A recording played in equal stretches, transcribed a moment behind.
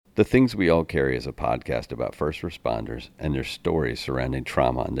The Things We All Carry is a podcast about first responders and their stories surrounding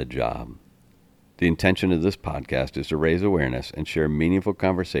trauma on the job. The intention of this podcast is to raise awareness and share meaningful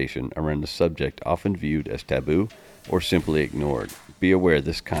conversation around a subject often viewed as taboo or simply ignored. Be aware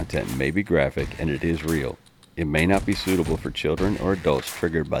this content may be graphic and it is real. It may not be suitable for children or adults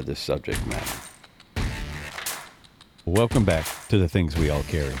triggered by this subject matter. Welcome back to The Things We All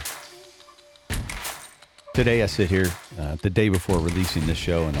Carry. Today I sit here the day before releasing this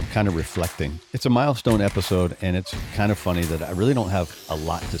show and I'm kind of reflecting. It's a milestone episode and it's kind of funny that I really don't have a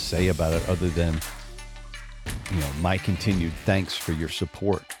lot to say about it other than, my continued thanks for your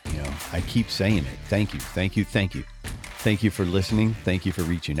support. I keep saying it. Thank you, thank you, thank you. Thank you for listening. Thank you for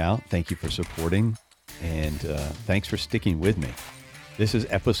reaching out. Thank you for supporting. And thanks for sticking with me. This is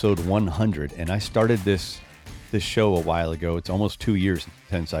episode 100 and I started this show a while ago. It's almost 2 years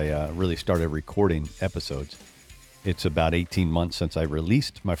since I really started recording episodes. It's about 18 months since I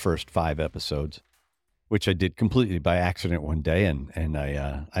released my first 5 episodes, which I did completely by accident one day. And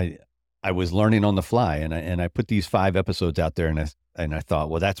I was learning on the fly and I put these 5 episodes out there and I thought,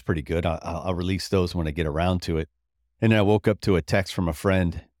 well, that's pretty good. I'll release those when I get around to it. And then I woke up to a text from a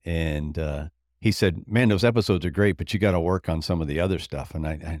friend and he said, man, those episodes are great, but you got to work on some of the other stuff. And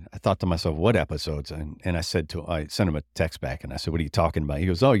I thought to myself, what episodes? And I sent him a text back and I said, what are you talking about? He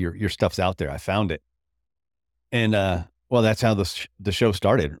goes, oh, your stuff's out there. I found it. And, well, that's how the show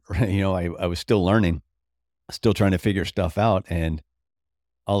started. I was still learning, still trying to figure stuff out. And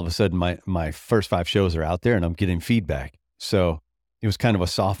all of a sudden my first 5 shows are out there and I'm getting feedback. So it was kind of a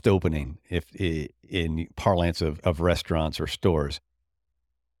soft opening in parlance of restaurants or stores.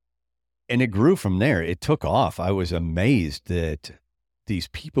 And it grew from there. It took off. I was amazed that these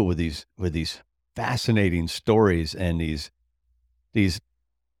people with these fascinating stories and these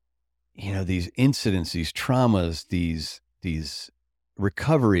incidents, these traumas, these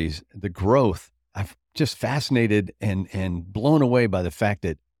recoveries, the growth. I'm just fascinated and blown away by the fact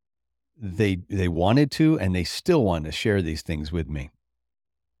that they wanted to and they still want to share these things with me.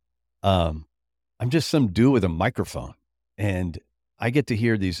 I'm just some dude with a microphone and I get to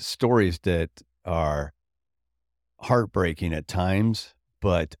hear these stories that are heartbreaking at times,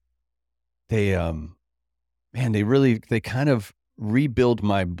 but they kind of rebuild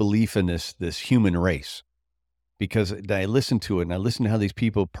my belief in this human race because I listen to it and I listen to how these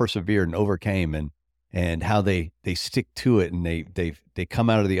people persevered and overcame and how they stick to it and they come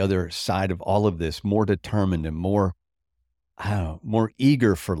out of the other side of all of this more determined and more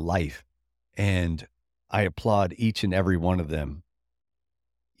eager for life. And I applaud each and every one of them.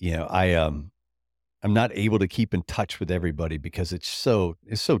 I'm not able to keep in touch with everybody because it's so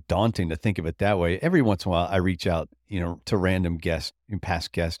daunting to think of it that way. Every once in a while I reach out, to random guests and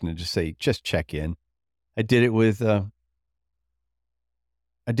past guests and just say, just check in. I did it with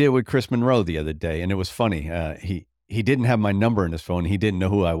Chris Monroe the other day and it was funny. He didn't have my number in his phone. He didn't know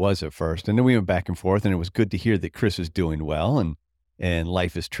who I was at first. And then we went back and forth and it was good to hear that Chris is doing well and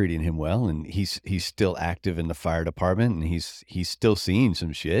life is treating him well. And he's still active in the fire department and he's still seeing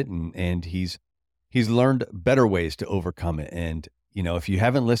some shit and he's learned better ways to overcome it. And, if you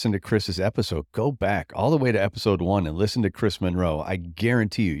haven't listened to Chris's episode, go back all the way to episode 1 and listen to Chris Monroe. I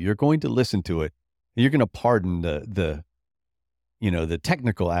guarantee you're going to listen to it and you're going to pardon the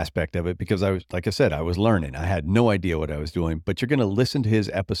technical aspect of it because like I said, I was learning. I had no idea what I was doing, but you're going to listen to his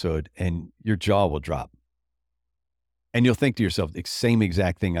episode and your jaw will drop. And you'll think to yourself, the same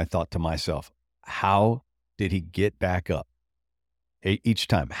exact thing I thought to myself. How did he get back up? Each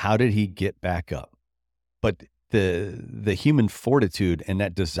time, how did he get back up? But the human fortitude and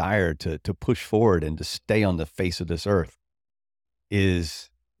that desire to push forward and to stay on the face of this earth it's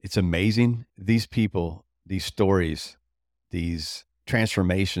amazing. These people, these stories, these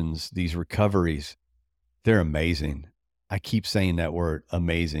transformations, these recoveries, they're amazing. I keep saying that word,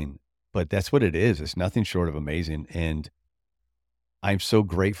 amazing. But that's what it is. It's nothing short of amazing. And I'm so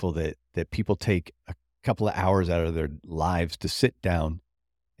grateful that people take a couple of hours out of their lives to sit down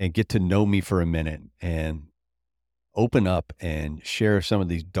and get to know me for a minute and open up and share some of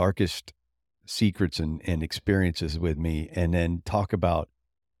these darkest secrets and experiences with me and then talk about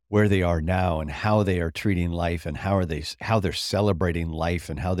where they are now and how they are treating life and how they're celebrating life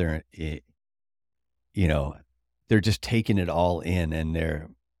and how they're just taking it all in and they're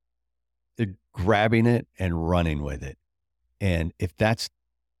grabbing it and running with it. And if that's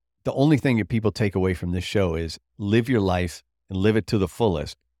the only thing that people take away from this show is live your life and live it to the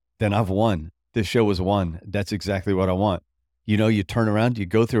fullest, then I've won. This show was won. That's exactly what I want. You turn around, you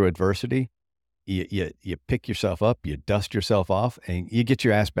go through adversity, you pick yourself up, you dust yourself off and you get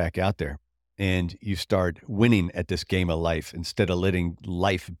your ass back out there and you start winning at this game of life instead of letting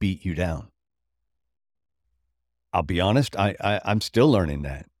life beat you down. I'll be honest, I'm still learning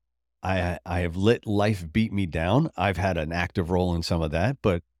that. I have let life beat me down. I've had an active role in some of that,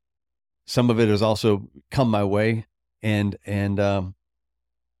 but some of it has also come my way, and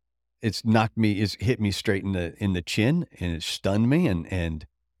it's hit me straight in the chin, and it stunned me,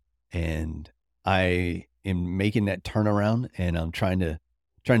 and I am making that turnaround, and I'm trying to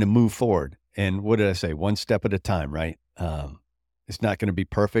move forward. And what did I say? One step at a time, right? It's not going to be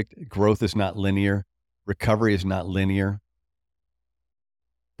perfect. Growth is not linear. Recovery is not linear.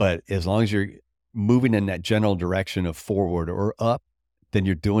 But as long as you're moving in that general direction of forward or up, then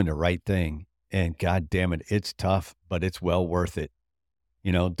you're doing the right thing. And God damn it, it's tough, but it's well worth it.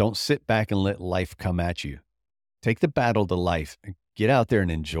 Don't sit back and let life come at you. Take the battle to life and get out there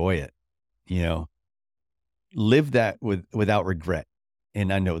and enjoy it. Live that without regret.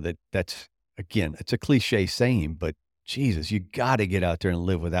 And I know that's, again, it's a cliche saying, but Jesus, you got to get out there and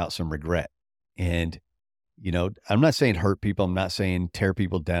live without some regret. And, I'm not saying hurt people. I'm not saying tear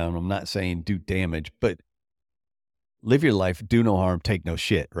people down. I'm not saying do damage, but live your life, do no harm, take no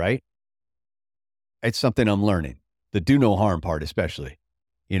shit, right? It's something I'm learning. The do no harm part, especially.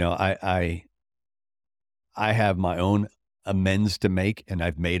 I have my own amends to make, and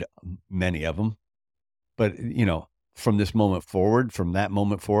I've made many of them. But, from this moment forward, from that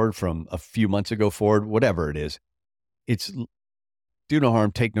moment forward, from a few months ago forward, whatever it is, it's do no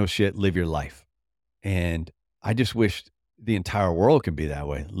harm, take no shit, live your life. And I just wish the entire world could be that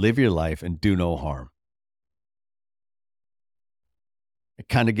way. Live your life and do no harm. I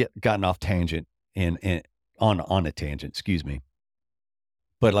kind of gotten off tangent and on a tangent, excuse me.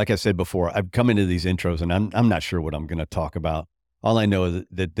 But like I said before, I've come into these intros and I'm not sure what I'm going to talk about. All I know is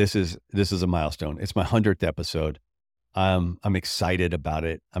that this is a milestone. It's my 100th episode. I'm excited about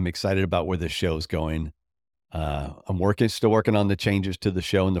it. I'm excited about where the show's going. I'm still working on the changes to the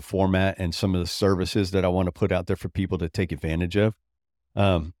show and the format and some of the services that I want to put out there for people to take advantage of.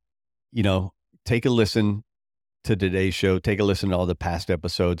 Take a listen to today's show. Take a listen to all the past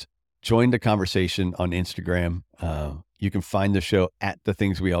episodes. Join the conversation on Instagram. You can find the show at The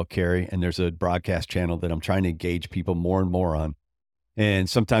Things We All Carry, and there's a broadcast channel that I'm trying to engage people more and more on. And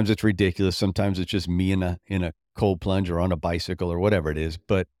sometimes it's ridiculous. Sometimes it's just me in a cold plunge or on a bicycle or whatever it is.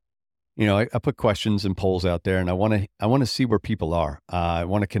 But I put questions and polls out there, and I want to see where people are. I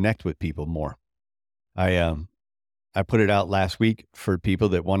want to connect with people more. I put it out last week for people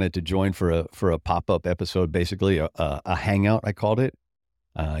that wanted to join for a pop-up episode, basically a hangout, I called it.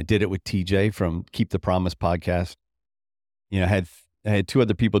 I did it with TJ from Keep the Promise podcast. I had two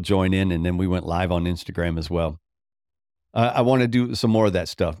other people join in, and then we went live on Instagram as well. I want to do some more of that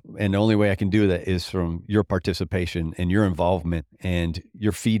stuff. And the only way I can do that is from your participation and your involvement and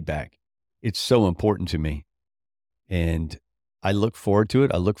your feedback. It's so important to me. And I look forward to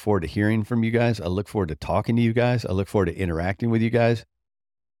it. I look forward to hearing from you guys. I look forward to talking to you guys. I look forward to interacting with you guys.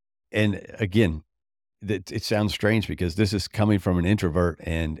 And again, it sounds strange because this is coming from an introvert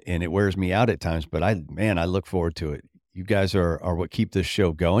and it wears me out at times, but I look forward to it. You guys are what keep this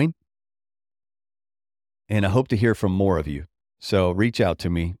show going. And I hope to hear from more of you. So reach out to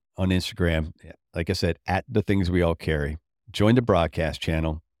me on Instagram. Like I said, at The Things We All Carry. Join the broadcast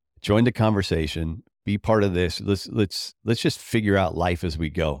channel. Join the conversation. Be part of this. Let's just figure out life as we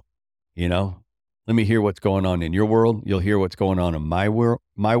go. Let me hear what's going on in your world. You'll hear what's going on in my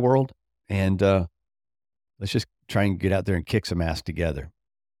world. And let's just try and get out there and kick some ass together.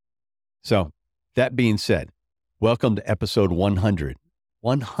 So that being said, welcome to episode 100.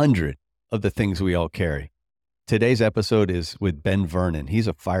 100 of The Things We All Carry. Today's episode is with Ben Vernon. He's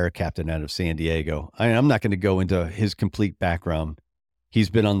a fire captain out of San Diego. I'm not going to go into his complete background. He's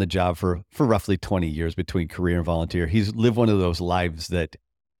been on the job for roughly 20 years between career and volunteer. He's lived one of those lives that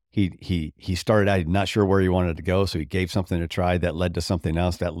he started out not sure where he wanted to go, so he gave something a try that led to something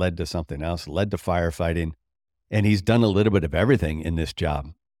else, that led to something else, led to firefighting, and he's done a little bit of everything in this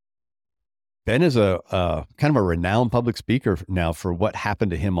job. Ben is a kind of a renowned public speaker now for what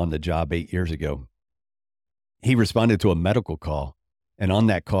happened to him on the job 8 years ago. He responded to a medical call, and on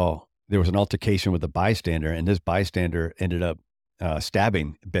that call, there was an altercation with a bystander, and this bystander ended up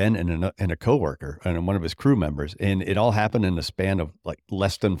stabbing Ben and a coworker and one of his crew members, and it all happened in the span of like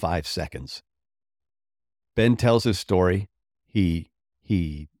less than 5 seconds. Ben tells his story. He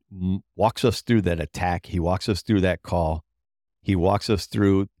walks us through that attack. He walks us through that call. He walks us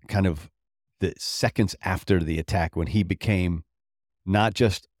through kind of the seconds after the attack when he became not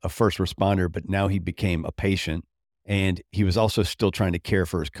just a first responder, but now he became a patient. And he was also still trying to care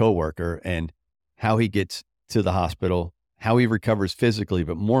for his coworker, and how he gets to the hospital, how he recovers physically,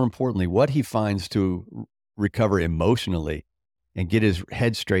 but more importantly, what he finds to recover emotionally and get his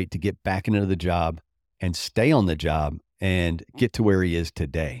head straight to get back into the job and stay on the job and get to where he is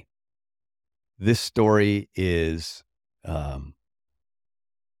today. This story is,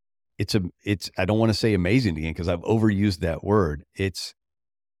 it's I don't want to say amazing again, because I've overused that word. It's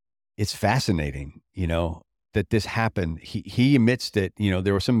fascinating, that this happened. He admits that,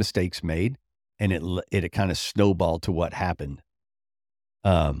 there were some mistakes made, and it kind of snowballed to what happened.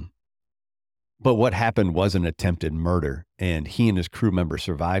 But what happened was an attempted murder, and he and his crew member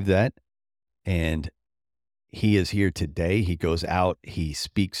survived that. And he is here today. He goes out, he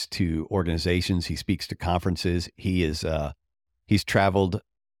speaks to organizations, he speaks to conferences. He's traveled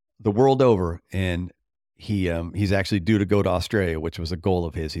the world over, and he's actually due to go to Australia, which was a goal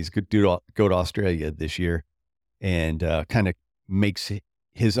of his. He's due to go to Australia this year, and kind of makes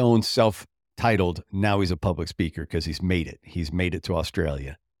his own self-titled, now he's a public speaker, because he's made it. He's made it to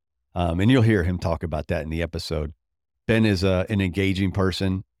Australia. And you'll hear him talk about that in the episode. Ben is an engaging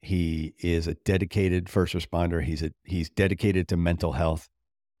person. He is a dedicated first responder. He's dedicated to mental health,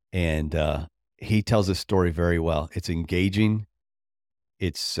 and he tells this story very well. It's engaging.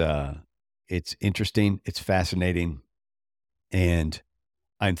 It's interesting. It's fascinating, and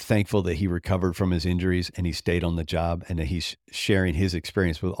I'm thankful that he recovered from his injuries and he stayed on the job, and that he's sharing his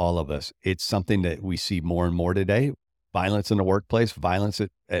experience with all of us. It's something that we see more and more today: violence in the workplace, violence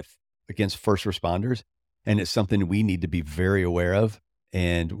against first responders. And it's something we need to be very aware of.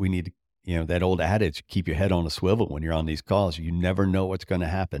 And we need to, that old adage, keep your head on a swivel when you're on these calls. You never know what's going to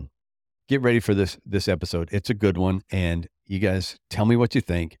happen. Get ready for this episode. It's a good one. And you guys, tell me what you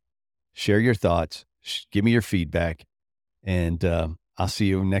think. Share your thoughts. Give me your feedback. And I'll see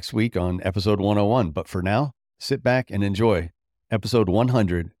you next week on episode 101. But for now, sit back and enjoy episode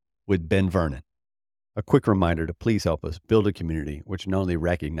 100 with Ben Vernon. A quick reminder to please help us build a community which not only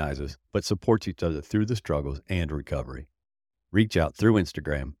recognizes, but supports each other through the struggles and recovery. Reach out through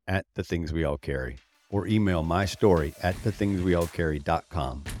Instagram at The Things We All Carry, or email my story at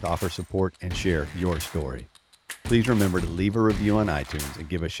thethingsweallcarry.com to offer support and share your story. Please remember to leave a review on iTunes and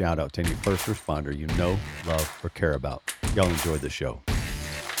give a shout out to any first responder you know, love, or care about. Y'all enjoy the show.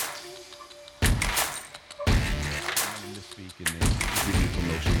 Give you a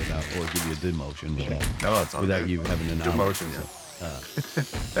promotion or give you a demotion without you having an demotion.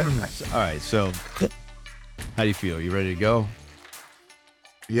 All right. So how do you feel? You ready to go?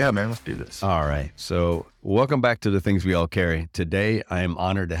 Yeah, man, let's do this. All right. So welcome back to The Things We All Carry. Today, I am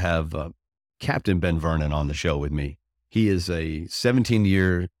honored to have Captain Ben Vernon on the show with me. He is a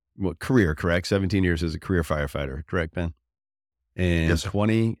 17-year career, correct? 17 years as a career firefighter, correct, Ben? And yes,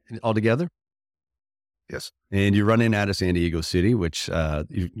 20 altogether? Yes. And you're running out of San Diego City, which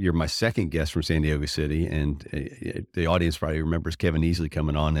you're my second guest from San Diego City. And the audience probably remembers Kevin Easley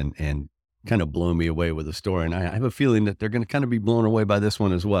coming on and kind of blowing me away with a story. And I have a feeling that they're going to kind of be blown away by this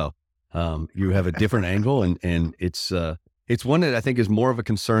one as well. You have a different angle, and it's one that I think is more of a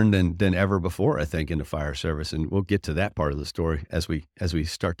concern than ever before, I think, in the fire service. And we'll get to that part of the story as we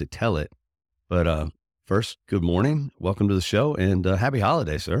start to tell it. But first, good morning. Welcome to the show, and happy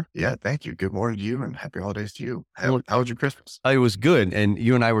holidays, sir. Yeah, thank you. Good morning to you, and happy holidays to you. How was your Christmas? It was good. And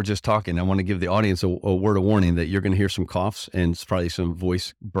you and I were just talking. I want to give the audience a word of warning that you're going to hear some coughs and probably some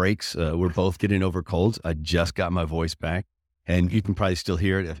voice breaks. We're both getting over colds. I just got my voice back, and you can probably still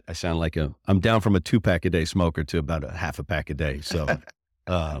hear it. I sound like I'm down from a 2-pack a day smoker to about a half a pack a day. So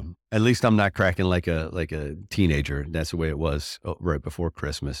at least I'm not cracking like a teenager. That's the way it was right before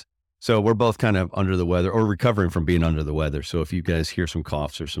Christmas. So we're both kind of under the weather or recovering from being under the weather. So if you guys hear some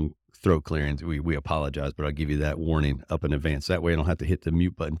coughs or some throat clearings, we apologize, but I'll give you that warning up in advance. That way I don't have to hit the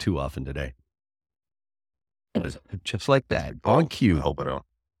mute button too often today. Just like that. On cue. I hope I don't.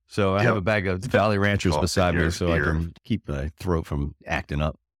 So I have a bag of Valley Ranchers beside me so I can keep my throat from acting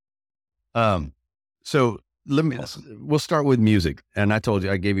up. So we'll start with music. And I told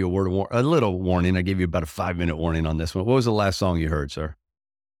you, I gave you a little warning. I gave you about a 5-minute warning on this one. What was the last song you heard, sir?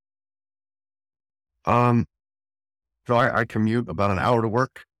 So I commute about an hour to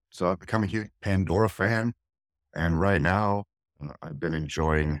work. So I've become a huge Pandora fan. And right now I've been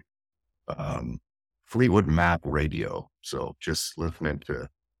enjoying, Fleetwood Mac radio. So just listening to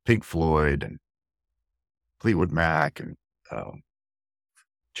Pink Floyd and Fleetwood Mac and,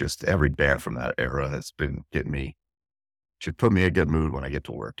 just every band from that era has been should put me in a good mood when I get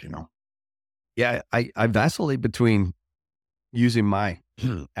to work, Yeah. I vacillate between using my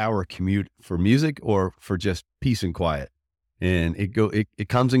hour commute for music or for just peace and quiet. And it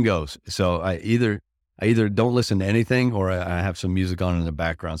comes and goes. So I I either don't listen to anything or I have some music on in the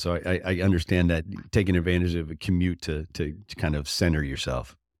background. So I understand that taking advantage of a commute to kind of center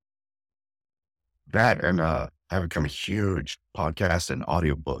yourself. That and I've become a huge podcast and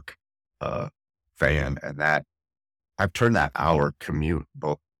audiobook fan, and that I've turned that hour commute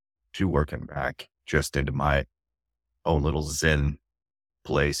both to work and back just into my own little Zen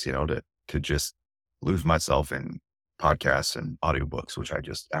place, to just lose myself in podcasts and audiobooks, which I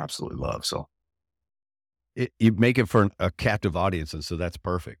just absolutely love. So You make it for a captive audience. And so that's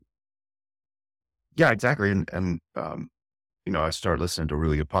perfect. yeah, exactly. And I started listening to a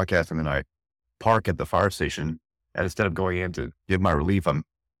really good podcast, and then I park at the fire station, and instead of going in to give my relief, I'm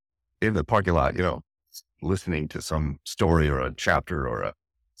in the parking lot, listening to some story or a chapter or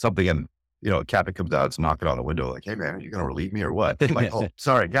something. And, a captain comes out, it's knocking on the window like, "Hey man, are you going to relieve me or what?" I'm like, "Oh,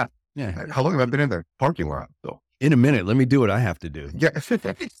 sorry. Yeah. Yeah. How long have I been in the parking lot?" So In a minute, let me do what I have to do. yeah,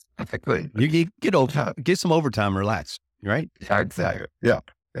 exactly. You get some overtime, relax, right? Yeah, exactly. Yeah.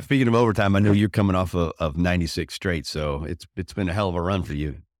 Speaking of overtime, I know you're coming off of 96 straight. So it's been a hell of a run for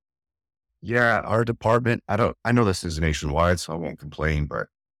you. Yeah. Our department, I know this is nationwide, so I won't complain, but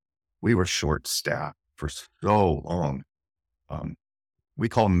we were short staffed for so long. We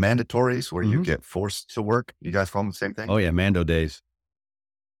call them mandatories, where you get forced to work. You guys call them the same thing? Oh yeah. Mando days.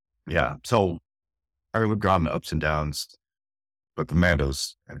 Yeah. So, I mean, we've gone ups and downs, but the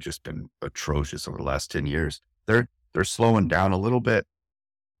Mandos have just been atrocious over the last 10 years. They're slowing down a little bit,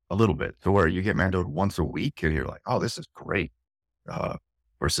 to where you get Mandoed once a week and you're like, "Oh, this is great."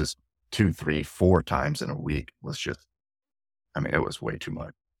 Versus 2, 3, 4 times in a week was just, it was way too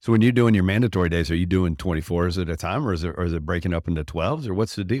much. So when you're doing your mandatory days, are you doing 24s at a time, or is it breaking up into 12s, or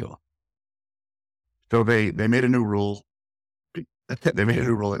what's the deal? So they made a new rule. They made a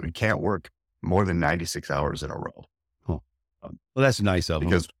new rule that we can't work more than 96 hours in a row. Well, that's nice of them.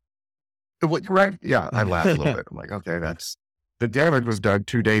 Because, right? Yeah, I laughed a little bit. I'm like, okay, the damage was done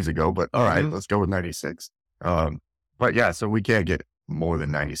 2 days ago, but all right, let's go with 96. But yeah, so we can't get more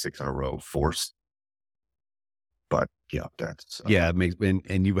than 96 in a row forced. But yeah, that's it makes,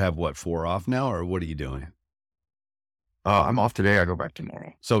 and you have what, 4 off now, or what are you doing? I'm off today. I go back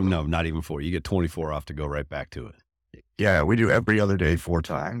tomorrow. So no, not even 4. You get 24 off to go right back to it. Yeah, we do every other day 4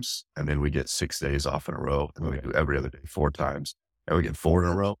 times, and then we get 6 days off in a row, and then we do every other day 4 times, and we get 4 in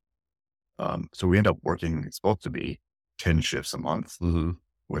a row. So we end up working, it's supposed to be 10 shifts a month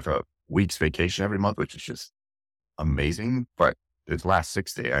with a week's vacation every month, which is just amazing. But this last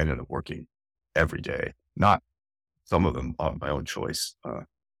 6 day, I ended up working every day. Not some of them on my own choice,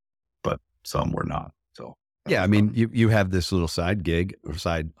 but some were not. So yeah, I mean, you have this little side gig or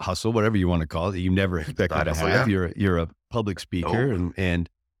side hustle, whatever you want to call it, that you never expected to have. Yeah. You're a public speaker, and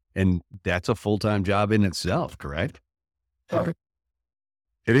that's a full-time job in itself, correct? It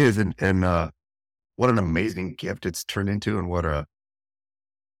is, and what an amazing gift it's turned into, and what a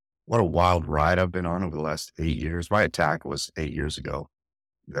wild ride I've been on over the last 8 years. My attack was 8 years ago.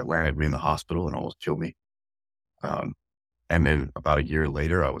 That landed me in the hospital and almost killed me. And then about a year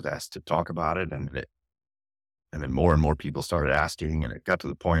later, I was asked to talk about it, and then more and more people started asking, and it got to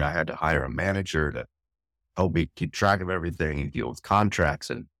the point I had to hire a manager to help me keep track of everything and deal with contracts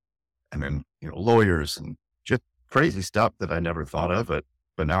and then, lawyers and just crazy stuff that I never thought of.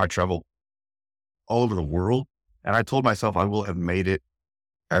 But now I travel all over the world, and I told myself I will have made it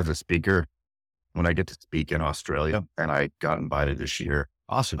as a speaker when I get to speak in Australia, and I got invited this year.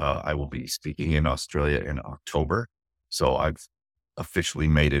 Awesome. I will be speaking in Australia in October. So I've officially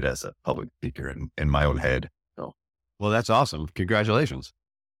made it as a public speaker in my own head. So, well, that's awesome. Congratulations.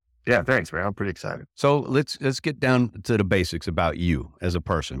 Yeah, thanks, man. I'm pretty excited. So let's get down to the basics about you as a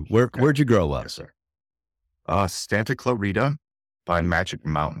person. Where'd you grow up? Yes, sir. Santa Clarita by Magic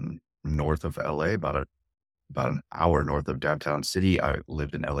Mountain, north of LA, about an hour north of downtown city. I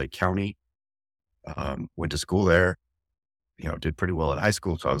lived in LA County, went to school there, did pretty well at high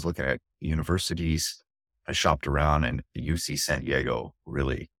school. So I was looking at universities. I shopped around, and UC San Diego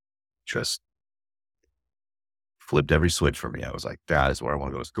really just flipped every switch for me. I was like, that is where I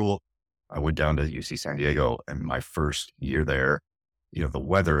want to go to school. I went down to UC San Diego, and my first year there, the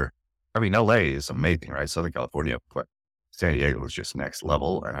weather, LA is amazing, right? Southern California, but San Diego was just next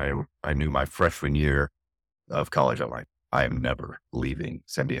level. And I knew my freshman year of college, I'm like, I am never leaving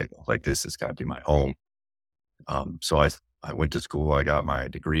San Diego. Like, this has got to be my home. So I went to school, I got my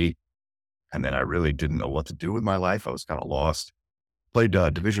degree, and then I really didn't know what to do with my life. I was kind of lost. Played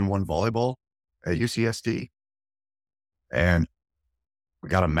Division I volleyball at UCSD, and we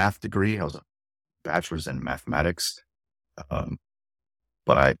got a math degree. I was a bachelor's in mathematics. But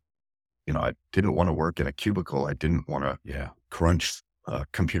I didn't want to work in a cubicle. I didn't want to crunch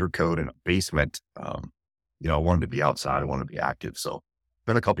computer code in a basement. I wanted to be outside. I wanted to be active. So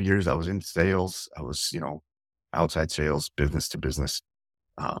been a couple of years I was in sales. I was, outside sales, business to business.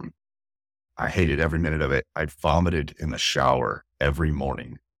 I hated every minute of it. I vomited in the shower every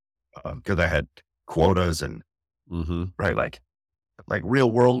morning because I had quotas and right, like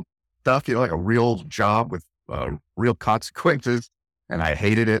real world stuff, like a real job with real consequences. And I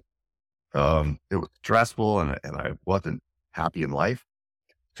hated it. It was stressful and I wasn't happy in life.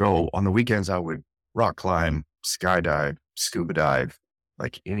 So on the weekends, I would rock climb, skydive, scuba dive,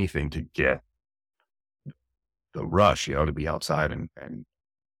 like anything to get the rush, to be outside and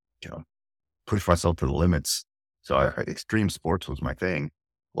push myself to the limits. So extreme sports was my thing.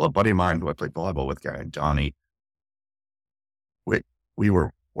 Well, a buddy of mine who I played volleyball with, guy Donnie, we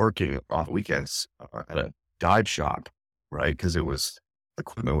were working off weekends at a dive shop, right? Because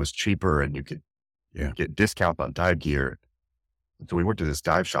equipment was cheaper and you could get discount on dive gear. So we worked at this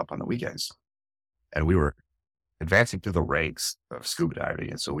dive shop on the weekends and we were advancing through the ranks of scuba diving.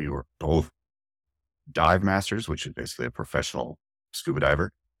 And so we were both dive masters, which is basically a professional scuba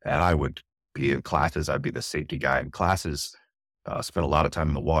diver. And I would be in classes. I'd be the safety guy in classes, spent a lot of time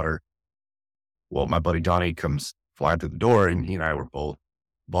in the water. Well, my buddy Donnie comes flying through the door and he and I were both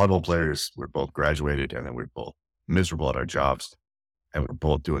volleyball players. We're both graduated and then we're both miserable at our jobs. And we're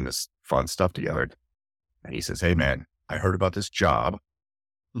both doing this fun stuff together. And he says, "Hey man, I heard about this job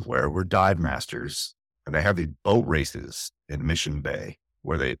where we're dive masters and they have these boat races in Mission Bay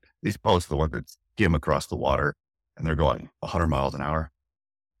where these boats are the ones that skim across the water and they're going 100 miles an hour.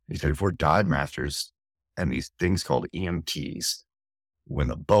 He said, if we're dive masters and these things called EMTs, when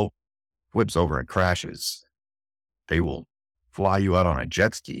the boat flips over and crashes, they will fly you out on a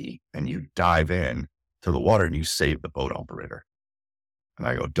jet ski and you dive in to the water and you save the boat operator." And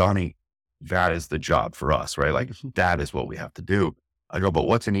I go, "Donnie, that is the job for us, right? Like that is what we have to do." I go, "But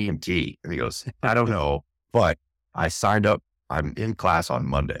what's an EMT?" And he goes, "I don't know, but I signed up. I'm in class on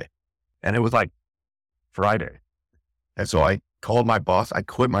Monday." And it was like Friday. And so I called my boss. I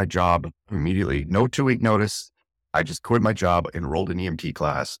quit my job immediately. No 2-week notice. I just quit my job, enrolled in EMT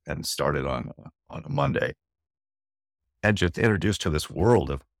class and started on a Monday and just introduced to this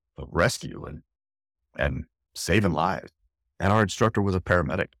world of rescue and saving lives. And our instructor was a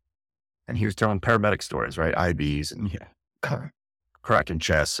paramedic and he was telling paramedic stories, right? IVs and cracking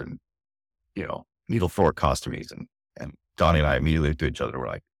chests and, needle thoracostomies. And Donnie and I immediately looked at each other. We're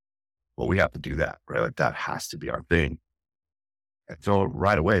like, well, we have to do that, right? Like that has to be our thing. And so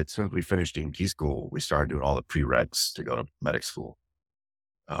right away, as soon as we finished EMT school, we started doing all the prereqs to go to medic school.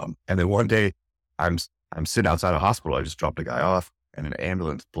 And then one day I'm sitting outside a hospital. I just dropped a guy off and an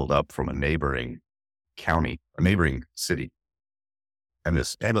ambulance pulled up from a neighboring county, a neighboring city. And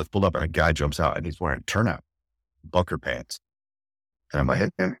this ambulance pulled up and a guy jumps out and he's wearing turnout bunker pants. And I'm like, "Hey,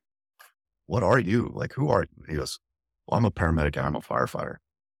 man, what are you? Like, who are you?" He goes, "Well, I'm a paramedic and I'm a firefighter."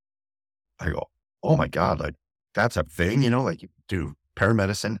 I go, "Oh my God, like that's a thing, like you do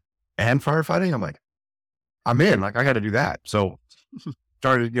paramedicine and firefighting?" I'm like, "I'm in, like I got to do that." So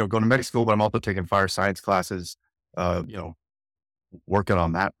started, going to medic school, but I'm also taking fire science classes, working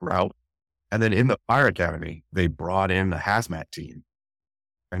on that route. And then in the fire academy, they brought in the hazmat team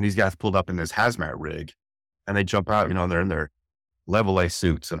and these guys pulled up in this hazmat rig and they jump out, they're in their level A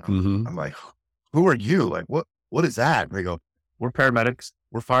suits. And I'm like, "Who are you? Like, what is that?" And they go, "We're paramedics,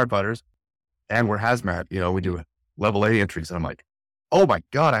 we're firefighters, and we're hazmat. We do level A entries." And I'm like, "Oh my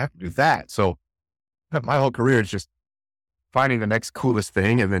God, I have to do that." So my whole career is just finding the next coolest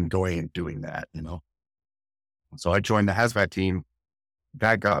thing and then going and doing that, So I joined the hazmat team.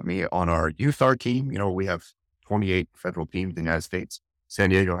 That got me on our youth art team. We have 28 federal teams in the United States. San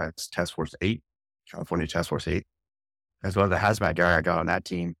Diego has Task Force 8, California Task Force 8. As well as the hazmat guy, I got on that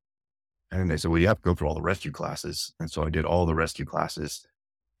team. And then they said, "Well, you have to go through all the rescue classes." And so I did all the rescue classes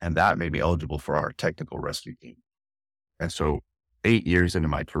and that made me eligible for our technical rescue team. And so 8 years into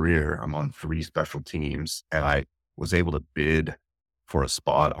my career, I'm on 3 special teams and I was able to bid for a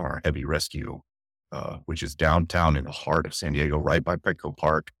spot on our heavy rescue, which is downtown in the heart of San Diego, right by Petco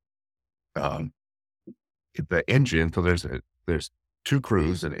Park. The engine, so there's 2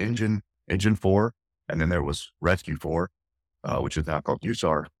 crews, an engine 4, and then there was rescue 4, which is now called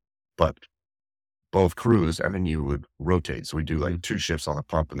USAR, but both crews, and then you would rotate. So we do like 2 shifts on the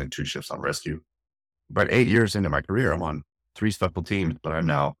pump and then 2 shifts on rescue. But 8 years into my career, I'm on 3 special teams, but I'm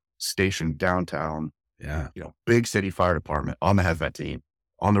now stationed downtown, big city fire department, on the hazmat team,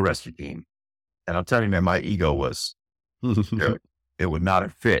 on the rescue team. And I'm telling you, man, my ego was, it would not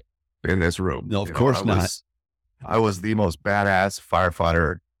have fit in this room. No, of course not. I was the most badass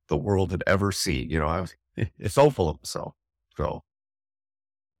firefighter the world had ever seen. I was so full of myself. So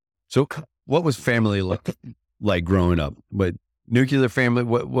So what was family like growing up? But nuclear family,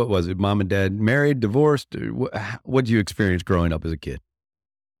 what was it? Mom and dad married, divorced? What did you experience growing up as a kid?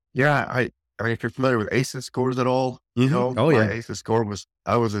 Yeah, I mean, if you're familiar with ACEs scores at all, Oh, my yeah. ACEs score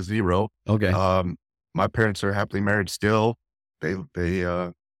I was a 0. Okay. My parents are happily married still. They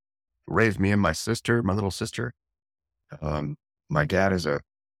raised me and my sister, my little sister. My dad is a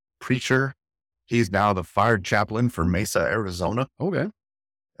preacher. He's now the fire chaplain for Mesa, Arizona. Okay.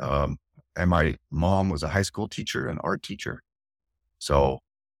 And my mom was a high school teacher and art teacher. So,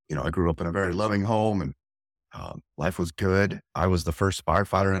 I grew up in a very loving home, and life was good. I was the first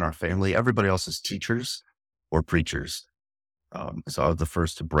firefighter in our family. Everybody else is teachers or preachers. So I was the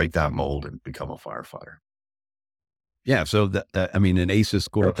first to break that mold and become a firefighter. Yeah. So I mean, an ACEs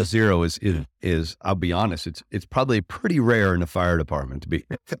score of 0 is, I'll be honest, it's probably pretty rare in the fire department, to be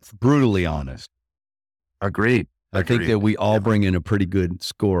brutally honest. Agreed. I think that we all bring in a pretty good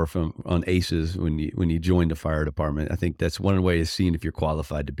score on ACEs when you join the fire department. I think that's one way of seeing if you're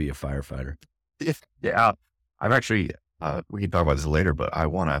qualified to be a firefighter. Yeah. I've actually, we can talk about this later, but I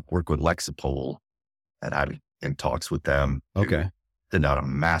want to work with Lexipol, and I'm in talks with them. Okay. Send out a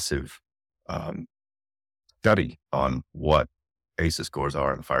massive study on what ACEs scores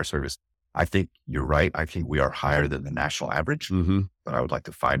are in the fire service. I think you're right. I think we are higher than the national average, but I would like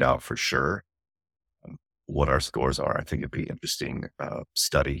to find out for sure what our scores are. I think it'd be interesting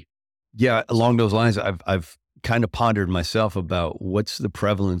study. Yeah, along those lines, I've kind of pondered myself about what's the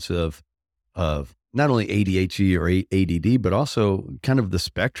prevalence of not only ADHD or ADD, but also kind of the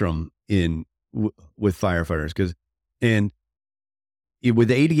spectrum with firefighters. Because with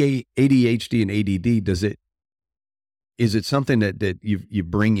ADHD and ADD, is it something that you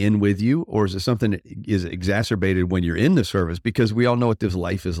bring in with you, or is it something that is exacerbated when you're in the service? Because we all know what this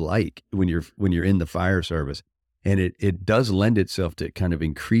life is like when you're in the fire service, and it does lend itself to kind of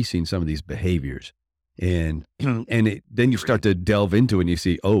increasing some of these behaviors, and then you start to delve into it and you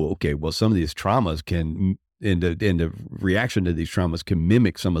see, oh, okay, well, some of these traumas can, and the reaction to these traumas can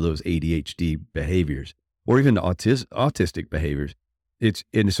mimic some of those ADHD behaviors or even autistic behaviors.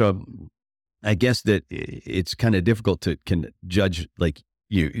 So I guess that it's kind of difficult to judge, like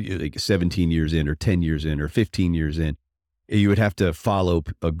you like 17 years in or 10 years in or 15 years in. You would have to follow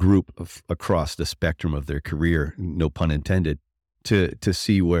a group across the spectrum of their career, no pun intended, to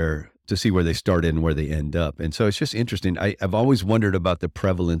see where they started and where they end up. And so it's just interesting. I've always wondered about the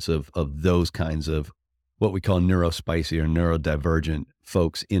prevalence of those kinds of what we call neurospicy or neurodivergent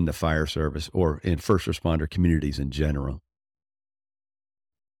folks in the fire service or in first responder communities in general.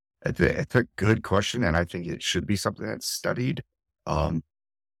 It's a good question, and I think it should be something that's studied. The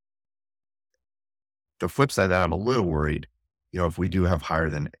flip side of that, I'm a little worried, if we do have higher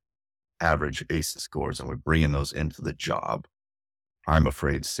than average ACEs scores and we bring in those into the job, I'm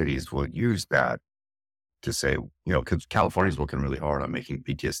afraid cities will use that to say, because California's working really hard on making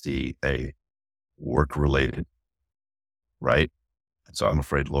PTSD a work-related, right? And so I'm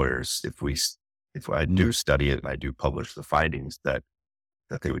afraid lawyers, if I do study it and I do publish the findings, that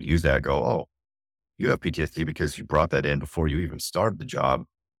they would use that and go, oh, you have PTSD because you brought that in before you even started the job.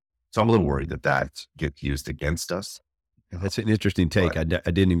 So I'm a little worried that gets used against us. That's an interesting take. I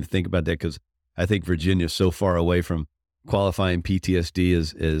didn't even think about that because I think Virginia's so far away from qualifying PTSD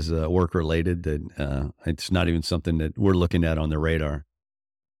as work-related that it's not even something that we're looking at on the radar.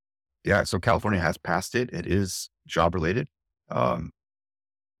 Yeah, so California has passed it. It is job-related.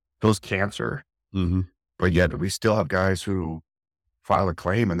 Those cancer. Mm-hmm. But yet we still have guys who file a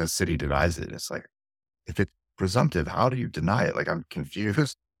claim and the city denies it. It's like, if it's presumptive, how do you deny it? Like, I'm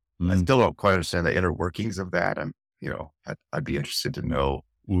confused. I still don't quite understand the inner workings of that. I'd be interested to know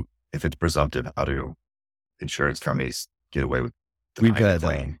if it's presumptive, how do insurance companies get away with denying the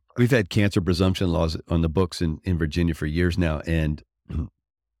claim? We've had cancer presumption laws on the books in Virginia for years now, and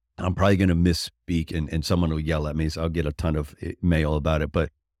I'm probably going to misspeak and someone will yell at me, so I'll get a ton of mail about it.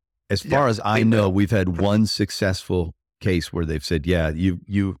 But as far as I know, we've had one successful case where they've said, yeah,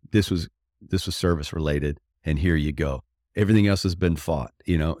 this was service related, and here you go. Everything else has been fought,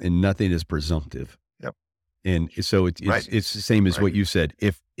 and nothing is presumptive. Yep. And so it's the same as what you said.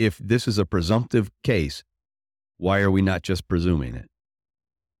 If this is a presumptive case, why are we not just presuming it?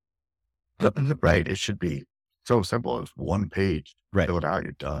 Right. It should be so simple. It's one page. Right. Fill it out.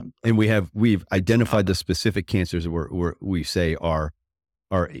 You're done. And we've identified the specific cancers where we say are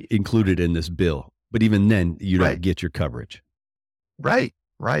included in this bill. But even then, you don't get your coverage. Right.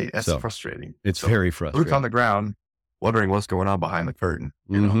 That's frustrating. It's very frustrating. Boots on the ground, wondering what's going on behind the curtain.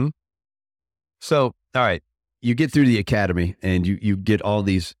 You know? So, all right, you get through the academy and you get all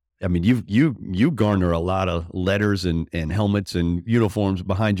these I mean, you garner a lot of letters and helmets and uniforms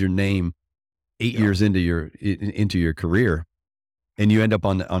behind your name 8 years into your career, and you end up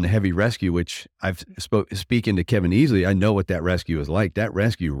on the heavy rescue, which speaking to Kevin Easley, I know what that rescue is like. That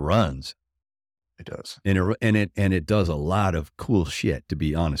rescue runs. It does. And it does a lot of cool shit, to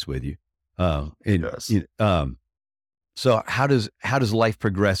be honest with you. It does. So how does life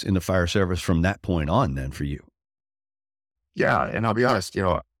progress in the fire service from that point on then for you? Yeah. And I'll be honest,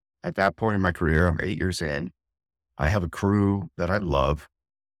 at that point in my career, I'm 8 years in. I have a crew that I love.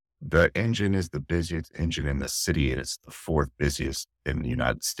 The engine is the busiest engine in the city, and it's the fourth busiest in the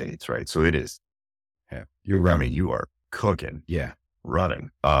United States, right? So it is. Yeah, I mean, you are cooking,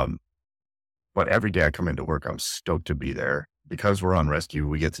 running. But every day I come into work, I'm stoked to be there because we're on rescue.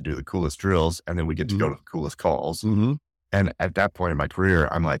 We get to do the coolest drills, and then we get to go to the coolest calls. Mm-hmm. And at that point in my career,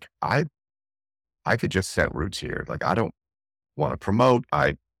 I'm like, I could just set roots here. Like, I don't want to promote.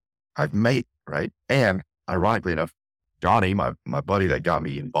 I've made, right? And ironically enough, Donnie, my buddy that got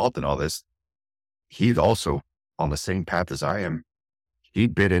me involved in all this, he's also on the same path as I am. He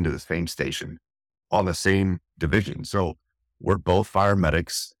bid into the same station on the same division. So we're both fire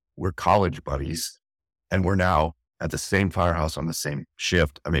medics. We're college buddies, and we're now at the same firehouse on the same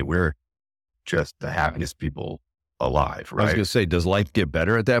shift. I mean, we're just the happiest people alive, right? I was going to say, does life get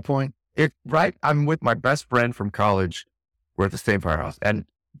better at that point? Right. I'm with my best friend from college. We're at the same firehouse, and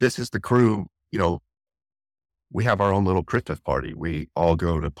this is the crew. We have our own little Christmas party. We all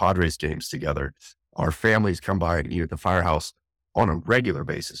go to Padres games together. Our families come by and eat at the firehouse on a regular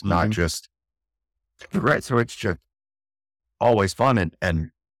basis, not just, right. So it's just always fun,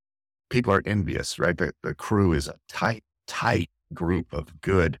 and people are envious, right? The crew is a tight group of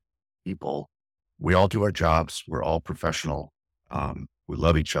good people. We all do our jobs. We're all professional. We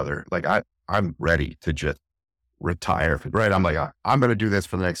love each other. Like I'm ready to just retire, right? I'm like, I'm going to do this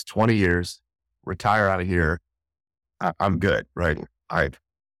for the next 20 years, retire out of here. I'm good, right? I've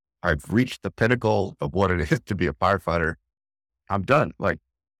reached the pinnacle of what it is to be a firefighter. I'm done. Like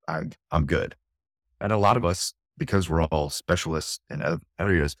I'm good. And a lot of us, because we're all specialists in other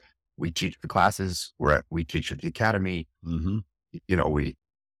areas, we teach the classes. We teach at the academy. Mm-hmm.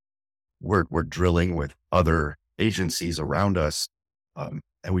 We're drilling with other agencies around us. And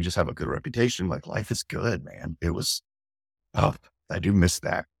we just have a good reputation. Like, life is good, man. It was, I do miss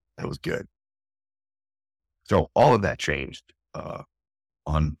that. That was good. So all of that changed,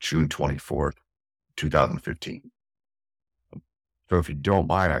 on June 24th, 2015. So if you don't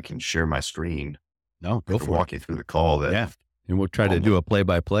mind, I can share my screen. No, go for it. Walk you through the call and we'll try to do a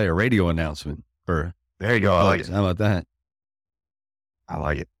play-by-play, a radio announcement for. There you go. I like it. How about that? I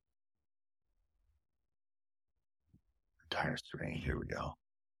like it. Entire screen. Here we go.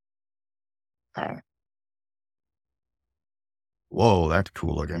 All right. Whoa, that's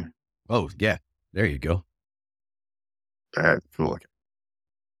cool looking. Oh yeah, there you go. That's cool looking.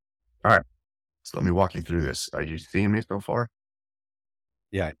 All right. So let me walk you through this. Are you seeing me so far?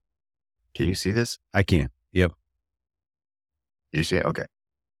 Yeah. Can you see this? I can. Yep. You see it? Okay.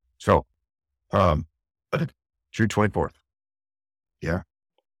 So, June 24th. Yeah.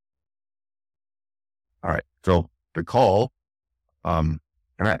 All right. So the call, and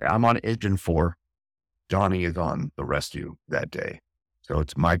I'm on engine 4. Donnie is on the rescue that day. So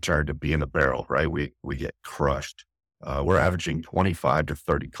it's my turn to be in the barrel, right? We get crushed. We're averaging 25 to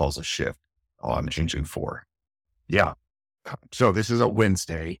 30 calls a shift on engine 4. Yeah. So this is a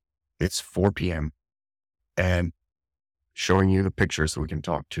Wednesday. It's 4 p.m. and showing you the picture so we can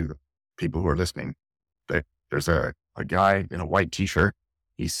talk to the people who are listening. There's a guy in a white t-shirt.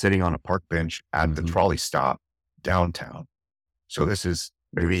 He's sitting on a park bench at the trolley stop downtown. So this is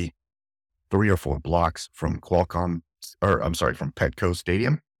maybe 3 or 4 blocks from from Petco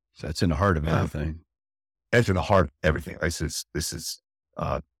Stadium. So that's in the heart of everything. It's in the heart of everything. This is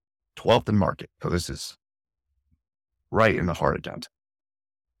 12th and Market. So this is right in the heart of downtown.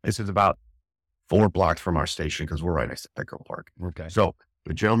 This is about 4 blocks from our station because we're right next to Petco Park. Okay. So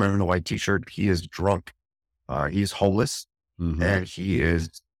the gentleman in the white t-shirt, he is drunk. He's homeless, and he is,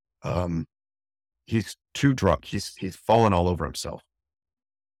 he's too drunk. He's fallen all over himself.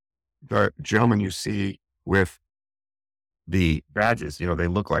 The gentleman you see with the badges, they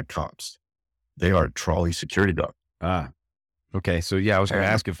look like cops. They are trolley security dogs. Okay. So yeah, I was going to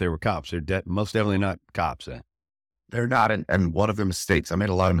ask if they were cops. They're most definitely not cops then. They're not. And one of the mistakes, I made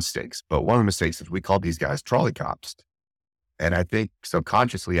a lot of mistakes, but one of the mistakes is we called these guys trolley cops. And I think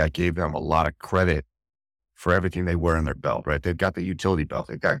subconsciously I gave them a lot of credit for everything they wear in their belt, right? They've got the utility belt.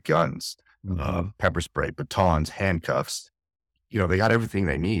 They've got guns, pepper spray, batons, handcuffs. They got everything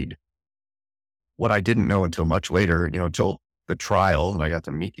they need. What I didn't know until much later, until the trial and I got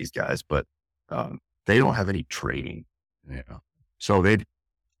to meet these guys, but they don't have any training. Yeah. So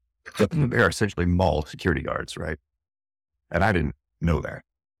they're essentially mall security guards, right? And I didn't know that.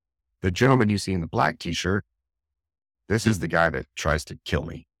 The gentleman you see in the black t-shirt, this is the guy that tries to kill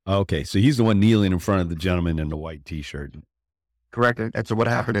me. Okay. So he's the one kneeling in front of the gentleman in the white t-shirt. Correct. And so what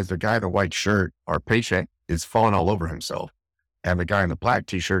happened is the guy in the white shirt, our patient, is falling all over himself. And the guy in the black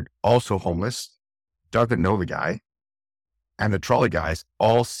t-shirt, also homeless, doesn't know the guy. And the trolley guys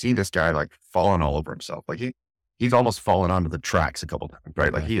all see this guy like falling all over himself. Like he's almost fallen onto the tracks a couple times,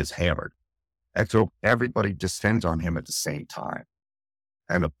 right? Like he is hammered. And so everybody descends on him at the same time.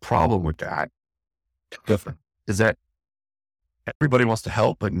 And the problem with that is that everybody wants to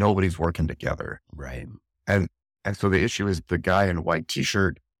help, but nobody's working together. Right. And so the issue is the guy in white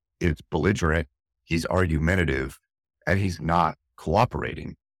t-shirt is belligerent. He's argumentative and he's not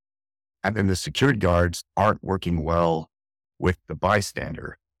cooperating. And then the security guards aren't working well with the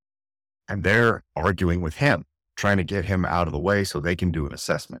bystander and they're arguing with him, trying to get him out of the way so they can do an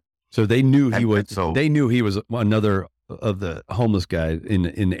assessment. So they knew he was another of the homeless guys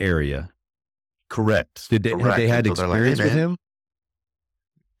in the area. Correct. Had they had experience with him?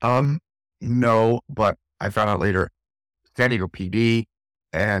 No, but I found out later, San Diego PD,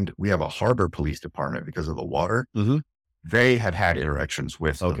 and we have a harbor police department because of the water. Mm-hmm. They had interactions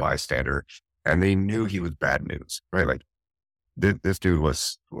with the bystander and they knew he was bad news, right? Like this dude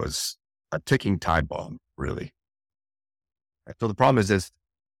was a ticking time bomb, really. So the problem is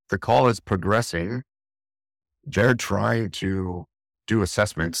the call is progressing. They're trying to do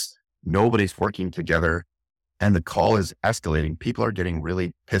assessments. Nobody's working together and the call is escalating. People are getting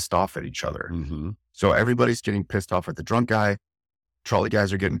really pissed off at each other. Mm-hmm. So everybody's getting pissed off at the drunk guy. Trolley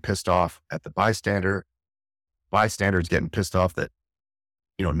guys are getting pissed off at the bystander. Bystander's getting pissed off that,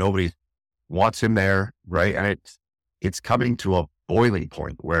 nobody wants him there. Right. And it's coming to a boiling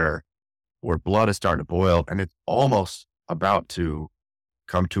point where blood is starting to boil and it's almost about to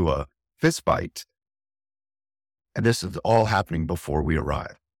come to a fist fight. And this is all happening before we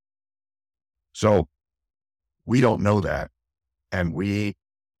arrive. So we don't know that. And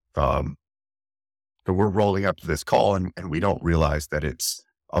so we're rolling up to this call and we don't realize that it's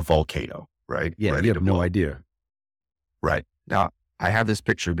a volcano, right? Yeah. Ready You to have no blow. idea. Right. Now I have this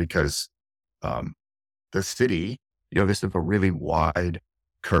picture because, the city, this is a really wide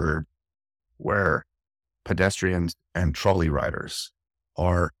curve where pedestrians and trolley riders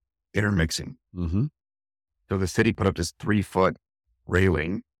are intermixing. Mm-hmm. So the city put up this 3-foot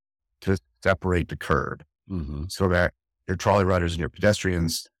railing to separate the curb so that your trolley riders and your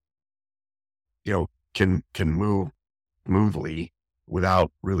pedestrians, can move smoothly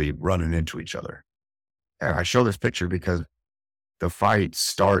without really running into each other. And I show this picture because the fight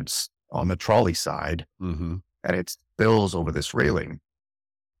starts on the trolley side and it spills over this railing.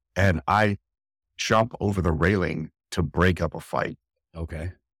 And I jump over the railing to break up a fight.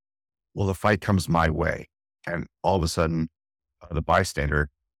 Okay. Well, the fight comes my way. And all of a sudden, the bystander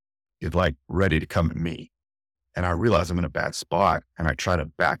is like ready to come at me. And I realize I'm in a bad spot and I try to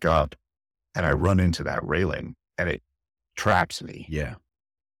back up and I run into that railing and it traps me. Yeah.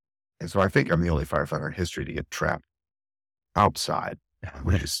 And so I think I'm the only firefighter in history to get trapped outside,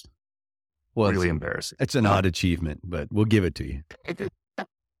 which is really embarrassing. It's an odd achievement, but we'll give it to you.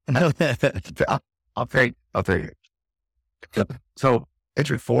 I'll take it. So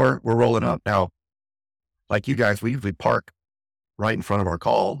entry 4, we're rolling up now. Like you guys, we usually park right in front of our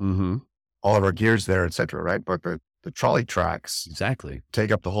call, all of our gear's there, et cetera, right? But the trolley tracks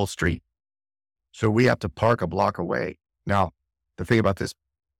take up the whole street. So we have to park a block away. Now, the thing about this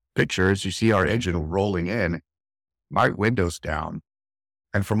picture is you see our engine rolling in, my window's down,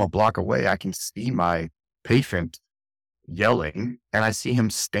 and from a block away, I can see my patient yelling and I see him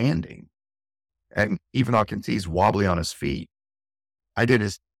standing. And even though I can see he's wobbly on his feet, I did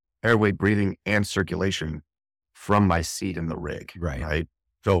his airway breathing and circulation from my seat in the rig. Right.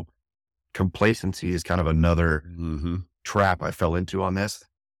 So complacency is kind of another trap I fell into on this.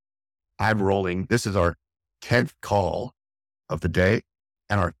 I'm rolling. This is our 10th call of the day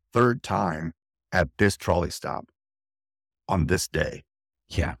and our 3rd time at this trolley stop on this day.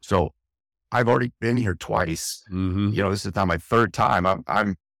 Yeah. So I've already been here twice. This is not my 3rd time.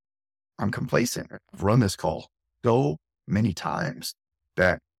 I'm complacent. I've run this call so many times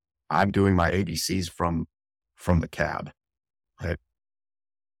that I'm doing my ABCs from the cab. Right.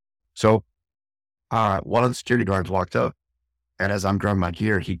 So, one of the security guards walked up and as I'm grabbing my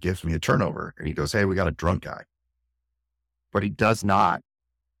gear, he gives me a turnover and he goes, "Hey, we got a drunk guy," but he does not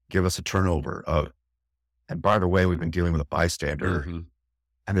give us a turnover of, and by the way, we've been dealing with a bystander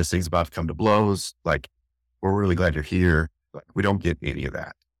and this thing's about to come to blows. Like, we're really glad you're here. Like, we don't get any of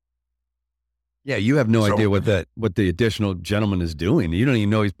that. Yeah, you have no So- idea what the additional gentleman is doing. You don't even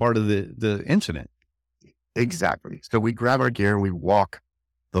know he's part of the incident. Exactly. So we grab our gear and we walk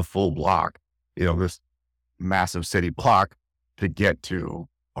the full block, this massive city block to get to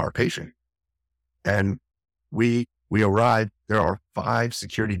our patient. And we arrive. There are 5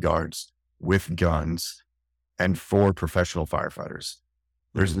 security guards with guns and 4 professional firefighters.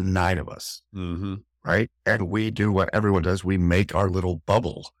 There's 9 of us, Mm-hmm. right? And we do what everyone does. We make our little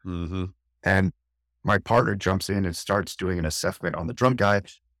bubble. Mm-hmm. And my partner jumps in and starts doing an assessment on the drunk guy.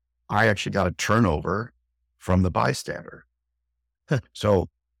 I actually got a turnover from the bystander. So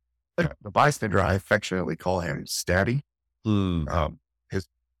the bystander, I affectionately call him Stabby. Mm.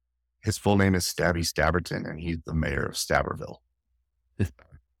 His full name is Stabby Stabberton, and he's the mayor of Stabberville.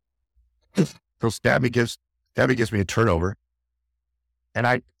 So Stabby gives me a turnover, and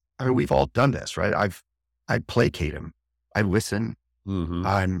I mean, we've all done this, right? I placate him. I listen. Mm-hmm.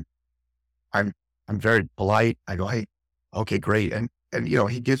 I'm very polite. I go, hey, okay, great. And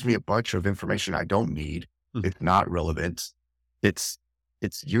he gives me a bunch of information I don't need. Mhm. It's not relevant. It's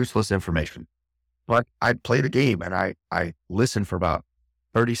useless information. But I play the game and I listen for about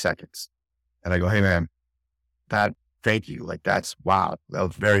 30 seconds. And I go, hey man, thank you. Like, wow. That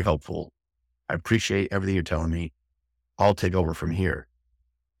was very helpful. I appreciate everything you're telling me. I'll take over from here.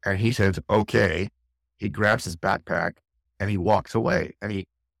 And he says, okay. He grabs his backpack and he walks away, and he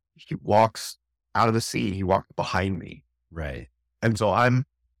walks out of the scene. He walked behind me. Right. And so I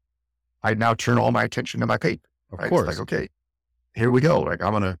now turn all my attention to my paper. Of Right? course. It's like, okay, here we go. Like,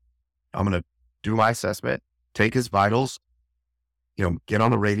 I'm going to do my assessment, take his vitals, get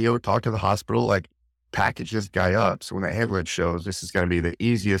on the radio, talk to the hospital, like, package this guy up. So when the ambulance shows, this is going to be the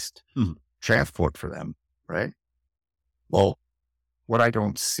easiest transport for them. Right. Well, what I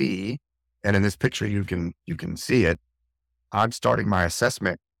don't see, and in this picture, you can see it. I'm starting my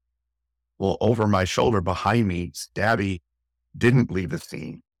assessment. Well, over my shoulder behind me, Stabby didn't leave the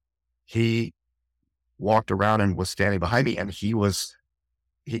scene. He walked around and was standing behind me, and he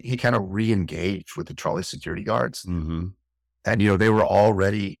kind of re-engaged with the trolley security guards. Mm-hmm. And, they were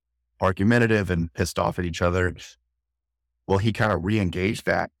already argumentative and pissed off at each other. Well, he kind of re-engaged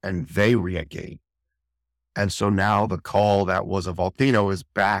that, and they re-engaged. And so now the call that was a volcano is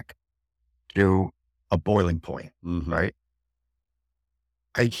back to a boiling point, Mm-hmm. right?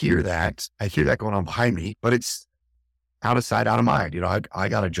 I hear that going on behind me, but it's out of sight, out of mind. I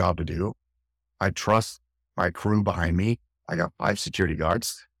got a job to do. I trust my crew behind me. I got 5 security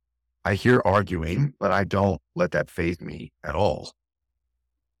guards. I hear arguing, but I don't let that faze me at all.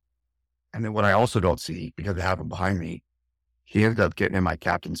 And then what I also don't see, because it happened behind me, he ended up getting in my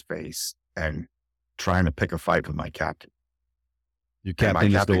captain's face and trying to pick a fight with my captain. Your And my captain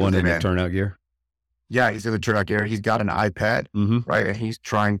is the captain one was in in the it. turnout gear? Yeah, he's in the turnout gear. He's got an iPad, Mm-hmm. right? And he's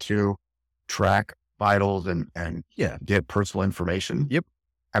trying to track vitals and Yeah. get personal information. Yep.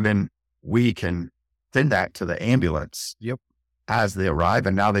 And then we can send that to the ambulance. Yep. As they arrive,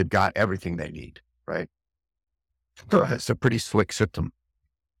 and now they've got everything they need, right? So it's a pretty slick system.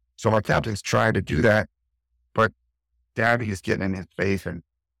 So our captain's trying to do that, but Daddy is getting in his face and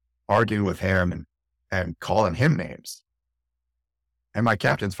arguing with him and calling him names. And my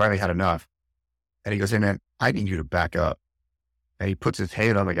captain's finally had enough. And he goes, hey man, I need you to back up. And he puts his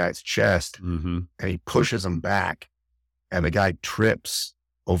hand on the guy's chest Mm-hmm. and he pushes him back, and the guy trips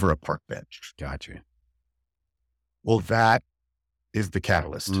over a park bench. Gotcha. Well, that is the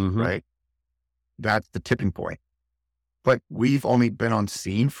catalyst, Mhm. right? That's the tipping point. But we've only been on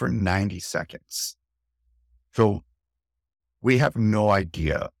scene for 90 seconds. So we have no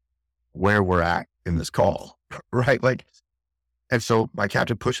idea where we're at in this call, right? Like, and so my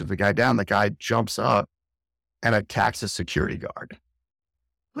captain pushes the guy down. The guy jumps up and attacks a security guard.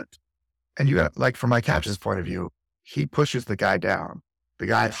 And you got, like, from my captain's point of view, he pushes the guy down. The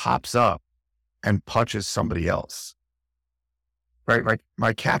guy hops up and punches somebody else. Right? Like,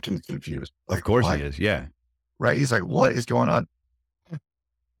 my captain's confused. Like, Of course what? he is. Yeah. Right? He's like, what is going on?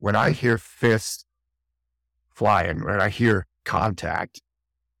 When I hear fists flying, when I hear contact,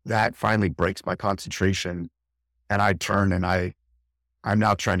 that finally breaks my concentration. And I turn and I'm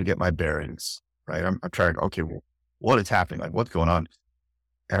now trying to get my bearings, right? I'm trying, okay, well, what is happening? Like, what's going on?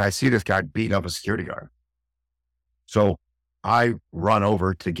 And I see this guy beating up a security guard. So I run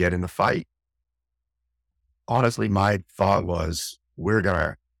over to get in the fight. Honestly, my thought was, we're going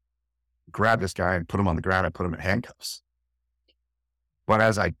to grab this guy and put him on the ground and put him in handcuffs. But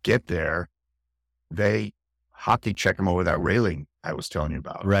as I get there, they hockey check him over that railing I was telling you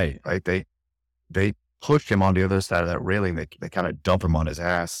about. Right. Right? They push him on the other side of that railing. They kind of dump him on his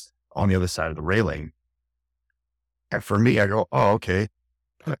ass on the other side of the railing. And for me, I go, oh, okay.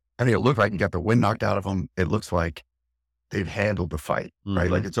 I mean, it looked like he got the wind knocked out of him. It looks like they've handled the fight, right?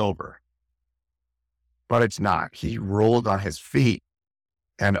 Like it's over. But it's not. He rolled on his feet.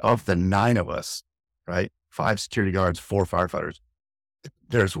 And of the 9 of us, right? 5 security guards, 4 firefighters,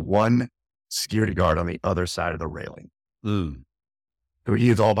 there's 1 security guard on the other side of the railing. So he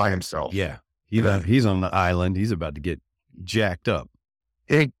is all by himself. Yeah. He's on the island. He's about to get jacked up.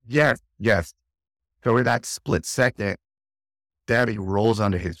 Yes. So in that split second, Daddy rolls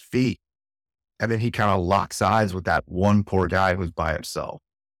onto his feet, and then he kind of locks eyes with that one poor guy who's by himself.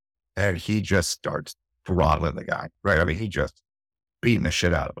 And he just starts throttling the guy, right? I mean, he just beating the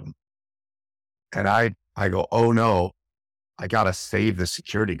shit out of him. And I go, oh no, I got to save the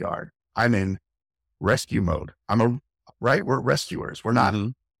security guard. I'm in rescue mode. We're rescuers. We're not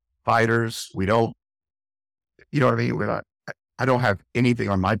fighters. We don't, you know what I mean? I don't have anything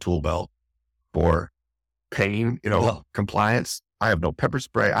on my tool belt for pain, compliance. I have no pepper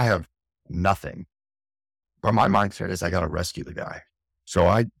spray. I have nothing. But my mindset is I got to rescue the guy. So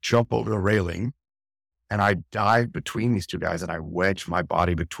I jump over the railing and I dive between these 2 guys and I wedge my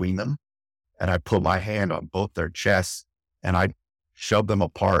body between them. And I put my hand on both their chests and I shove them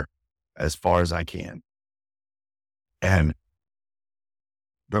apart as far as I can. And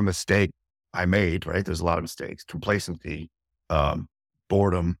the mistake I made, right? There's a lot of mistakes, complacency,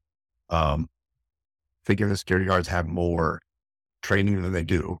 boredom, thinking the security guards have more training than they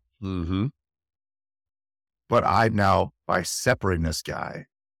do. But I've now, by separating this guy,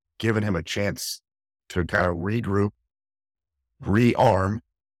 given him a chance to kind of regroup, rearm,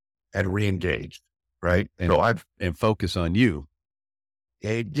 and re-engage, right? And focus on you.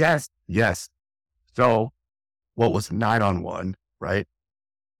 Yes. So what was 9-on-1, right?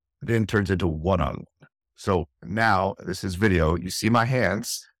 Then turns into 1-on-1. So now this is video. You see my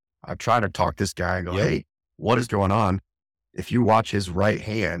hands. I'm trying to talk this guy and go, hey, what is going on? If you watch his right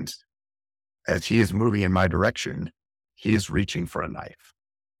hand, as he is moving in my direction, he is reaching for a knife.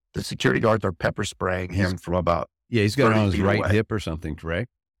 The security guards are pepper spraying him from about he's got it on his right away. hip or something, correct?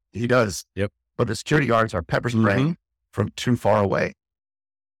 He does. Yep. But the security guards are pepper spraying from too far away.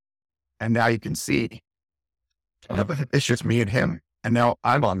 And now you can see it's just me and him. And now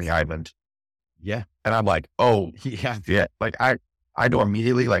I'm on the island. Yeah. And I'm like, oh, yeah. Like I know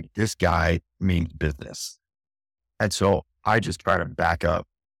immediately, like, this guy means business. And so I just try to back up.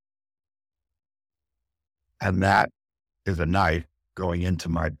 And that is a knife going into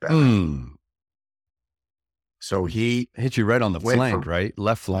my belly. So he hit you right on the flank, right?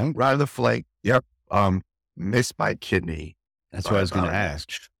 Left flank? Right on the flank. Yep. Missed my kidney. That's what I was going to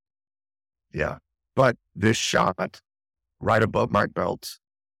ask. Yeah. But this shot right above my belt,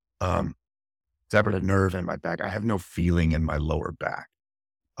 severed a nerve in my back. I have no feeling in my lower back.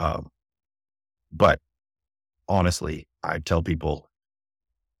 But honestly, I tell people,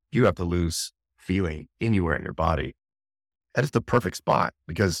 you have to lose feeling anywhere in your body. That is the perfect spot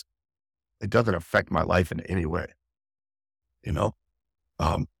because it doesn't affect my life in any way,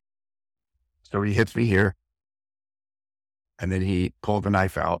 So he hits me here and then he pulled the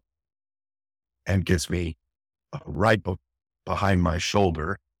knife out and gets me right behind my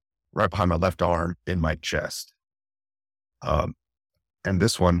shoulder, right behind my left arm in my chest. And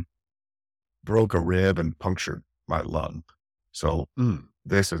this one broke a rib and punctured my lung. So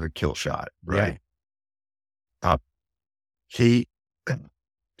this is a kill shot, right? Yeah.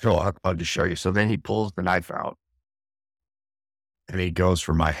 So I'll just show you. So then he pulls the knife out and he goes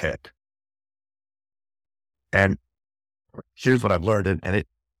for my head. And here's what I've learned. And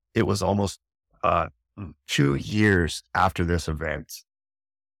it was almost 2 years after this event.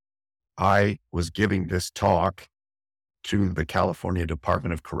 I was giving this talk to the California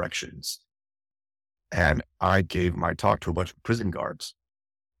Department of Corrections. And I gave my talk to a bunch of prison guards.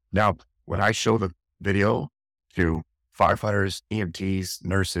 Now, when I show the video to firefighters, EMTs,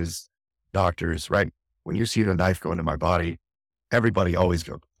 nurses, doctors, right? When you see the knife go into my body, everybody always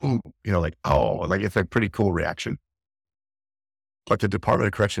goes, ooh, like, oh, like it's a pretty cool reaction. But the Department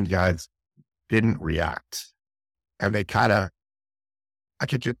of Corrections guys didn't react. And they I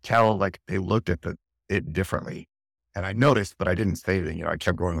could just tell, like, they looked at it differently. And I noticed, but I didn't say anything. I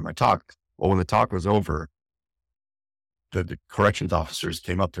kept going with my talk. Well, when the talk was over, the corrections officers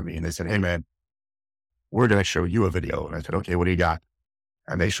came up to me and they said, hey, man, we're going to show you a video. And I said, okay, what do you got?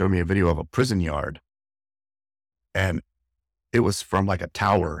 And they showed me a video of a prison yard. And it was from like a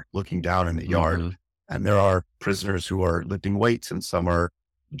tower looking down in the yard. And there are prisoners who are lifting weights and some are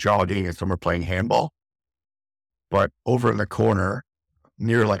jogging and some are playing handball. But over in the corner,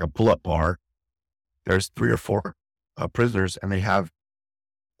 near like a pull-up bar, there's 3 or 4 prisoners and they have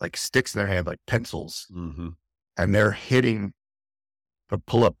like sticks in their hand, like pencils. and they're hitting the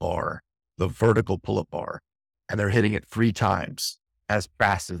pull-up bar, the vertical pull-up bar, and they're hitting it 3 times as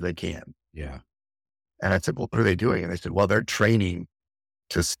fast as they can. Yeah. And I said, well, what are they doing? And they said, well, they're training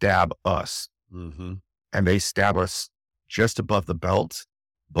to stab us. Mm-hmm. And they stab us just above the belt,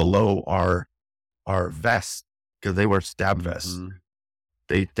 below our vest, because they wear stab vests. Mm-hmm.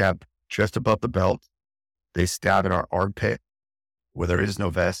 They stab just above the belt. They stab in our armpit where there is no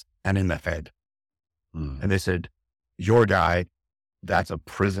vest and in the head. Mm-hmm. And they said, your guy, that's a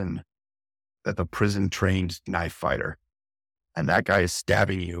prison trained knife fighter. And that guy is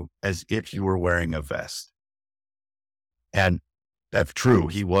stabbing you as if you were wearing a vest. And that's true.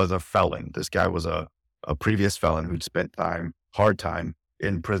 He was a felon. This guy was a previous felon who'd spent hard time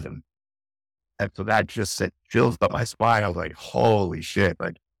in prison. And so that just sent chills up my spine. I was like, holy shit.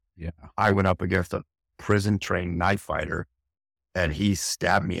 Like, yeah, I went up against a prison trained knife fighter and he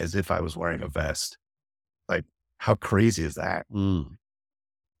stabbed me as if I was wearing a vest. Like, how crazy is that? Mm.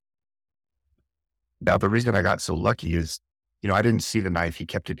 Now, the reason I got so lucky is, I didn't see the knife. He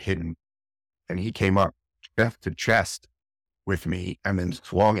kept it hidden, and he came up chest to chest with me and then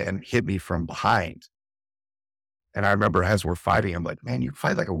swung and hit me from behind. And I remember as we're fighting, I'm like, man, you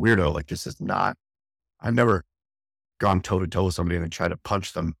fight like a weirdo. Like, this is not, I've never gone toe to toe with somebody and then tried to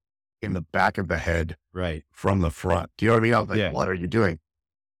punch them in the back of the head right from the front. Do you know what I mean? I was like, Yeah. What are you doing?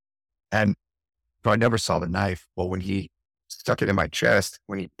 And so I never saw the knife. Well, when he stuck it in my chest,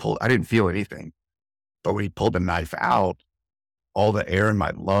 I didn't feel anything, but when he pulled the knife out, all the air in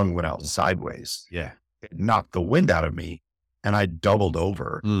my lung went out sideways. Yeah. It knocked the wind out of me and I doubled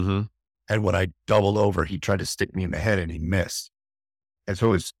over. Mm-hmm. And when I doubled over, he tried to stick me in the head and he missed. And so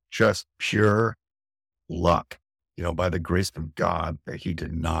it was just pure luck, by the grace of God, that he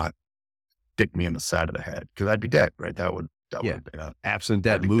did not stick me in the side of the head, because I'd be dead, right? That would have been absent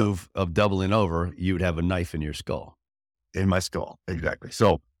that move of doubling over, you would have a knife in your skull. In my skull. Exactly.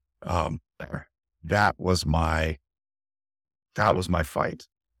 So, that was my fight.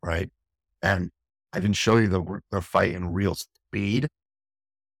 Right. And I didn't show you the fight in real speed.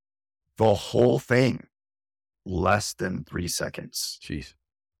 The whole thing, less than 3 seconds. Jeez.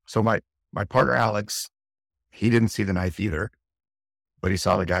 So my partner, Alex, he didn't see the knife either, but he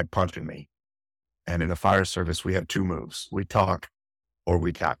saw the guy punching me. And in the fire service, we have 2 moves. We talk or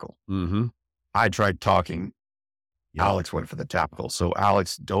we tackle. Mm-hmm. I tried talking. Yep. Alex went for the tackle. So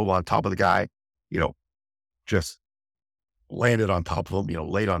Alex dove on top of the guy, just landed on top of him,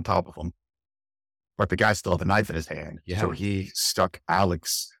 laid on top of him. But the guy still had the knife in his hand. Yeah. So he stuck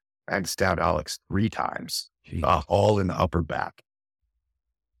Alex and stabbed Alex 3 times, all all in the upper back.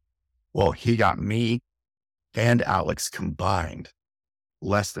 Well, he got me and Alex combined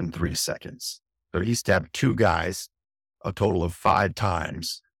less than 3 seconds. So he stabbed 2 guys a total of 5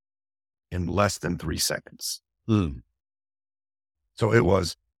 times in less than 3 seconds. Mm. So it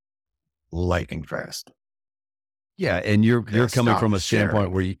was lightning fast. Yeah. And you're coming from a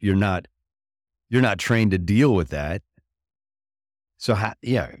standpoint where you're not trained to deal with that. So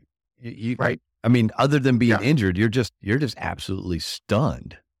you right. I mean, other than being injured, you're just absolutely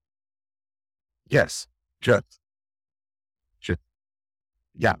stunned. Yes. Just,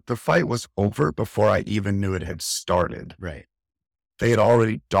 the fight was over before I even knew it had started. Right. They had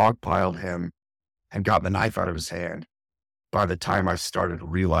already dogpiled him and got the knife out of his hand by the time I started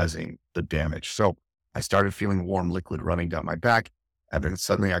realizing the damage. So I started feeling warm liquid running down my back, and then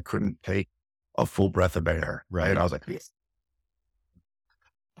suddenly I couldn't take a full breath of air. Right. And I was like,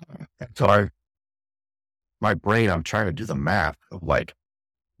 so my brain, I'm trying to do the math of like,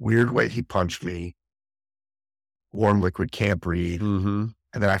 weird way he punched me, warm liquid, can't breathe. Mm-hmm.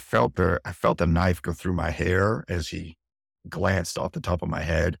 And then I felt the knife go through my hair as he glanced off the top of my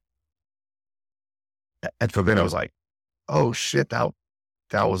head. And so then I was like, oh shit, that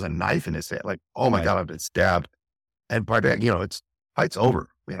was a knife in his head. Like, oh my God, I've been stabbed. And by then, it's fight's over.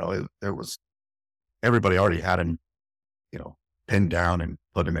 There was, everybody already had him, pinned down and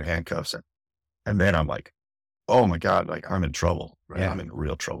put him in handcuffs. And then I'm like, oh my God, like I'm in trouble. Right? Yeah. I'm in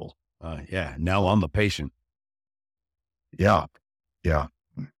real trouble. Now I'm a patient. Yeah. Yeah.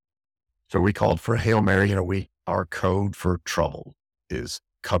 So we called for a Hail Mary. Our code for trouble is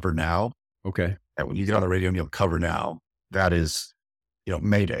cover now. Okay. And when you get on the radio and you'll cover now, that is,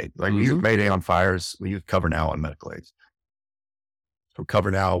 Mayday. Like we use Mayday on fires. We use cover now on medical aids. So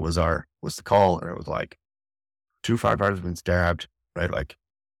cover now was the call. And it was like 2 firefighters have been stabbed, right? Like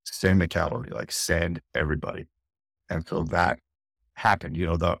send the cavalry, like send everybody. And so that happened,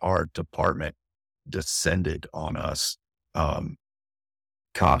 our department descended on us.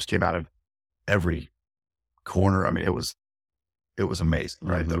 Cops came out of every corner. I mean, it was amazing,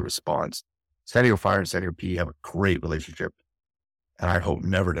 right? The response. San Diego Fire and San Diego P have a great relationship, and I hope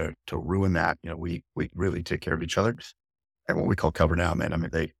never to ruin that. We really take care of each other, and what we call cover now, man. I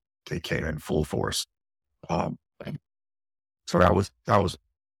mean, they came in full force. Um, so that was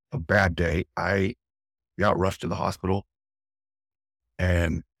a bad day. I got rushed to the hospital,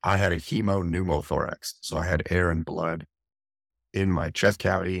 and I had a pneumothorax. So I had air and blood in my chest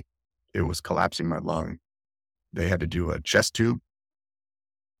cavity. It was collapsing my lung. They had to do a chest tube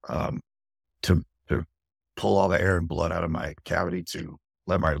um, to pull all the air and blood out of my cavity to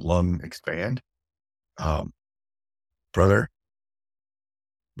let my lung expand. Um, Brother,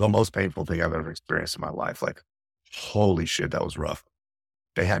 the most painful thing I've ever experienced in my life. Like, holy shit, that was rough.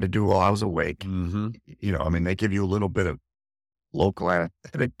 They had to do while I was awake. Mm-hmm. I mean, they give you a little bit of local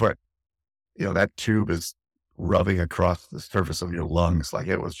anesthetic, but that tube is rubbing across the surface of your lungs. Like,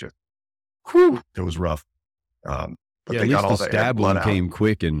 it was just, whew, it was rough. But Yeah, they at got least all the the stab blood wound out. came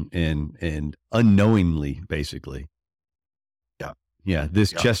quick and unknowingly, basically. Yeah. Yeah,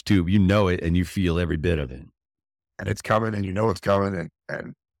 this Yeah. chest tube, you know it and you feel every bit of it. And it's coming, and it's coming,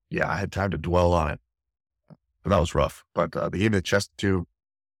 and yeah, I had time to dwell on it. But that was rough. But they gave me the chest tube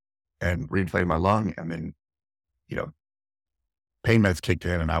and reinflated my lung, and then, pain meds kicked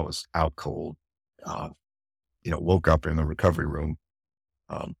in, and I was out cold. Woke up in the recovery room.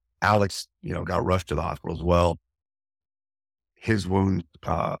 Alex, got rushed to the hospital as well. His wound,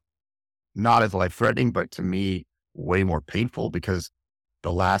 not as life-threatening, but to me, way more painful because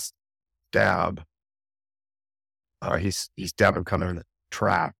the last stab, he stabbed him kind of in the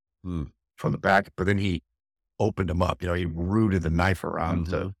trap from the back, but then he opened him up. He rooted the knife around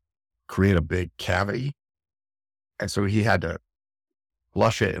to create a big cavity. And so he had to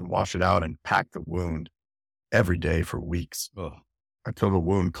flush it and wash it out and pack the wound every day for weeks until the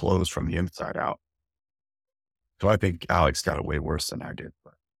wound closed from the inside out. So I think Alex got it way worse than I did.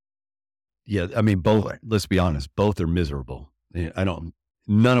 But yeah, I mean, both, let's be honest, both are miserable. None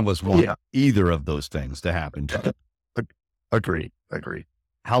of us want either of those things to happen. Agree.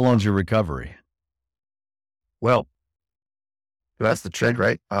 How long's your recovery? Well, that's the trick,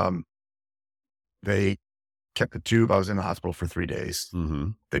 right? They kept the tube. I was in the hospital for 3 days. Mm-hmm.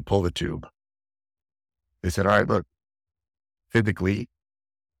 They pulled the tube. They said, all right, look, physically,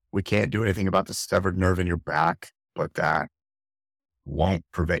 we can't do anything about the severed nerve in your back, but that won't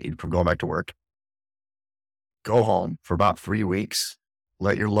prevent you from going back to work. Go home for about 3 weeks.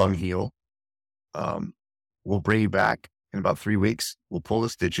 Let your lung heal. We'll bring you back in about 3 weeks. We'll pull the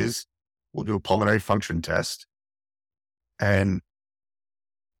stitches. We'll do a pulmonary function test. And,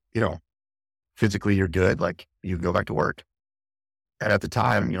 physically you're good. Like, you can go back to work. And at the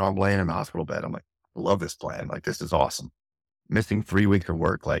time, I'm laying in the hospital bed. I'm like, I love this plan. Like, this is awesome. Missing 3 weeks of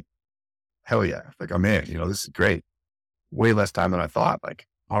work. Like, hell yeah. Like, I'm in, this is great. Way less time than I thought. Like,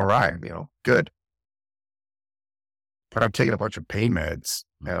 all right, good. But I'm taking a bunch of pain meds,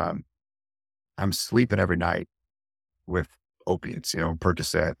 and I'm sleeping every night with opiates,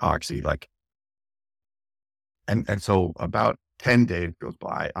 Percocet, Oxy, like, and so about 10 days goes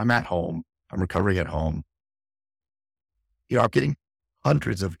by. I'm at home. I'm recovering at home. I'm getting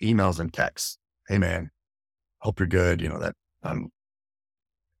hundreds of emails and texts. Hey man, hope you're good. That I'm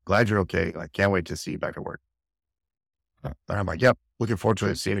glad you're okay. Like, can't wait to see you back at work. And I'm like, yep, looking forward to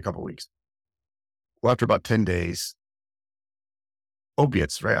it. See you in a couple of weeks. Well, after about 10 days,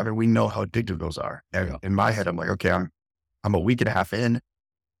 opiates, right? I mean, we know how addictive those are. And in my head, I'm like, okay, I'm a week and a half in.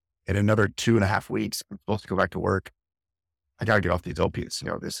 In another 2.5 weeks, I'm supposed to go back to work. I got to get off these opiates.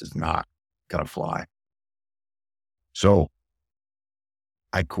 This is not going to fly. So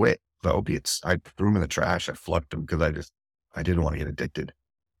I quit the opiates. I threw them in the trash. I flucked them because I didn't want to get addicted.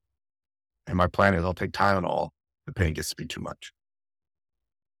 And my plan is I'll take Tylenol. The pain gets to be too much.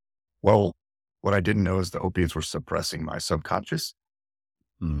 Well, what I didn't know is the opiates were suppressing my subconscious.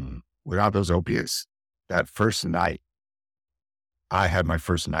 Without those opiates, that first night, I had my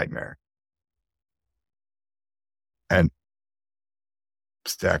first nightmare. And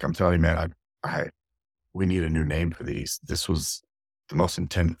Stack, I'm telling you, man, we need a new name for these. This was the most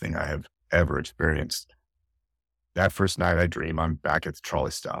intense thing I have ever experienced. That first night I dream I'm back at the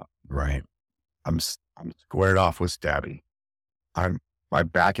trolley stop. Right. I'm squared off with Stabby. My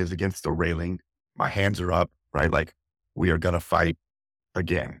back is against the railing. My hands are up, right? Like, we are going to fight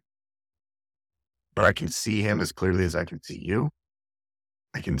again. But I can see him as clearly as I can see you.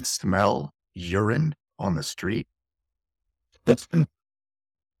 I can smell urine on the street.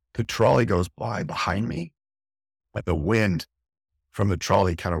 The trolley goes by behind me, but the wind from the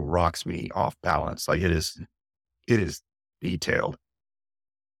trolley kind of rocks me off balance. Like, it is detailed.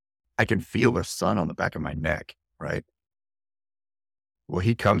 I can feel the sun on the back of my neck, right? Well,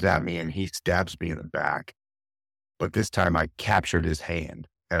 he comes at me and he stabs me in the back. But this time I captured his hand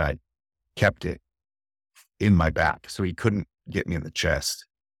and I kept it in my back so he couldn't get me in the chest.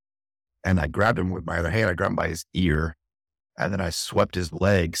 And I grabbed him with my other hand. I grabbed him by his ear and then I swept his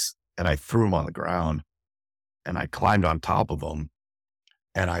legs and I threw him on the ground and I climbed on top of him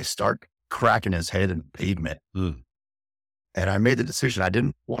and I start cracking his head in the pavement. Mm. And I made the decision. I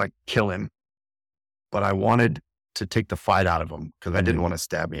didn't want to kill him, but I wanted to take the fight out of him because I didn't want to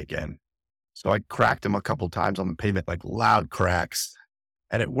stab me again. So I cracked him a couple times on the pavement, like loud cracks,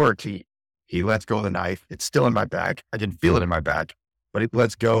 and it worked. He lets go of the knife. It's still in my back. I didn't feel it in my back, but he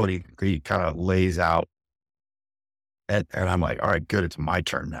lets go and he kind of lays out. And I'm like, all right, good. It's my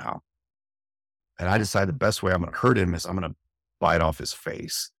turn now. And I decide the best way I'm going to hurt him is I'm going to bite off his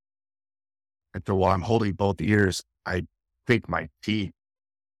face. And so while I'm holding both ears, I take my teeth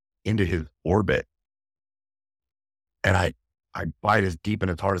into his orbit and I bite as deep and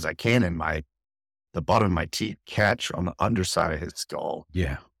as hard as I can, and the bottom of my teeth catch on the underside of his skull.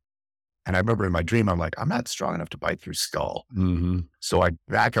 Yeah. And I remember in my dream, I'm like, I'm not strong enough to bite through skull. Mm-hmm. So I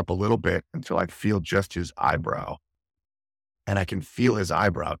back up a little bit until I feel just his eyebrow. And I can feel his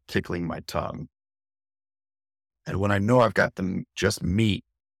eyebrow tickling my tongue. And when I know I've got them just meat,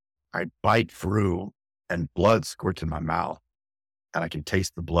 I bite through and blood squirts in my mouth. And I can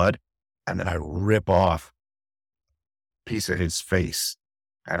taste the blood. And then I rip off a piece of his face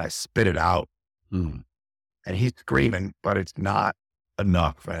and I spit it out. Mm. And he's screaming, but it's not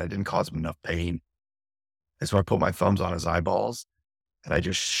enough. Right? I didn't cause him enough pain. And so I put my thumbs on his eyeballs and I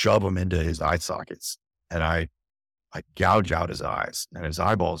just shove them into his eye sockets. And I gouge out his eyes and his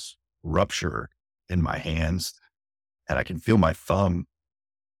eyeballs rupture in my hands. And I can feel my thumb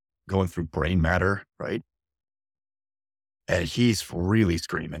going through brain matter, right? And he's really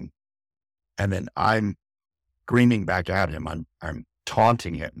screaming. And then I'm screaming back at him. I'm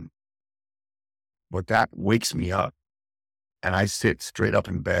taunting him. But that wakes me up. And I sit straight up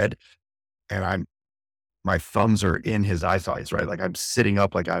in bed and my thumbs are in his eye sockets, right? Like I'm sitting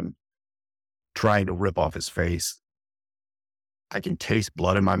up like I'm trying to rip off his face. I can taste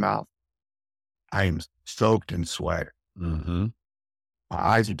blood in my mouth. I am soaked in sweat. Mm-hmm. My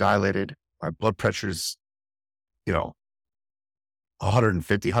eyes are dilated. My blood pressure's,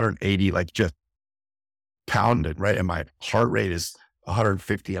 150, 180, like just pounded, right? And my heart rate is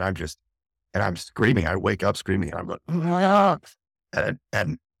 150 and I'm screaming. I wake up screaming and I'm going, ah,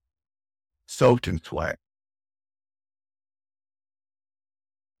 and soaked in sweat.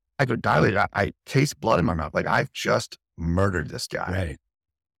 I go dilated. I taste blood in my mouth. Like I've just murdered this guy. Right.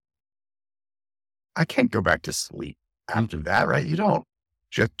 I can't go back to sleep after that, right? You don't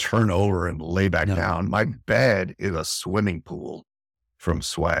just turn over and lay back down. My bed is a swimming pool from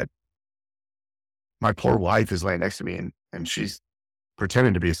sweat. My poor wife is laying next to me and she's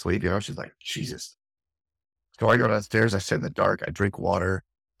pretending to be asleep. She's like, Jesus. So I go downstairs, I sit in the dark, I drink water.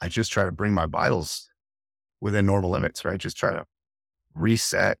 I just try to bring my vitals within normal limits, right? Just try to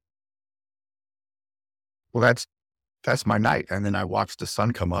reset. Well, that's my night. And then I watch the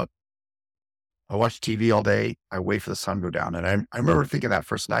sun come up. I watch TV all day. I wait for the sun to go down. And I remember thinking that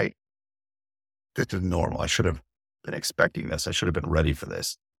first night, this is normal. I should have been expecting this. I should have been ready for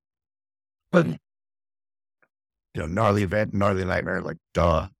this. But, gnarly event, gnarly nightmare, like,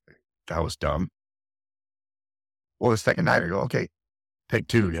 duh, that was dumb. Well, the second night I go, okay, take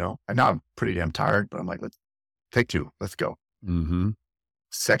two, and now I'm pretty damn tired, but I'm like, let's take two. Let's go. Mm-hmm.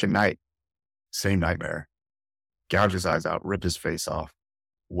 Second night, same nightmare. Gouge his eyes out, rip his face off,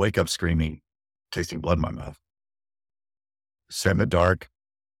 wake up screaming, tasting blood in my mouth. Sit in the dark,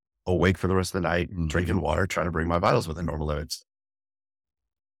 awake for the rest of the night, drinking water, trying to bring my vitals within normal limits.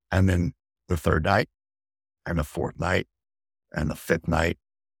 And then the third night, and the fourth night, and the fifth night,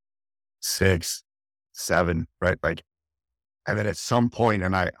 6, 7, right? Like, and then at some point,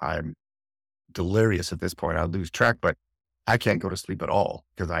 and I'm delirious at this point, I lose track, but I can't go to sleep at all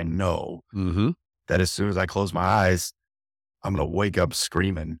because I know that as soon as I close my eyes, I'm going to wake up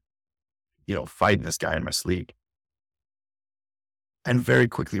screaming, fighting this guy in my sleep. And very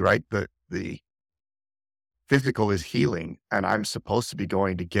quickly, right, the physical is healing and I'm supposed to be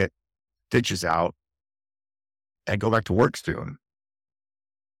going to get stitches out and go back to work soon.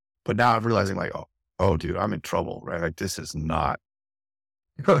 But now I'm realizing like, oh, dude, I'm in trouble, right? Like this is not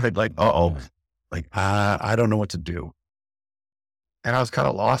like, like, I don't know what to do. And I was kind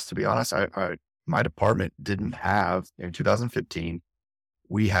of lost, to be honest. My department didn't have, in 2015,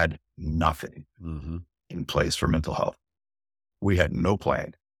 we had nothing in place for mental health. We had no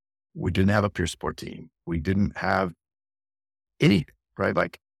plan. We didn't have a peer support team. We didn't have anything, right?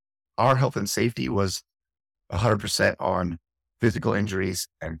 Like our health and safety was 100% on physical injuries,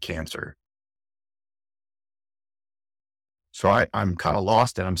 and cancer. So I'm kind of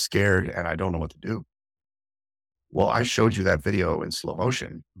lost and I'm scared and I don't know what to do. Well, I showed you that video in slow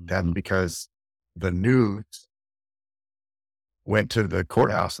motion. That's because the news went to the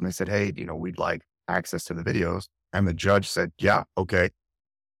courthouse and they said, hey, we'd like access to the videos. And the judge said, yeah, okay.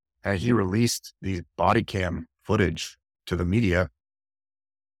 And he released these body cam footage to the media.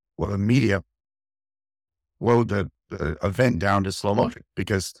 Well, the media slowed the event down to slow motion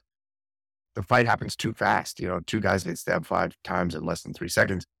because the fight happens too fast. Two guys get stabbed 5 times in less than 3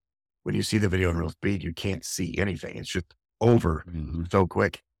 seconds. When you see the video in real speed, you can't see anything. It's just over so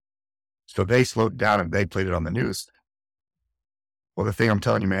quick. So they slowed down and they played it on the news. Well, the thing I'm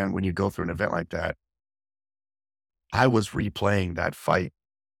telling you, man, when you go through an event like that, I was replaying that fight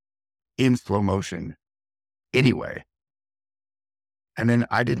in slow motion anyway. And then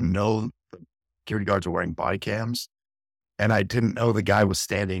I didn't know the security guards were wearing body cams. And I didn't know the guy was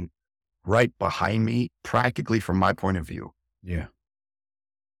standing right behind me, practically from my point of view. Yeah.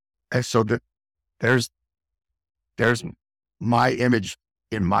 And so there's my image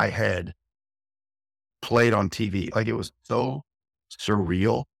in my head played on TV. Like, it was so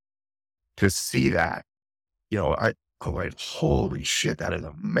surreal to see that. I was like, holy shit, that is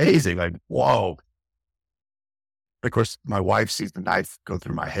amazing. Like, whoa. Of course, my wife sees the knife go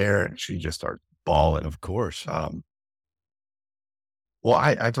through my hair and she just starts bawling. Of course. Well,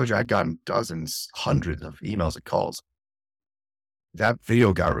 I told you I'd gotten dozens, hundreds of emails and calls. That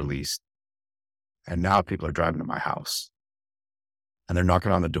video got released and now people are driving to my house and they're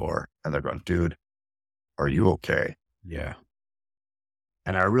knocking on the door and they're going, dude, are you okay? Yeah.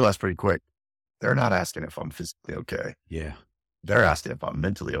 And I realized pretty quick, they're not asking if I'm physically okay. Yeah. They're asking if I'm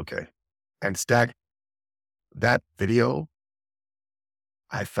mentally okay. And Stack, that video,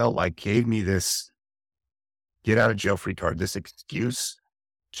 I felt like gave me this get out of jail free card, this excuse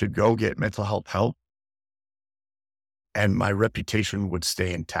to go get mental health help. And my reputation would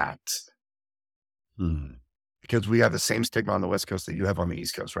stay intact. Because we have the same stigma on the West Coast that you have on the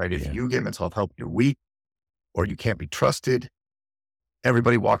East Coast, right? If you get mental health help, you're weak or you can't be trusted.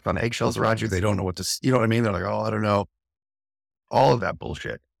 Everybody walked on eggshells around you. They don't know what to, you know what I mean? They're like, oh, I don't know. All of that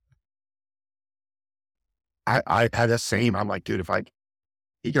bullshit. I had the same. I'm like, dude, if I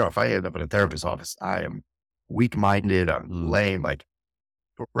end up in a therapist's office, I am weak-minded. I'm lame, like,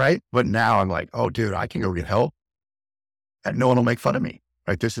 right? But now I'm like, oh, dude, I can go get help and no one will make fun of me.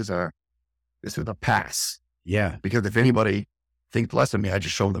 Right? This is a pass. Yeah. Because if anybody thinks less of me, I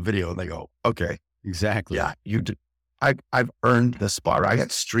just show them the video and they go, okay. Exactly. Yeah, you do. I've earned the spot. Right? I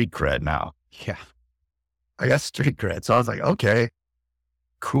got street cred now. Yeah. I got street cred. So I was like, okay,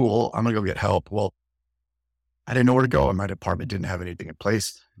 cool. I'm going to go get help. Well, I didn't know where to go and my department didn't have anything in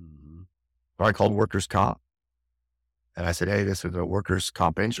place. So I called workers' comp and I said, hey, this is a workers'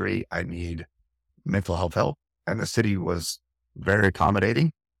 comp injury. I need mental health help. And the city was very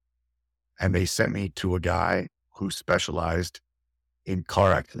accommodating. And they sent me to a guy who specialized in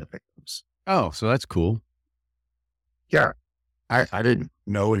car accident victims. Oh, so that's cool. Yeah. I didn't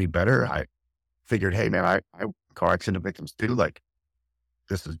know any better. I figured, hey, man, I car accident victims too. Like,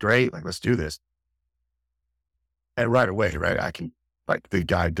 this is great. Like, let's do this. And right away, right, I can, like, the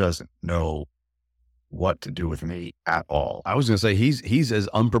guy doesn't know what to do with me at all. I was going to say, he's as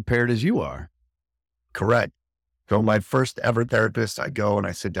unprepared as you are. Correct. So my first ever therapist, I go and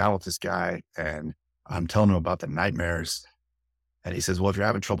I sit down with this guy and I'm telling him about the nightmares. And he says, well, if you're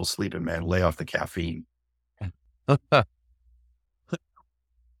having trouble sleeping, man, lay off the caffeine. At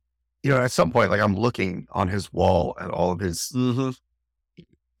some point, like, I'm looking on his wall at all of his, I'm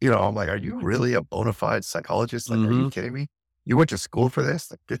like, are you really a bona fide psychologist? Like, are you kidding me? You went to school for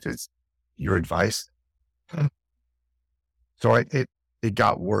this? Like, this is your advice? So it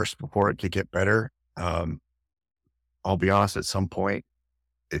got worse before it could get better. I'll be honest, at some point,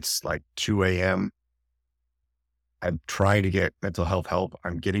 it's like 2 a.m. I'm trying to get mental health help.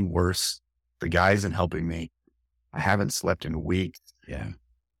 I'm getting worse. The guy isn't helping me. I haven't slept in weeks. Yeah.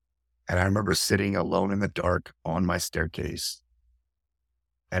 And I remember sitting alone in the dark on my staircase.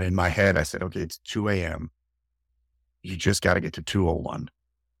 And in my head, I said, okay, it's 2 a.m. You just got to get to 2:01.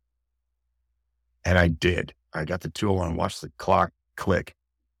 And I did. I got to 2:01, watched the clock click.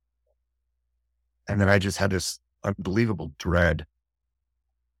 And then I just had this unbelievable dread.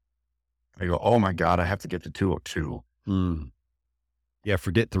 I go, oh my God, I have to get to 2:02. Yeah,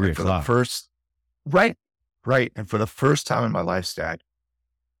 forget 3 o'clock. Right. And for the first time in my life, Stack,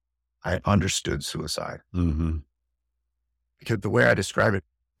 I understood suicide. Because the way I describe it,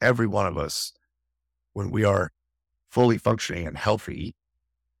 every one of us, when we are fully functioning and healthy,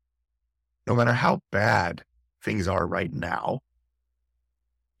 no matter how bad things are right now,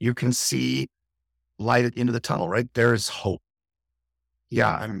 you can see light at the end of the tunnel, right? There's hope.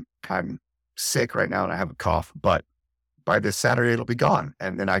 Yeah, I'm sick right now and I have a cough, but by this Saturday, it'll be gone.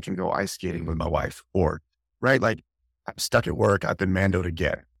 And then I can go ice skating with my wife or, right? Like I'm stuck at work. I've been mandoed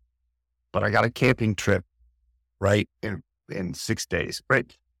again, but I got a camping trip, right? In 6 days,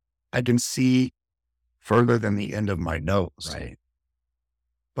 right? I can see further than the end of my nose. Right.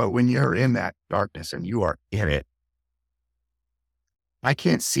 But when you're in that darkness and you are in it, I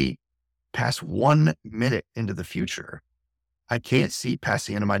can't see past 1 minute into the future. I can't see past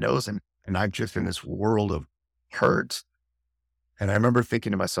the end of my nose. And I'm just in this world of hurt. And I remember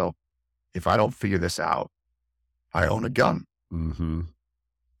thinking to myself, if I don't figure this out, I own a gun. Mm-hmm.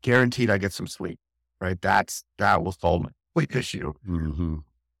 Guaranteed I get some sleep, right? That will solve my sleep issue. Mm-hmm.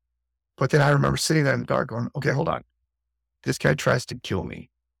 But then I remember sitting there in the dark going, okay, hold on. This guy tries to kill me,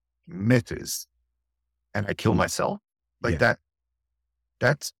 misses, and I kill myself. Like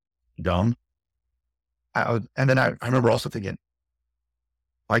that's dumb. And then I remember also thinking,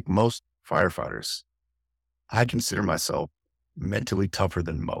 like most firefighters, I consider myself mentally tougher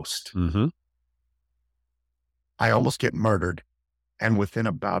than most. Mm-hmm. I almost get murdered. And within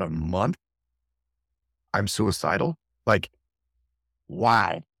about a month, I'm suicidal. Like,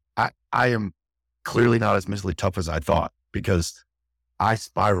 why? I am clearly not as mentally tough as I thought because I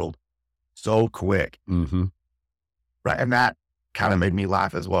spiraled so quick. Mm-hmm. Right. And that kind of made me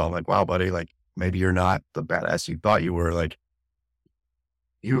laugh as well. I'm like, wow, buddy, like maybe you're not the badass you thought you were. Like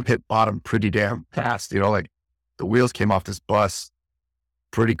you hit bottom pretty damn fast, like the wheels came off this bus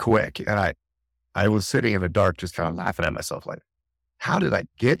pretty quick. And I was sitting in the dark, just kind of laughing at myself. Like, how did I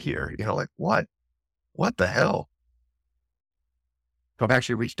get here? Like what the hell? So I've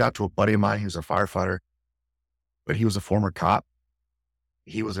actually reached out to a buddy of mine who's a firefighter, but he was a former cop.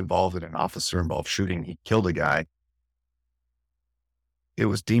 He was involved in an officer-involved shooting. He killed a guy. It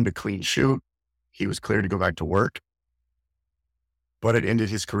was deemed a clean shoot. He was cleared to go back to work, but it ended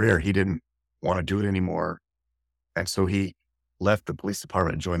his career. He didn't want to do it anymore. And so he left the police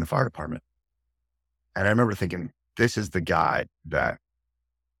department and joined the fire department. And I remember thinking, this is the guy that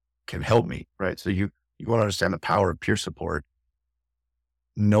can help me, right? So you want to understand the power of peer support.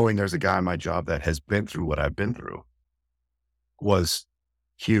 Knowing there's a guy in my job that has been through what I've been through was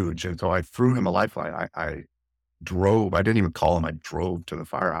huge. And so I threw him a lifeline. I drove, I didn't even call him. I drove to the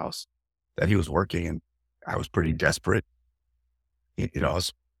firehouse that he was working and I was pretty desperate. I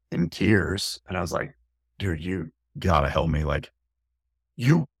was in tears and I was like, dude, you gotta help me. Like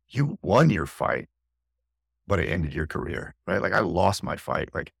you won your fight, but it ended your career, right? Like I lost my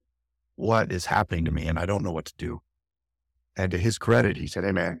fight. Like what is happening to me? And I don't know what to do. And to his credit, he said,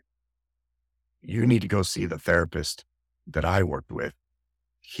 hey man, you need to go see the therapist that I worked with.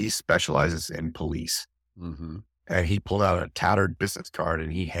 He specializes in police. Mm-hmm. And he pulled out a tattered business card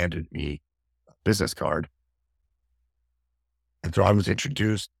and he handed me a business card. And so I was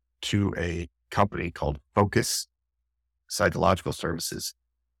introduced to a company called Focus Psychological Services.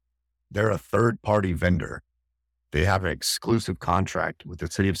 They're a third-party vendor. They have an exclusive contract with the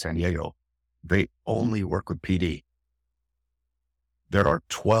city of San Diego. They only work with PD. There are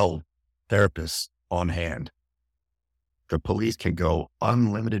 12 therapists on hand. The police can go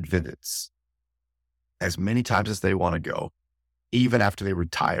unlimited visits as many times as they want to go. Even after they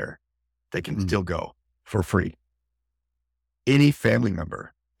retire, they can still go for free. Any family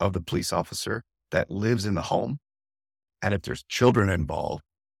member of the police officer that lives in the home, and if there's children involved,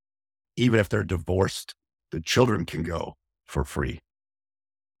 even if they're divorced, the children can go for free.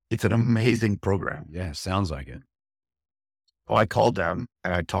 It's an amazing program. Yeah, sounds like it. Well, I called them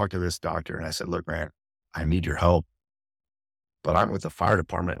and I talked to this doctor and I said, look, man, I need your help, but I'm with the fire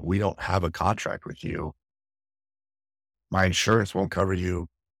department. We don't have a contract with you. My insurance won't cover you.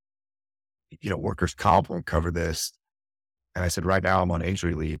 Workers' comp won't cover this. And I said, right now I'm on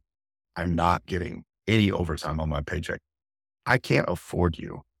injury leave. I'm not getting any overtime on my paycheck. I can't afford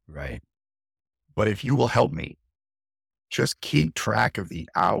you. Right. But if you will help me, just keep track of the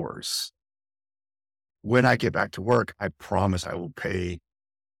hours. When I get back to work, I promise I will pay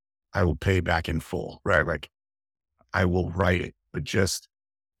back in full, right? Like I will write it, but just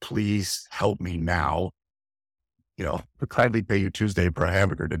please help me now. I'll gladly pay you Tuesday for a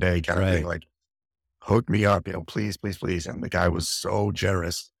hamburger today kind of thing. Like hook me up, please, please, please. And the guy was so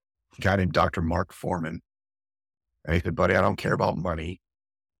generous. A guy named Dr. Mark Foreman. And he said, buddy, I don't care about money.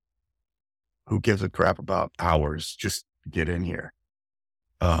 Who gives a crap about hours? Just get in here.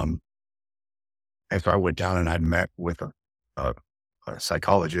 And so I went down and I'd met with a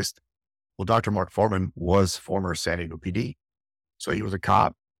psychologist. Well, Dr. Mark Foreman was former San Diego PD. So he was a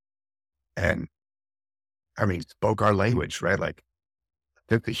cop and spoke our language, right? Like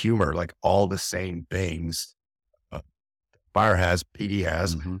sense of humor, like all the same things fire has, PD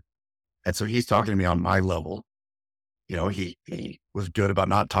has. Mm-hmm. And so he's talking to me on my level. He was good about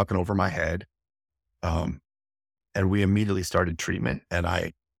not talking over my head. And we immediately started treatment. And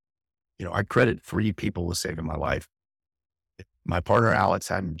I credit 3 people with saving my life. If my partner, Alex,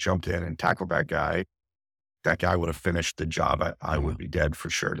 hadn't jumped in and tackled that guy would have finished the job. I would be dead for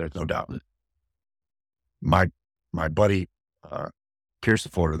sure. There's no doubt. My buddy, peer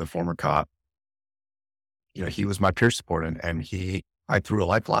supporter, the former cop, he was my peer support, and I threw a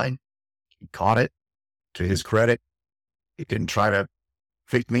lifeline. He caught it. To his credit, he didn't try to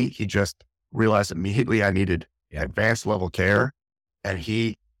fix me. He just realized immediately I needed advanced level care, and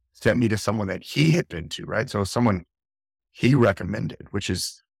he sent me to someone that he had been to, right? So someone he recommended, which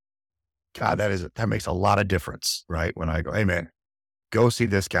is, God, that makes a lot of difference, right? When I go, hey man, go see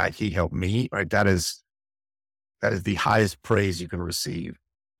this guy. He helped me, right? That is the highest praise you can receive.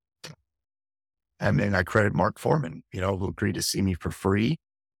 And then I credit Mark Foreman, who agreed to see me for free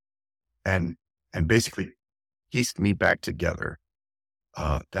and basically pieced me back together.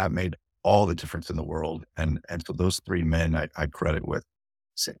 That made all the difference in the world. And so those 3 men I credit with.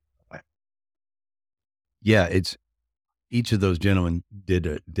 Yeah. It's each of those gentlemen did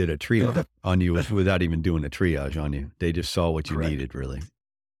a triage on you without even doing a triage on you. They just saw what you needed, really.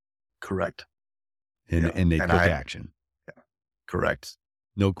 Correct. And they took action. Yeah. Correct.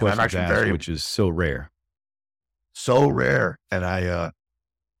 No questions asked, which is so rare. So rare. And I,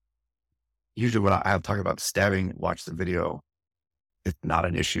 usually when I'm talking about stabbing, watch the video, it's not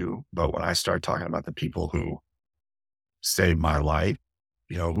an issue. But when I start talking about the people who saved my life,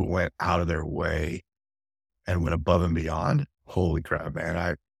 who went out of their way and went above and beyond, holy crap, man,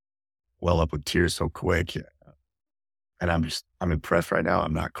 I well up with tears so quick. And I'm impressed right now.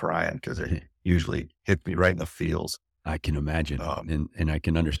 I'm not crying because it usually hits me right in the feels. I can imagine. And I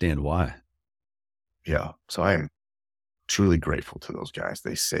can understand why. Yeah. So I am truly grateful to those guys.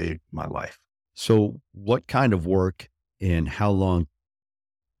 They saved my life. So what kind of work and how long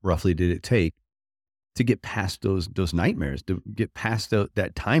roughly did it take to get past those nightmares, to get past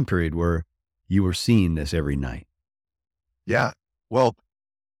that time period where you were seeing this every night? Yeah. Well,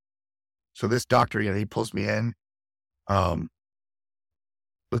 so this doctor, he pulls me in,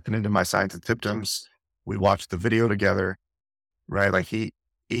 listening to my signs and symptoms. We watch the video together, right? Like he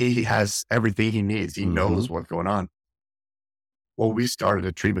has everything he needs. He knows what's going on. Well, we started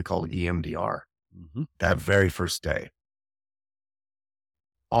a treatment called EMDR that very first day.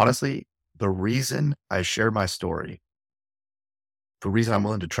 Honestly, the reason I share my story, the reason I'm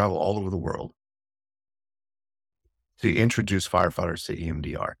willing to travel all over the world to introduce firefighters to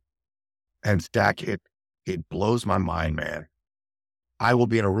EMDR. And Zach, it blows my mind, man. I will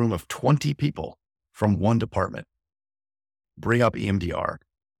be in a room of 20 people from one department, bring up EMDR.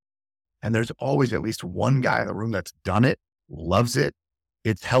 And there's always at least one guy in the room that's done it, loves it.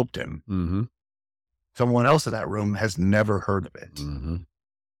 It's helped him. Someone else in that room has never heard of it.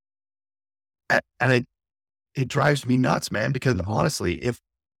 And it drives me nuts, man, because honestly, if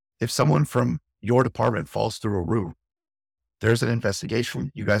someone from your department falls through a roof, there's an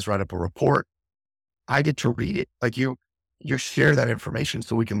investigation, you guys write up a report, I get to read it. Like you share that information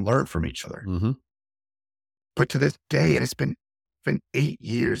so we can learn from each other. But to this day, and it's been 8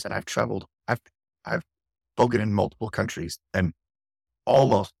 years and I've traveled, I've spoken in multiple countries and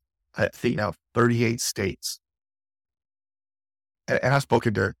almost, I think now 38 states. And I've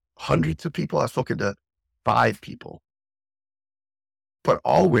spoken to hundreds of people. I've spoken to 5 people, but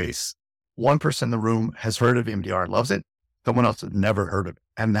always one person in the room has heard of EMDR, loves it. Someone else has never heard of it.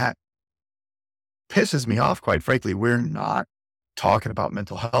 And that pisses me off, quite frankly. We're not talking about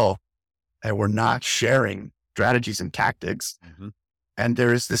mental health and we're not sharing strategies and tactics. And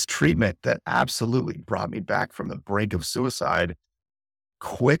there is this treatment that absolutely brought me back from the brink of suicide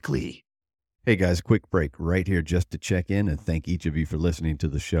quickly. Hey guys, quick break right here just to check in and thank each of you for listening to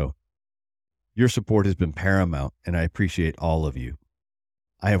the show. Your support has been paramount and I appreciate all of you.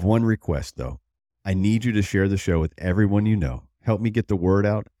 I have one request though. I need you to share the show with everyone you know. Help me get the word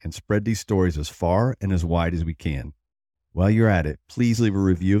out and spread these stories as far and as wide as we can. While you're at it, please leave a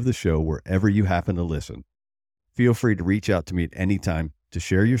review of the show wherever you happen to listen. Feel free to reach out to me at any time to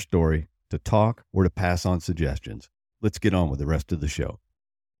share your story, to talk, or to pass on suggestions. Let's get on with the rest of the show.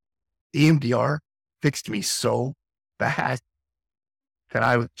 EMDR fixed me so bad that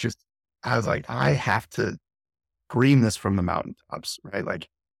I was like, I have to scream this from the mountaintops, right? Like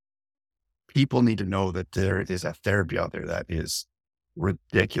people need to know that there is a therapy out there that is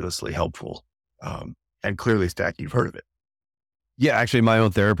ridiculously helpful. And clearly, Stack, you've heard of it. Yeah, actually my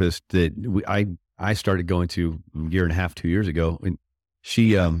own therapist that I started going to a year and a half, 2 years ago. And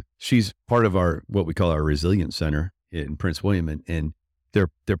She's part of what we call our resilience center in Prince William, and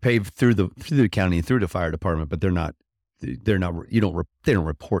they're paid through the county and through the fire department, but they don't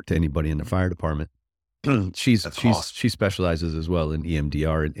report to anybody in the fire department. She specializes as well in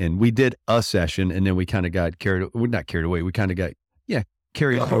EMDR, and we did a session, and then we kind of got not carried away. We kind of got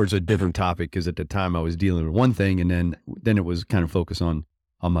carried towards a different topic, because at the time I was dealing with one thing, and then it was kind of focused on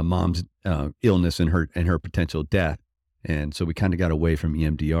my mom's illness and her potential death, and so we kind of got away from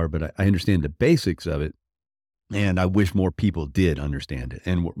EMDR. But I understand the basics of it, and I wish more people did understand it,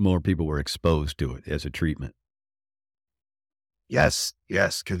 and more people were exposed to it as a treatment. Yes,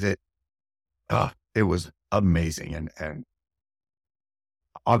 because it was amazing. And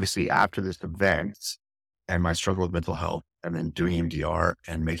obviously after this event and my struggle with mental health and then doing MDR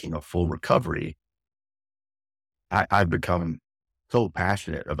and making a full recovery, I've become so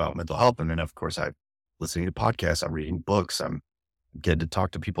passionate about mental health. And then of course I'm listening to podcasts, I'm reading books, I'm getting to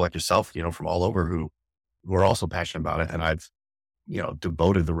talk to people like yourself, from all over who are also passionate about it. And I've,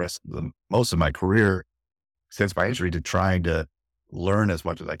 devoted most of my career since my injury to trying to learn as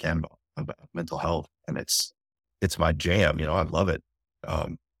much as I can about mental health. And it's my jam, I love it.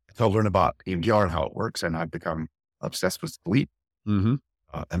 So I learned about EMDR and how it works, and I've become obsessed with sleep and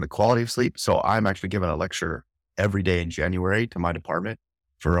the quality of sleep. So I'm actually giving a lecture every day in January to my department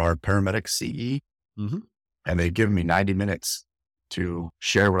for our paramedic CE. And they've given me 90 minutes to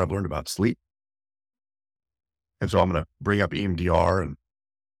share what I've learned about sleep. And so I'm going to bring up EMDR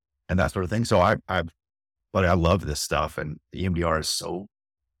and that sort of thing. So but I love this stuff, and the EMDR is so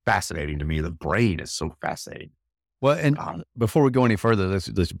fascinating to me. The brain is so fascinating. Well, and before we go any further,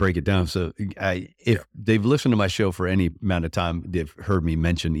 let's break it down. So if they've listened to my show for any amount of time, they've heard me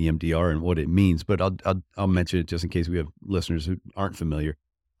mention EMDR and what it means, but I'll mention it just in case we have listeners who aren't familiar.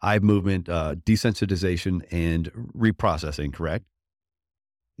 Eye movement, desensitization, and reprocessing, correct?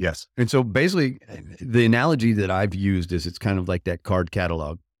 Yes. And so basically the analogy that I've used is it's kind of like that card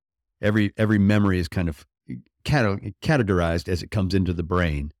catalog. Every memory is kind of categorized as it comes into the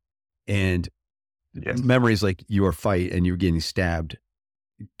brain, and memories like your fight and you're getting stabbed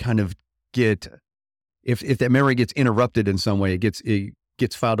kind of if that memory gets interrupted in some way, it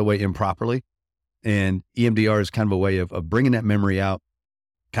gets filed away improperly. And EMDR is kind of a way of bringing that memory out,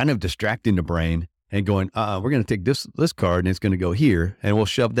 kind of distracting the brain and going, we're going to take this card and it's going to go here, and we'll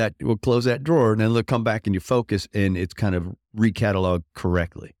close that drawer, and then it'll come back and you focus, and it's kind of recatalogued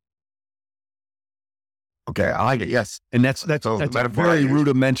correctly. Okay, I like it. Yes. And that's a very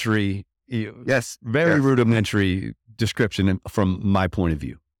rudimentary, rudimentary description from my point of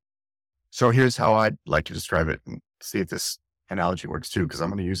view. So here's how I'd like to describe it, and see if this analogy works too, because I'm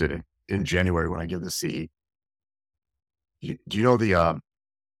going to use it in January when I give the CE. Do you know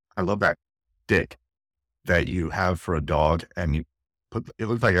I love that stick that you have for a dog, and it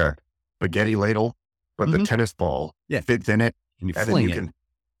looks like a spaghetti ladle, but the tennis ball fits in it, and you fling it. Can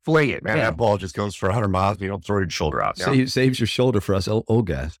fling it, man. That ball just goes for 100 miles. And you don't throw your shoulder out. Saves your shoulder for us old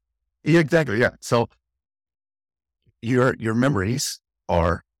guys. Yeah, exactly. Yeah. So your memories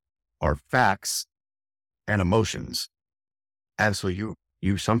are facts and emotions. And so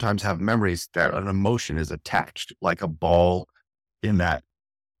you sometimes have memories that an emotion is attached, like a ball in that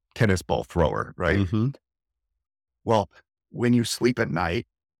tennis ball thrower, right? Well, when you sleep at night,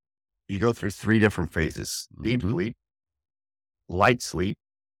 you go through 3 different phases: deep sleep, light sleep,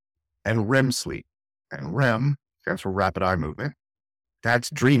 and REM sleep. And REM stands for rapid eye movement. That's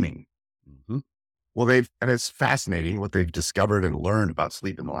dreaming. Well, and it's fascinating what they've discovered and learned about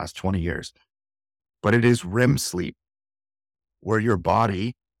sleep in the last 20 years. But it is REM sleep, where your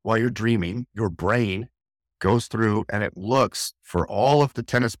body, while you're dreaming, your brain goes through and it looks for all of the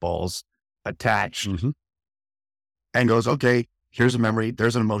tennis balls attached and goes, okay, here's a memory,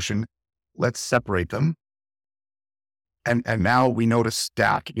 there's an emotion, let's separate them. And now we know to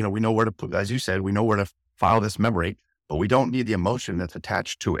stack, we know where to put, as you said, we know where to file this memory, but we don't need the emotion that's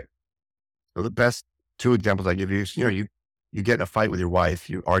attached to it. So the best 2 examples I give you is, you get in a fight with your wife,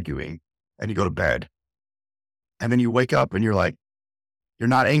 you're arguing, and you go to bed. And then you wake up and you're like, you're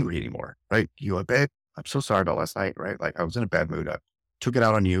not angry anymore, right? You go, babe, I'm so sorry about last night, right? Like, I was in a bad mood. I took it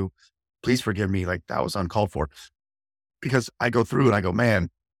out on you. Please forgive me. Like, that was uncalled for. Because I go through and I go, man,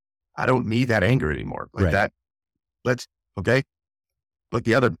 I don't need that anger anymore. Like that. Okay. But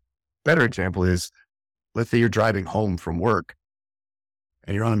the other better example is, let's say you're driving home from work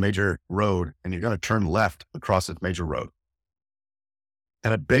and you're on a major road and you're going to turn left across this major road,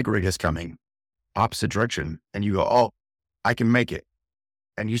 and a big rig is coming opposite direction, and you go, oh, I can make it.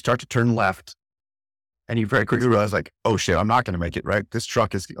 And you start to turn left, and you very quickly realize, like, oh shit, I'm not going to make it, right? This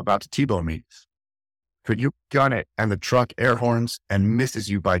truck is about to T-bone me. Could you gun it and the truck air horns and misses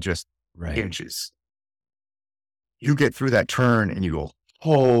you by just Right. inches? You get through that turn and you go,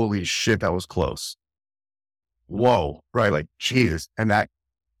 holy shit, that was close. Whoa, right? Like, Jesus. And that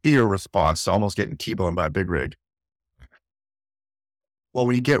fear response to almost getting T-boned by a big rig. Well,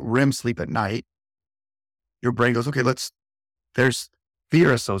 when you get REM sleep at night, your brain goes, okay, there's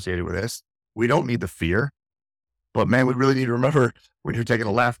fear associated with this. We don't need the fear, but man, we really need to remember when you're taking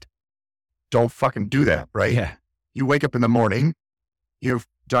a left, don't fucking do that, right? Yeah. You wake up in the morning, you've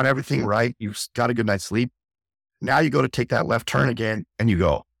done everything right. You've got a good night's sleep. Now you go to take that left turn again and you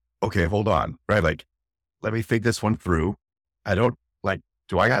go, okay, hold on, right? Like, let me think this one through.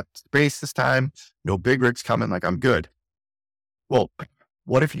 Do I got space this time? No big rigs coming, like I'm good. Well,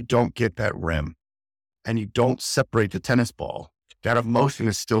 what if you don't get that REM and you don't separate the tennis ball? That emotion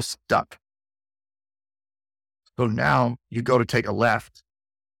is still stuck. So now you go to take a left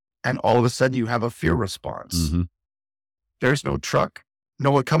and all of a sudden you have a fear response. Mm-hmm. There's no truck,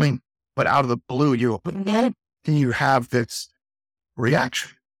 no one coming, but out of the blue, you have this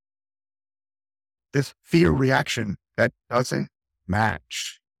reaction, this fear reaction that doesn't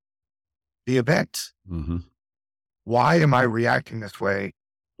match the event. Mm-hmm. Why am I reacting this way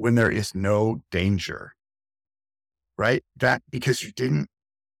when there is no danger? Right? That because you didn't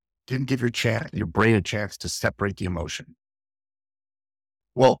give your brain a chance to separate the emotion.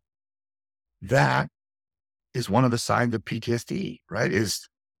 Well, that is one of the signs of PTSD, right? Is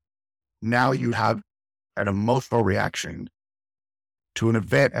now you have an emotional reaction to an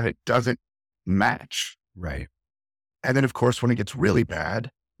event and it doesn't match. Right. And then, of course, when it gets really bad,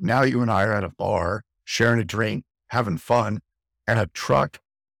 now you and I are at a bar, sharing a drink, having fun, and a truck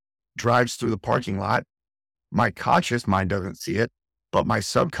drives through the parking lot. My conscious mind doesn't see it, but my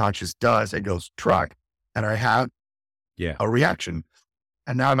subconscious does. It goes, truck. And I have a reaction.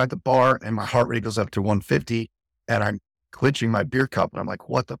 And now I'm at the bar and my heart rate goes up to 150 and I'm clenching my beer cup and I'm like,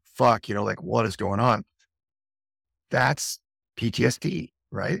 what the fuck? Like, what is going on? That's PTSD,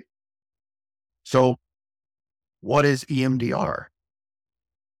 right? So what is EMDR?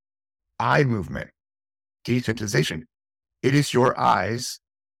 Eye movement, desensitization. It is your eyes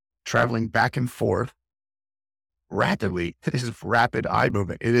traveling back and forth rapidly. It is rapid eye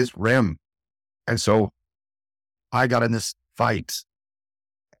movement. It is REM. And so I got in this fight.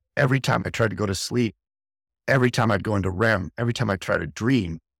 Every time I tried to go to sleep, every time I'd go into REM, every time I try to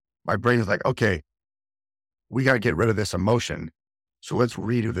dream, my brain is like, okay, we got to get rid of this emotion. So let's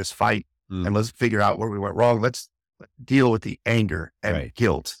redo this fight and let's figure out where we went wrong. Let's deal with the anger and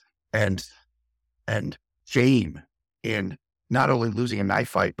guilt and shame in not only losing a knife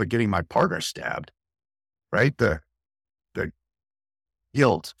fight, but getting my partner stabbed, right? The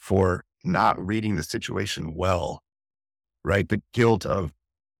guilt for not reading the situation well, right? The guilt of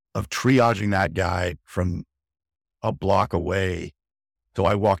triaging that guy from a block away. So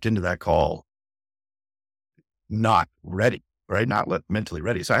I walked into that call not ready, right? Not mentally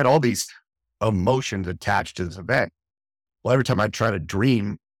ready. So I had all these emotions attached to this event. Well, every time I try to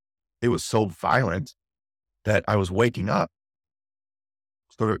dream, it was so violent that I was waking up.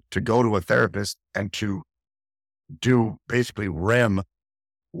 So to go to a therapist and to do basically REM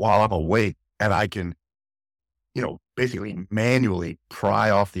while I'm awake and I can, basically manually pry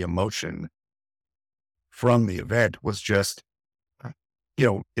off the emotion from the event was just,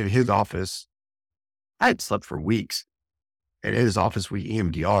 in his office, I had slept for weeks. In his office, we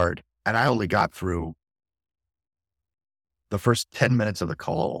EMDR'd and I only got through the first 10 minutes of the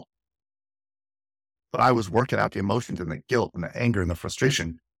call. But I was working out the emotions and the guilt and the anger and the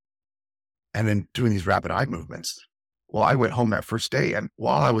frustration and then doing these rapid eye movements. Well, I went home that first day and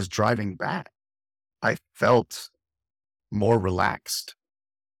while I was driving back, I felt more relaxed.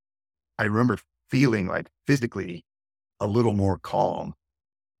 I remember feeling like physically a little more calm.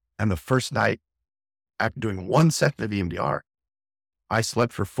 And the first night after doing one session of EMDR, I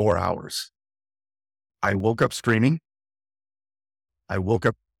slept for 4 hours. I woke up screaming. I woke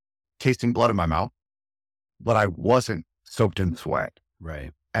up tasting blood in my mouth, but I wasn't soaked in sweat.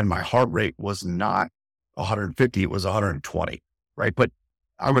 Right. And my heart rate was not 150, it was 120, right? But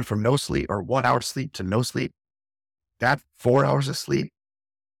I went from no sleep or 1 hour sleep to no sleep. That 4 hours of sleep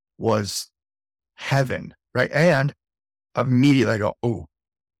was heaven, right? And immediately I go, oh,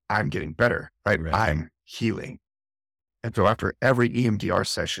 I'm getting better, right? I'm healing. And so after every EMDR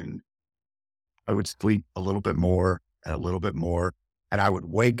session, I would sleep a little bit more and a little bit more. And I would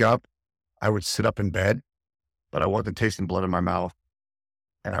wake up, I would sit up in bed, but I wasn't tasting blood in my mouth.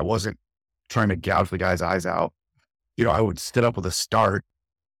 And I wasn't trying to gouge the guy's eyes out. I would sit up with a start,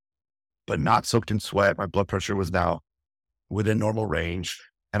 but not soaked in sweat. My blood pressure was now within normal range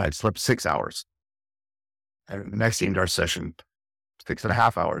and I'd slept 6 hours. And the next EMDR session,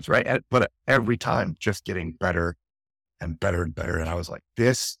 6.5 hours, right? But every time just getting better and better and better. And I was like,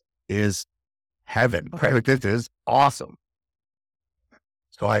 this is heaven, right? Like, this is awesome.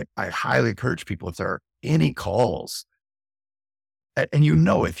 So I highly encourage people, if there are any calls, and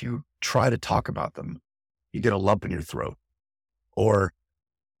if you try to talk about them, you get a lump in your throat or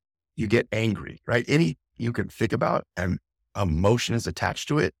you get angry, right? Any you can think about and emotion is attached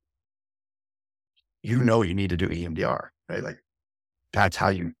to it, you need to do EMDR, right? Like, that's how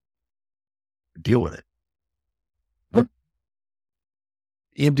you deal with it.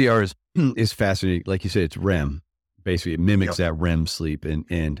 EMDR is fascinating. Like you said, it's REM. Basically, it mimics that REM sleep,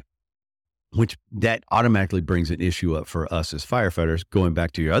 and which that automatically brings an issue up for us as firefighters. Going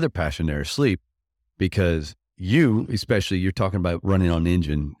back to your other passion there, sleep, because especially, you're talking about running on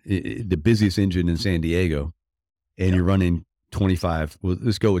engine, the busiest engine in San Diego, and you're running 25. Well,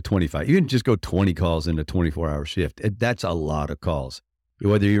 let's go with 25. You can just go 20 calls in a 24-hour shift. That's a lot of calls.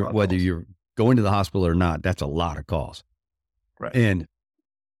 Whether you're going to the hospital or not, that's a lot of calls. Right. And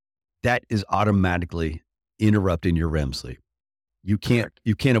that is automatically interrupting your REM sleep. You can't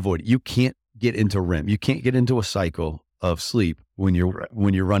avoid it. You can't get into REM. You can't get into a cycle of sleep when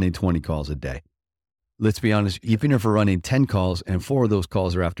you're running 20 calls a day. Let's be honest, even if we're running 10 calls and 4 of those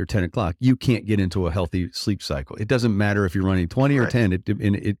calls are after 10 o'clock, you can't get into a healthy sleep cycle. It doesn't matter if you're running 20 or 10.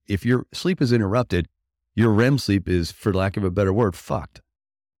 If your sleep is interrupted, your REM sleep is, for lack of a better word, fucked.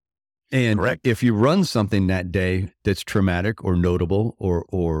 And if you run something that day that's traumatic or notable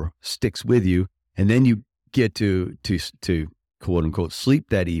or sticks with you, and then you get to quote unquote sleep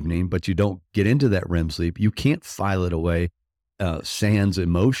that evening, but you don't get into that REM sleep, you can't file it away, sans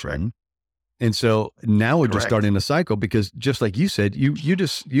emotion. And so now we're just starting a cycle, because just like you said, you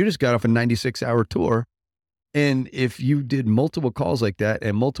just got off a 96-hour tour. And if you did multiple calls like that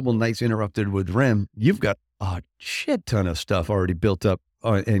and multiple nights interrupted with REM, you've got a shit ton of stuff already built up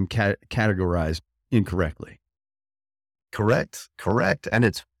and categorized incorrectly. Correct. And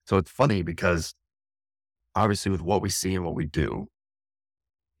it's funny because obviously with what we see and what we do,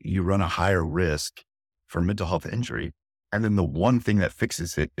 you run a higher risk for mental health injury. And then the one thing that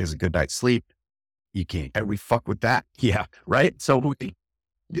fixes it is a good night's sleep. You can't. And we fuck with that. Yeah. Right. So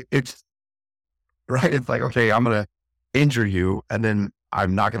it's right. It's like, okay, I'm going to injure you and then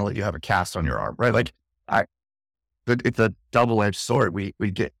I'm not going to let you have a cast on your arm. Right. Like it's a double-edged sword. We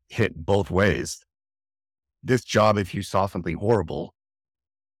get hit both ways. This job, if you saw something horrible,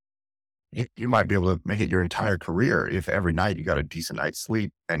 you might be able to make it your entire career if every night you got a decent night's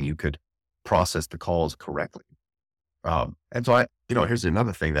sleep and you could process the calls correctly. And so here's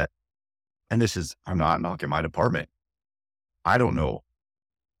another thing and this is, I'm not knocking my department. I don't know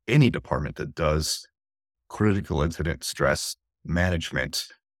any department that does critical incident stress management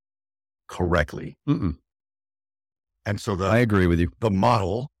correctly. Mm-mm. And so I agree with you. The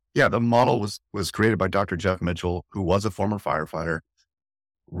model was created by Dr. Jeff Mitchell, who was a former firefighter,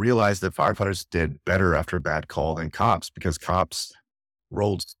 realized that firefighters did better after a bad call than cops, because cops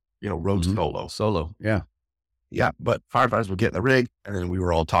rode solo. Solo. Yeah. Yeah. But firefighters would get in the rig and then we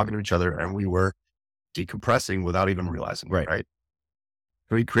were all talking to each other and we were decompressing without even realizing it. Right.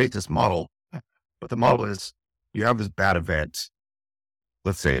 So he creates this model, but the model is, you have this bad event,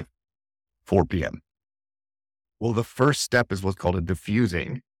 let's say 4 p.m. Well, the first step is what's called a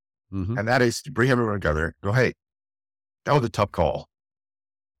diffusing. Mm-hmm. And that is to bring everyone together, go, hey, that was a tough call.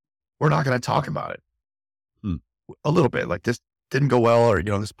 We're not going to talk about it. A little bit, like, this didn't go well, or,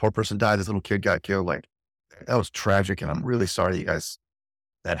 this poor person died, this little kid got killed. Like, that was tragic. And I'm really sorry that you guys,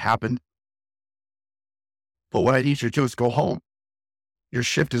 that happened. But what I need you to do is go home. Your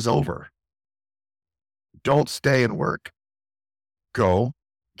shift is over. Don't stay and work. Go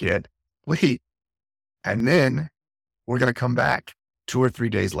get sleep. And then we're going to come back 2 or 3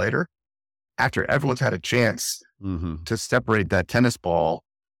 days later, after everyone's had a chance to separate that tennis ball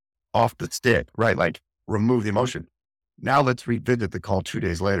off the stick, right? Like, remove the emotion. Now let's revisit the call 2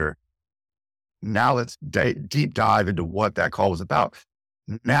 days later. Now let's deep dive into what that call was about.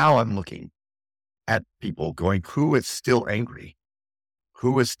 Now I'm looking at people going, who is still angry?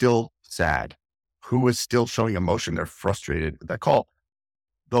 Who is still sad? Who is still showing emotion? They're frustrated with that call.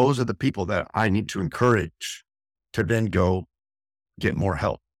 Those are the people that I need to encourage to then go get more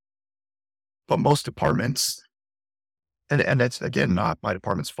help. But most departments, and that's, again, not my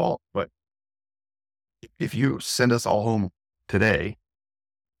department's fault, but if you send us all home today,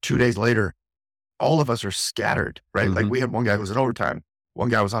 2 days later, all of us are scattered, right? Like, we had one guy who was in overtime. One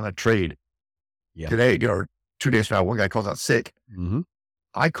guy was on a trade. Yeah. Today, or 2 days from now, one guy calls out sick.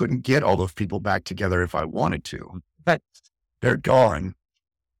 I couldn't get all those people back together if I wanted to. But they're gone.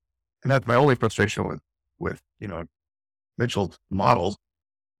 And that's my only frustration with, Mitchell's models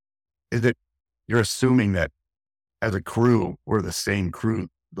is that you're assuming that as a crew, we're the same crew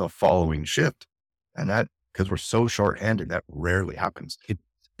the following shift. And that, because we're so short-handed, that rarely happens.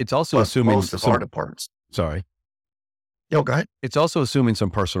 It's also But assuming most of our departments. Sorry. Go ahead. It's also assuming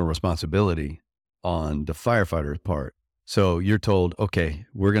some personal responsibility on the firefighter's part. So you're told, okay,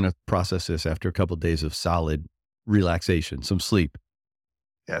 we're going to process this after a couple of days of solid relaxation, some sleep.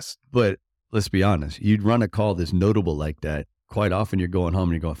 Yes. But let's be honest, you'd run a call that's notable like that. Quite often you're going home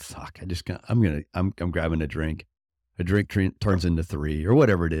and you're going, fuck, I'm grabbing a drink. A drink turns into 3 or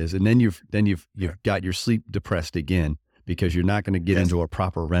whatever it is. And then you've got your sleep depressed again because you're not going to get into a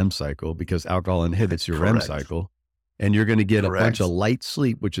proper REM cycle because alcohol inhibits your REM cycle. And you're going to get a bunch of light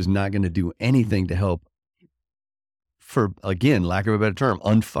sleep, which is not going to do anything to help, for, again, lack of a better term,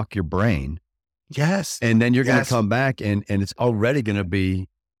 unfuck your brain. Yes. And then you're going to come back and it's already going to be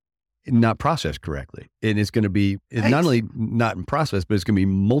not processed correctly. And it's going to be not only not in process, but it's going to be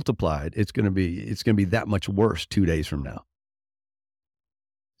multiplied. It's going to be that much worse 2 days from now.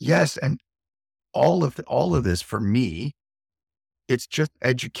 Yes. And all of this for me, it's just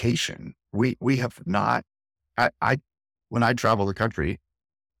education. We have not, when I travel the country,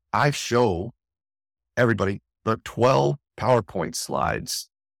 I show everybody the 12 PowerPoint slides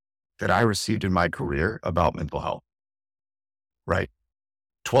that I received in my career about mental health, right?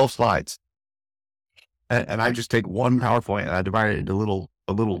 12 slides. And I just take one PowerPoint and I divide it into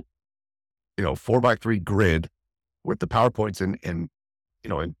a little, 4x3 grid with the PowerPoints and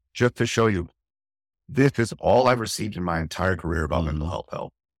just to show you, this is all I've received in my entire career about mental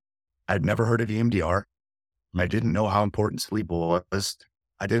health. I'd never heard of EMDR. I didn't know how important sleep was.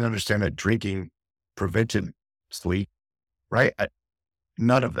 I didn't understand that drinking prevented sleep, right?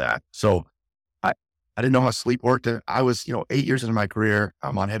 None of that. So I didn't know how sleep worked. I was, 8 years into my career.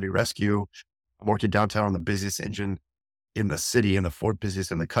 I'm on heavy rescue. I'm working downtown on the busiest engine in the city and the fourth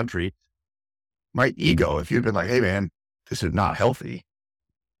busiest in the country. My ego, if you'd been like, hey man, this is not healthy.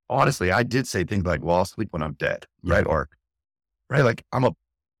 Honestly, I did say things like, well, I'll sleep when I'm dead. Yeah. Right. Or, right. Like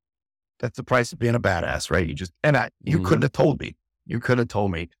that's the price of being a badass, right? You couldn't have told me. You could have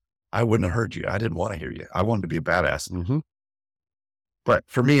told me. I wouldn't have heard you. I didn't want to hear you. I wanted to be a badass. Mm-hmm. But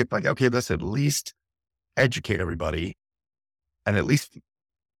for me, it's like, okay, let's at least educate everybody and at least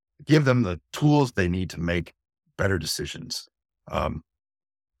give them the tools they need to make better decisions.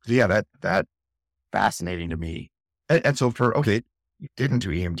 That fascinating to me. And so you didn't do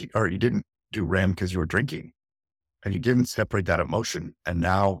EMD or you didn't do REM because you were drinking and you didn't separate that emotion. And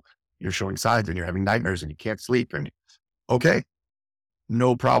now you're showing signs and you're having nightmares and you can't sleep and okay,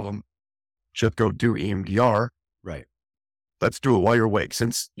 no problem. Just go do EMDR. Right. Let's do it while you're awake.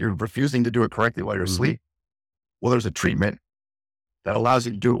 Since you're refusing to do it correctly while you're asleep, well, there's a treatment that allows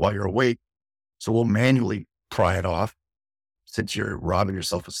you to do it while you're awake. So we'll manually pry it off since you're robbing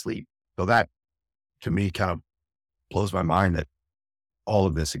yourself of sleep. So that, to me, kind of blows my mind that all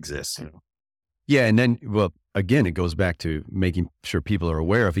of this exists. Yeah. And then, well, again, it goes back to making sure people are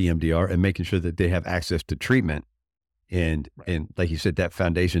aware of EMDR and making sure that they have access to treatment. And like you said, that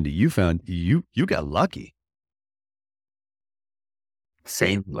foundation that you found, you got lucky.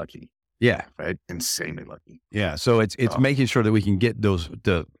 Insanely lucky. Yeah. Right. Insanely lucky. Yeah. So it's making sure that we can get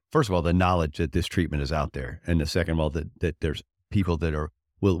first of all, the knowledge that this treatment is out there. And the second of all, that there's people that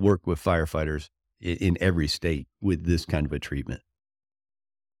will work with firefighters in every state with this kind of a treatment.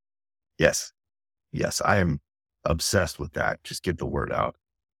 Yes. Yes. I am obsessed with that. Just get the word out.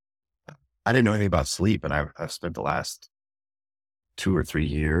 I didn't know anything about sleep, and I've spent the last 2 or 3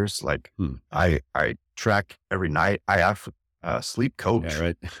 years. Like I track every night. I have a sleep coach. Yeah,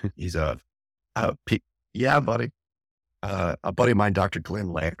 right. He's yeah, buddy. A buddy of mine, Dr.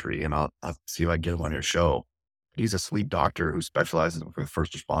 Glenn Landry, and I'll see if I can get him on your show. He's a sleep doctor who specializes with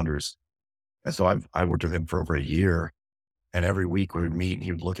first responders. And so I worked with him for over a year, and every week we would meet and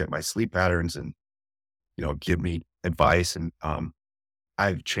he would look at my sleep patterns and, give me advice. And,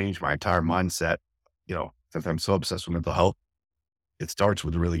 I've changed my entire mindset, since I'm so obsessed with mental health. It starts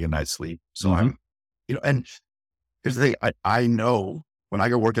with a really good night's sleep. So I'm, and here's the thing. I know when I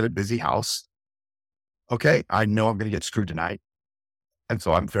go work at a busy house, okay, I know I'm going to get screwed tonight. And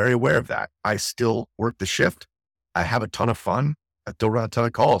so I'm very aware of that. I still work the shift. I have a ton of fun. I still run a ton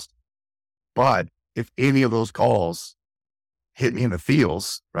of calls. But if any of those calls hit me in the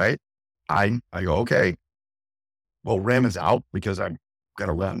feels, right, I go, okay, well, REM is out because I'm going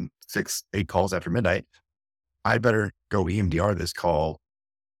to run 6-8 calls after midnight. I better go EMDR this call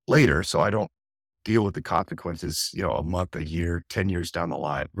later so I don't deal with the consequences, a month, a year, 10 years down the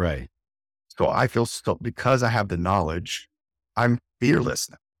line. Right. So I feel because I have the knowledge, I'm fearless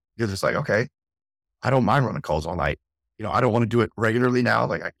now because it's like, okay, I don't mind running calls all night. I don't want to do it regularly now.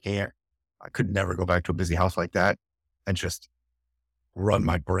 Like I could never go back to a busy house like that and just run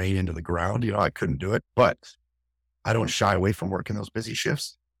my brain into the ground. I couldn't do it, but I don't shy away from working those busy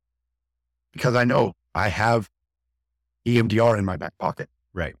shifts because I know I have EMDR in my back pocket.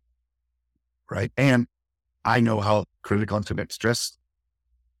 Right. Right. And I know how critical incident stress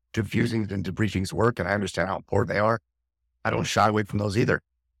diffusings and debriefings work, and I understand how important they are. I don't shy away from those either.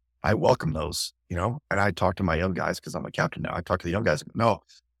 I welcome those, and I talk to my young guys because I'm a captain now. I talk to the young guys. No,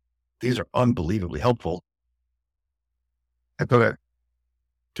 these are unbelievably helpful. And so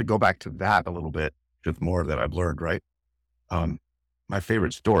to go back to that a little bit, just more that I've learned, right? My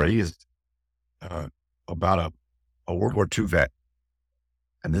favorite story is about a World War II vet.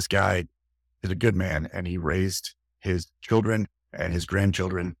 And this guy is a good man, and he raised his children and his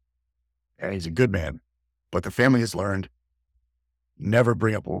grandchildren, and he's a good man. But the family has learned, never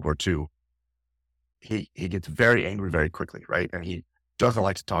bring up World War II. He gets very angry very quickly, right? And he doesn't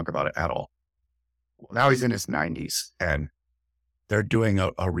like to talk about it at all. Well, now he's in his 90s, and they're doing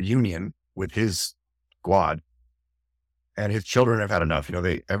a reunion with his squad, and his children have had enough.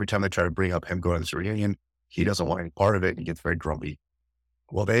 Every time they try to bring up him going to this reunion, he doesn't want any part of it, and he gets very grumpy.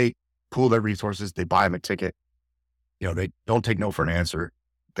 Well, they pool their resources. They buy him a ticket. They don't take no for an answer.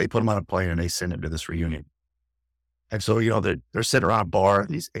 They put him on a plane and they send him to this reunion. And so, they're sitting around a bar,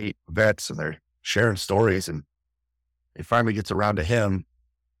 these 8 vets, and they're sharing stories, and it finally gets around to him,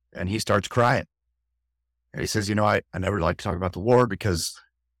 and he starts crying. And he says, I never like to talk about the war because,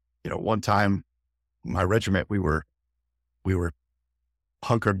 one time my regiment, we were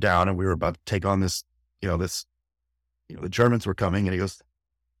hunkered down and we were about to take on this, the Germans were coming, and he goes,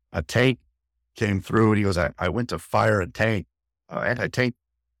 a tank came through, and he goes, I went to fire a tank, anti-tank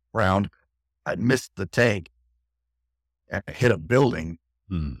round. I missed the tank and I hit a building,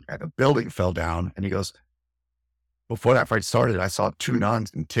 and the building fell down. And he goes, before that fight started, I saw 2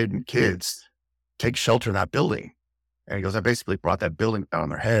 nuns and 10 kids take shelter in that building. And he goes, I basically brought that building down on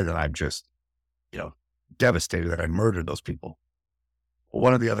their head, and I'm just, devastated that I murdered those people. Well,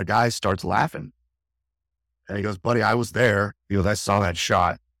 one of the other guys starts laughing, and he goes, buddy, I was there. He goes, I saw that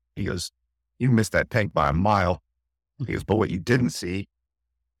shot. He goes, you missed that tank by a mile. He goes, but what you didn't see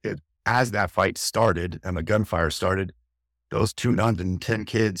is as that fight started and the gunfire started, those 2 nuns and 10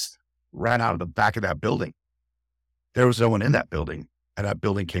 kids ran out of the back of that building. There was no one in that building, and that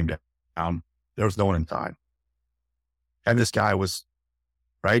building came down. There was no one inside. And this guy was,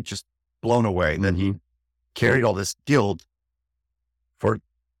 right, just blown away that he carried all this guilt for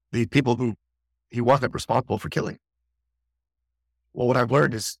the people who he wasn't responsible for killing. Well, what I've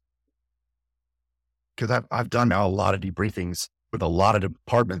learned is, because I've done now a lot of debriefings with a lot of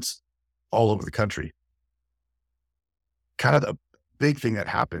departments all over the country. Kind of the big thing that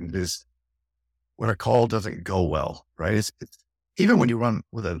happened is when a call doesn't go well, right? It's even when you run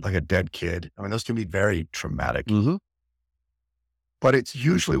with a dead kid. I mean, those can be very traumatic, but it's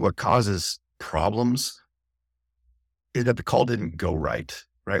usually what causes problems is that the call didn't go right?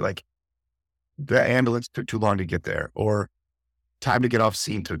 Like the ambulance took too long to get there, or time to get off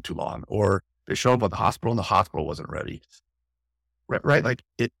scene took too long, or they showed up at the hospital and the hospital wasn't ready. Right? Like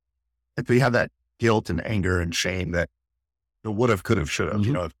if we have that guilt and anger and shame that the would have, could have, should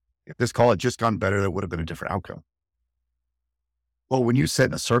have, if this call had just gone better, there would have been a different outcome. Well, when you sit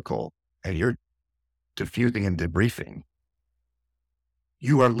in a circle and you're diffusing and debriefing,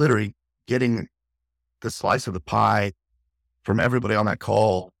 you are literally getting the slice of the pie from everybody on that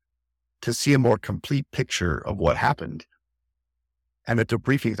call to see a more complete picture of what happened. And the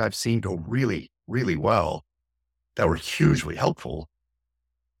debriefings I've seen go really, really well that were hugely helpful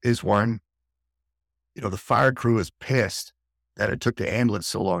is when, the fire crew is pissed that it took the ambulance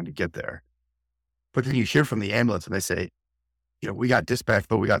so long to get there. But then you hear from the ambulance and they say, we got dispatched,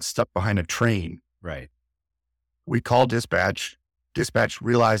 but we got stuck behind a train. Right. We called dispatch. Dispatch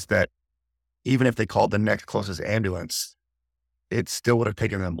realized that even if they called the next closest ambulance, it still would have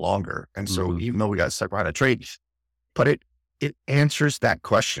taken them longer. And so even though we got stuck behind a train, but it answers that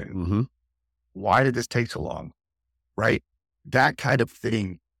question. Why did this take so long? Right? That kind of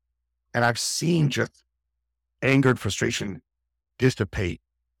thing. And I've seen just anger and frustration dissipate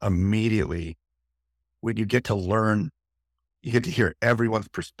immediately when you get to learn, you get to hear everyone's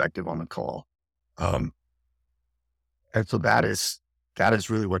perspective on the call. And so that is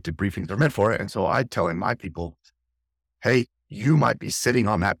really what debriefings are meant for. And so I tell my people, hey, you might be sitting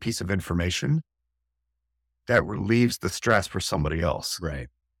on that piece of information that relieves the stress for somebody else. Right.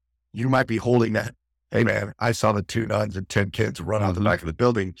 You might be holding that, hey man, I saw the 2 nuns and 10 kids run out the back of the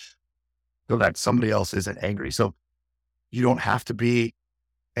building, so that somebody else isn't angry. So you don't have to be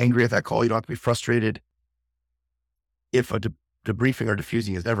angry at that call. You don't have to be frustrated. If a debriefing or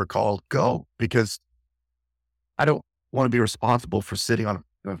diffusing is ever called, go, because I don't want to be responsible for sitting on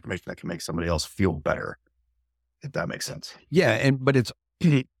information that can make somebody else feel better, if that makes sense. Yeah. But it's,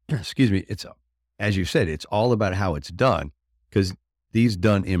 excuse me, it's, as you said, it's all about how it's done, because these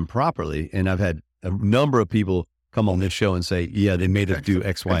done improperly. And I've had a number of people come on this show and say, yeah, they made us do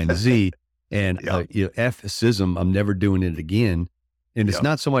X, Y, and Z. And, F-cism, I'm never doing it again. And it's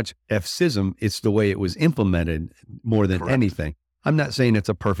not so much F-cism, it's the way it was implemented more than anything. I'm not saying it's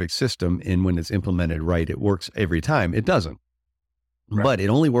a perfect system, and when it's implemented right, it works every time. It doesn't. Right. But it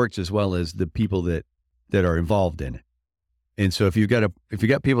only works as well as the people that are involved in it. And so if you've got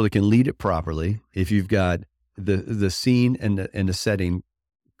people that can lead it properly, if you've got the scene and the setting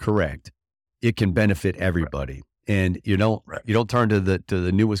correct, it can benefit everybody. And you don't turn to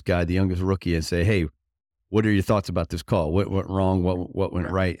the newest guy, the youngest rookie, and say, hey, what are your thoughts about this call? What went wrong? What went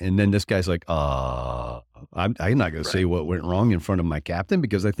right? And then this guy's like, I'm not going to say what went wrong in front of my captain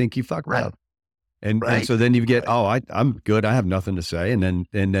because I think he fucked up. And so then you get, I'm good. I have nothing to say. And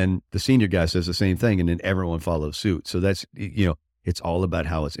then the senior guy says the same thing, and then everyone follows suit. So that's, it's all about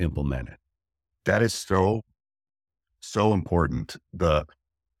how it's implemented. That is so important.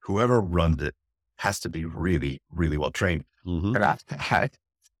 Whoever runs it has to be really, really well trained. Mm-hmm. And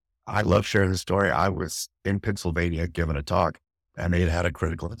I love sharing the story. I was in Pennsylvania giving a talk, and they had a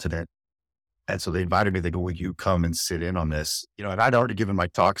critical incident. And so they invited me. They go, will you come and sit in on this? And I'd already given my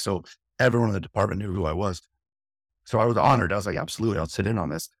talk, so everyone in the department knew who I was. So I was honored. I was like, absolutely, I'll sit in on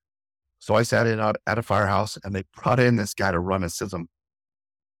this. So I sat in at a firehouse, and they brought in this guy to run a SISM.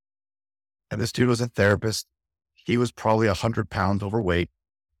 And this dude was a therapist. He was probably 100 pounds overweight.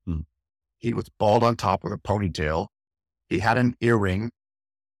 Hmm. He was bald on top with a ponytail. He had an earring.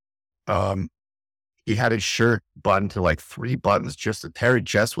 He had his shirt buttoned to like 3 buttons, just a hairy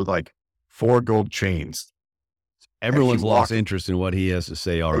chest with like 4 gold chains. Everyone's lost interest in what he has to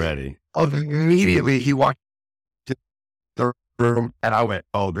say already. Immediately he walked to the room, and I went,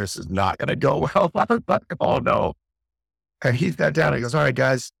 oh, this is not going to go well. I was like, oh no. And he sat down and he goes, all right,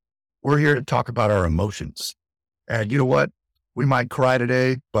 guys, we're here to talk about our emotions. And you know what? We might cry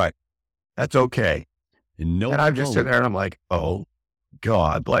today, but that's okay. And I'm just sitting there and I'm like, oh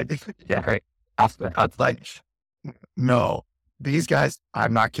God, like, I was like, no, these guys,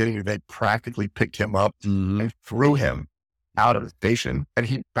 I'm not kidding you. They practically picked him up and threw him out of the station, and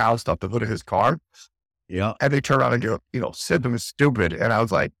he bounced up the hood of his car. Yeah. And they turned around and go, Sidham is stupid. And I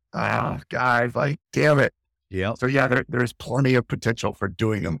was like, guys, like, damn it. Yeah. So there's plenty of potential for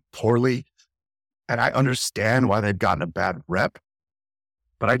doing them poorly. And I understand why they've gotten a bad rep,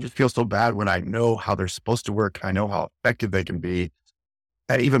 but I just feel so bad when I know how they're supposed to work. I know how effective they can be.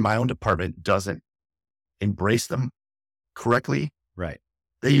 And even my own department doesn't embrace them correctly. Right.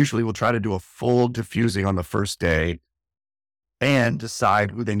 They usually will try to do a full diffusing on the first day and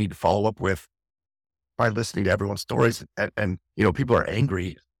decide who they need to follow up with by listening to everyone's stories. And people are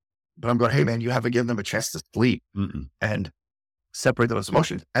angry, but I'm going, hey man, you haven't given them a chance to sleep and separate those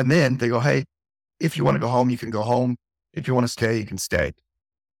emotions. And then they go, hey, if you want to go home, you can go home. If you want to stay, you can stay.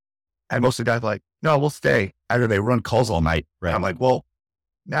 And most of the guys are like, no, we'll stay. Either they run calls all night. Right. I'm like, well,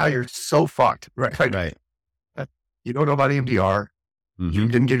 now you're so fucked. Right. Right. You don't know about EMDR. Mm-hmm. You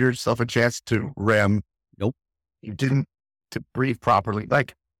didn't give yourself a chance to REM. Nope. You didn't to breathe properly.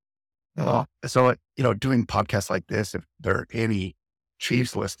 Like, so, doing podcasts like this, if there are any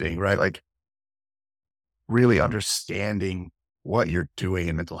chiefs listening, right? Like really understanding what you're doing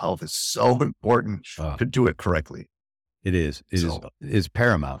in mental health is so important to do it correctly. It is. It is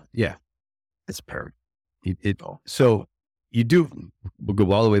paramount. Yeah. It's paramount. So you do, we'll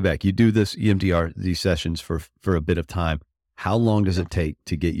go all the way back. You do this EMDR, these sessions for a bit of time. How long does it take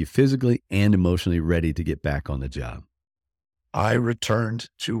to get you physically and emotionally ready to get back on the job? I returned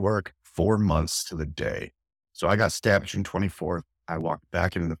to work 4 months to the day. So I got stabbed June 24th. I walked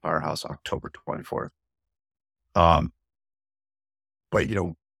back into the firehouse October 24th. But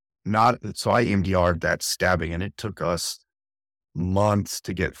so I EMDR'd that stabbing, and it took us months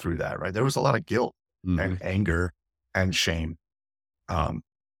to get through that, right? There was a lot of guilt and anger and shame. One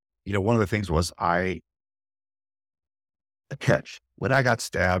of the things was when I got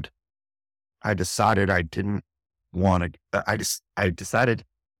stabbed, I decided I didn't want to, I decided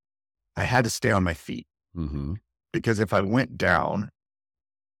I had to stay on my feet because if I went down,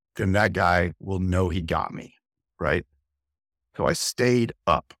 then that guy will know he got me. Right. So I stayed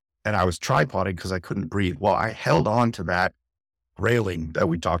up and I was tripoding because I couldn't breathe. Well, I held on to that railing that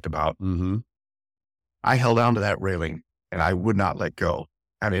we talked about. I held on to that railing and I would not let go.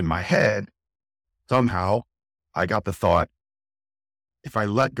 And in my head, somehow I got the thought, if I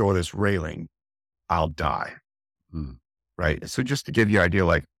let go of this railing, I'll die. Mm. Right. So just to give you an idea,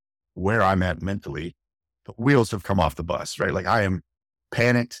 like where I'm at mentally, the wheels have come off the bus, right? Like I am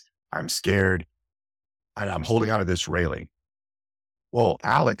panicked, I'm scared, and I'm holding onto this railing. Well,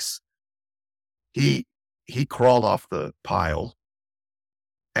 Alex, he crawled off the pile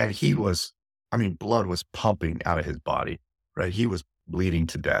and blood was pumping out of his body, right? He was bleeding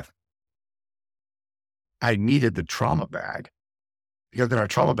to death. I needed the trauma bag because in our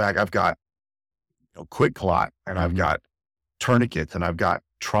trauma bag, I've got quick clot and I've got tourniquets and I've got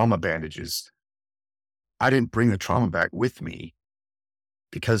trauma bandages. I didn't bring the trauma bag with me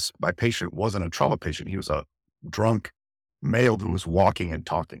because my patient wasn't a trauma patient. He was a drunk male who was walking and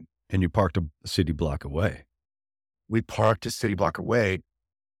talking. And you parked a city block away. We parked a city block away.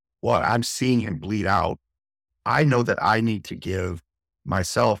 Well, I'm seeing him bleed out. I know that I need to give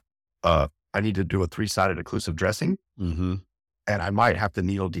myself, I need to do a 3-sided occlusive dressing, Mm-hmm. and I might have to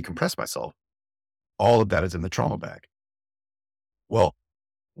needle decompress myself. All of that is in the trauma bag. Well,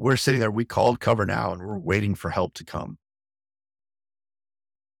 we're sitting there, we called Cover Now and we're waiting for help to come.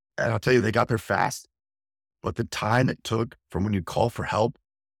 And I'll tell you, they got there fast, but the time it took from when you call for help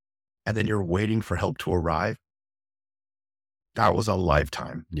and then you're waiting for help to arrive, that was a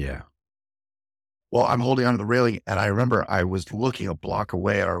lifetime. Yeah. Well, I'm holding onto the railing and I remember I was looking a block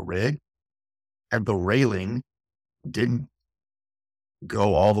away at our rig and the railing didn't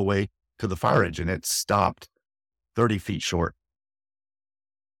go all the way to the fire engine. It stopped 30 feet short.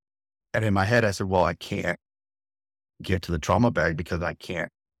 And in my head, I said, well, I can't get to the trauma bag because I can't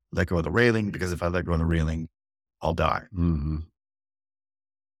let go of the railing, because if I let go of the railing, I'll die. Mm-hmm.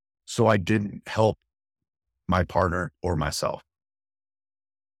 So I didn't help my partner or myself.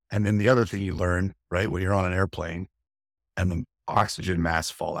 And then the other thing you learn, right, when you're on an airplane and the oxygen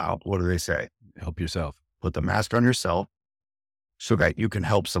masks fall out, what do they say? Help yourself. Put the mask on yourself so that you can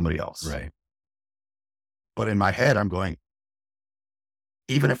help somebody else. Right. But in my head, I'm going,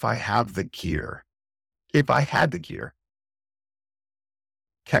 even if I have the gear, if I had the gear,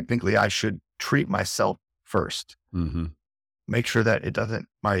 technically I should treat myself first. Mm-hmm. Make sure that it doesn't,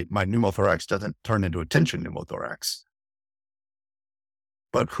 my pneumothorax doesn't turn into a tension pneumothorax.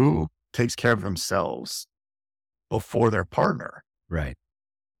 But who takes care of themselves before their partner? Right.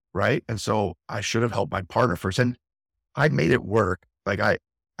 Right. And so I should have helped my partner first. And I made it work. Like I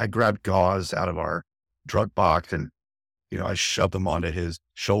grabbed gauze out of our drug box and, I shoved them onto his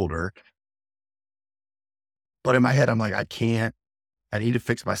shoulder. But in my head, I'm like, I need to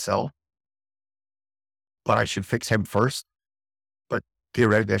fix myself, but I should fix him first. But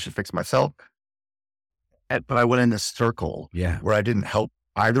theoretically, I should fix myself. But I went in this circle where I didn't help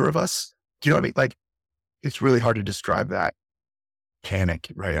either of us. Do you know what I mean? Like, it's really hard to describe that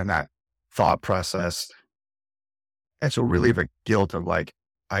panic, right? And that thought process. And so really the guilt of like,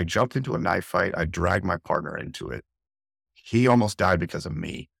 I jumped into a knife fight. I dragged my partner into it. He almost died because of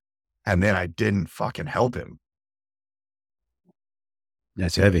me. And then I didn't fucking help him.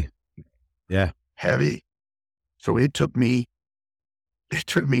 That's heavy. Yeah. Heavy. So it took me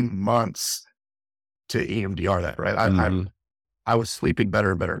months to EMDR that, right? I was sleeping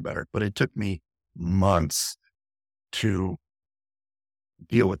better and better and better, but it took me months to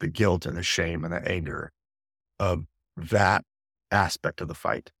deal with the guilt and the shame and the anger of that aspect of the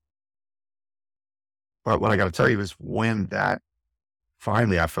fight. But what I got to tell you is when that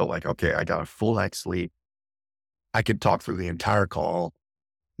finally, I felt like, okay, I got a full night's sleep. I could talk through the entire call,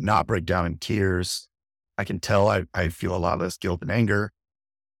 not break down in tears. I can tell I feel a lot less guilt and anger.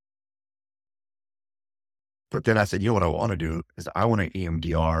 But then I said, what I want to do is I want to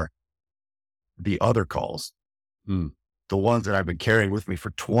EMDR the other calls, the ones that I've been carrying with me for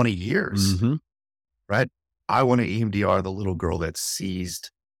 20 years, right? I want to EMDR the little girl that's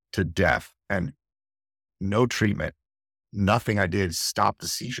seized to death and no treatment. Nothing I did stopped the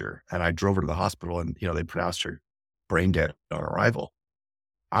seizure. And I drove her to the hospital and, they pronounced her brain dead on arrival.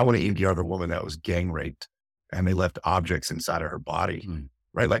 I want to EMDR the woman that was gang raped and they left objects inside of her body,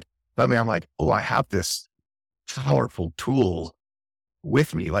 right? Like, suddenly I'm like, oh, I have this powerful tool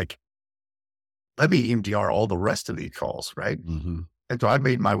with me. Like, let me EMDR all the rest of these calls, right? And so I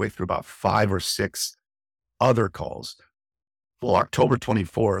made my way through about 5 or 6 other calls. Well, October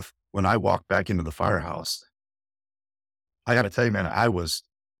 24th, when I walked back into the firehouse, I got to tell you, man, I was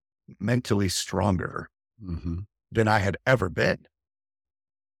mentally stronger than I had ever been.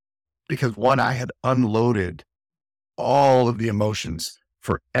 Because one, I had unloaded all of the emotions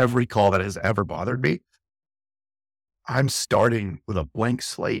for every call that has ever bothered me. I'm starting with a blank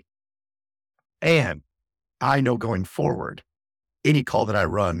slate. And I know going forward, any call that I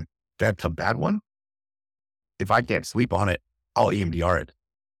run, that's a bad one. If I can't sleep on it, I'll EMDR it.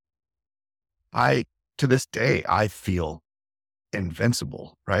 To this day, I feel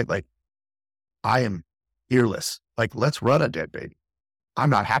invincible, right? Like I am fearless. Like, let's run a dead baby.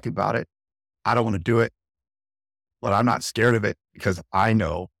 I'm not happy about it. I don't want to do it, but I'm not scared of it because I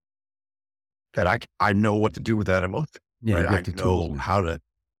know that I know what to do with that emotion. Yeah, right? you got I the know tools. how to,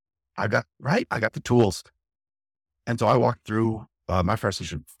 I got the tools. And so I walked through my first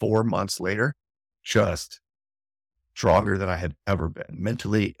session 4 months later, just stronger than I had ever been,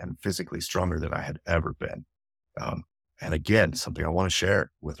 mentally and physically stronger than I had ever been. And again, something I want to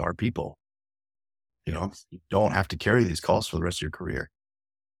share with our people. You don't have to carry these calls for the rest of your career.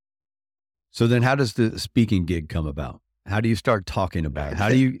 So then how does the speaking gig come about? How do you start talking about it? How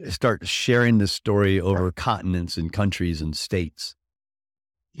do you start sharing this story over continents and countries and states?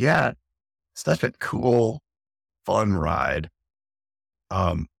 Yeah, such a cool, fun ride.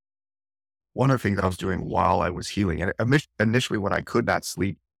 One of the things I was doing while I was healing, and initially when I could not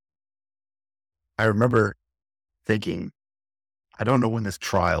sleep, I remember thinking, I don't know when this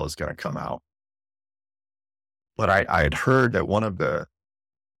trial is going to come out. But I had heard that one of the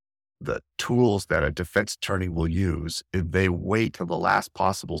tools that a defense attorney will use is they wait till the last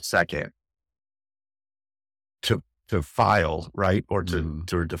possible second to file, right? Or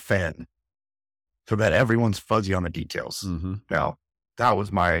to defend, so that everyone's fuzzy on the details. Now, that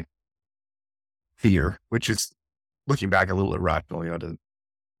was my fear, which is, looking back, a little irrational. The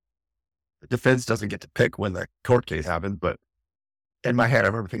defense doesn't get to pick when the court case happens, but in my head, I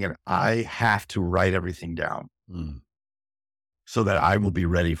remember thinking, I have to write everything down so that I will be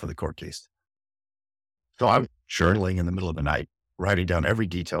ready for the court case. So I was journaling in the middle of the night, writing down every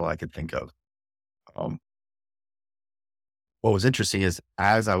detail I could think of. What was interesting is,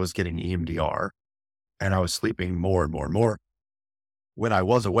 as I was getting EMDR and I was sleeping more and more and more, when I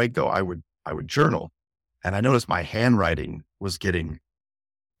was awake though, I would journal, and I noticed my handwriting was getting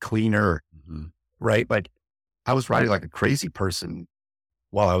cleaner, right? Like I was writing like a crazy person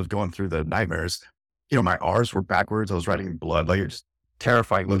while I was going through the nightmares. My R's were backwards. I was writing in blood, like it's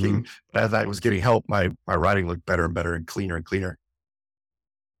terrifying looking. But as I was getting help, my writing looked better and better and cleaner and cleaner.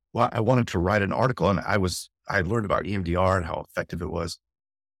 Well, I wanted to write an article, and I had learned about EMDR and how effective it was.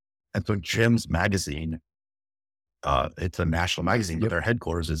 And so Jim's magazine, it's a national magazine, but their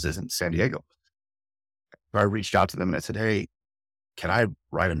headquarters is in San Diego. So I reached out to them and I said, hey, can I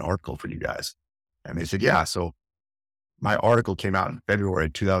write an article for you guys? And they said, yeah. So my article came out in February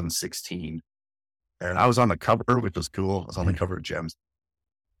 2016, and I was on the cover, which was cool. I was on the cover of Jim's.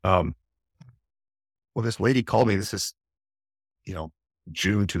 Well, this lady called me. This is,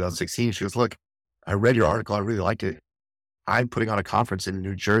 June 2016. She goes, look, I read your article. I really liked it. I'm putting on a conference in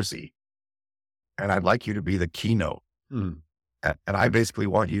New Jersey, and I'd like you to be the keynote. And I basically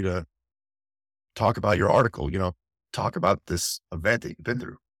want you to talk about your article, talk about this event that you've been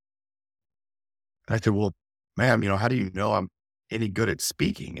through. And I said, well, ma'am, how do you know I'm any good at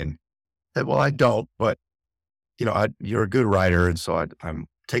speaking? And I said, well, I don't, but you're a good writer. And so I'm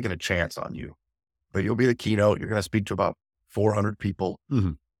taking a chance on you, but you'll be the keynote. You're going to speak to about 400 people.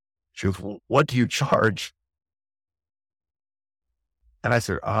 She goes, well, what do you charge? And I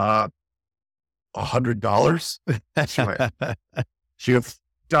said, $100. She goes,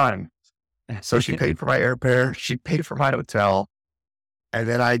 done. So she paid for my airfare. She paid for my hotel. And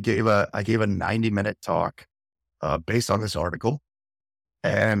then I gave a 90-minute talk, based on this article.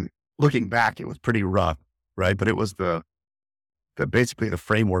 And looking back, it was pretty rough, right? But it was basically the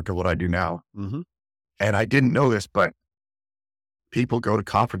framework of what I do now. And I didn't know this, but people go to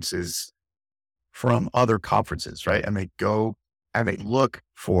conferences from other conferences, right? And they go and they look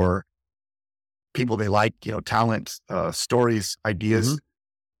for people they like, talent, stories, ideas,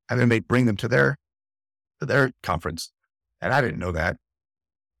 and then they bring them to their conference. And I didn't know that,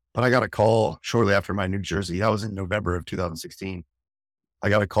 but I got a call shortly after my New Jersey. That was in November of 2016. I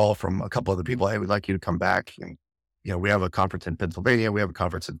got a call from a couple other people. Hey, we'd like you to come back. And, we have a conference in Pennsylvania. We have a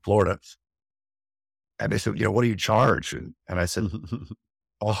conference in Florida. And they said, what do you charge? And I said,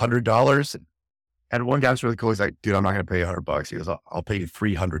 $100. And one guy was really cool. He's like, dude, I'm not going to pay $100. He goes, I'll pay you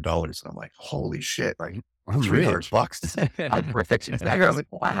 $300. And I'm like, holy shit. Like $300. I'm rich. I was like,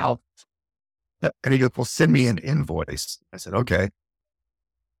 wow. And he goes, well, send me an invoice. I said, okay.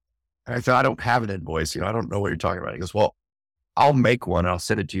 And I said, I don't have an invoice. I don't know what you're talking about. He goes, well, I'll make one and I'll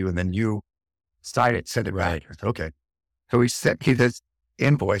send it to you. And then you sign it, send it back. I said, okay. So he sent me this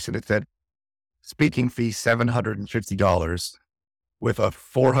invoice and it said, speaking fee, $750 with a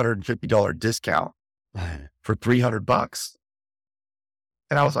 $450 discount for $300.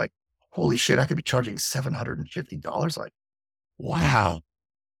 And I was like, holy shit, I could be charging $750. Like, wow.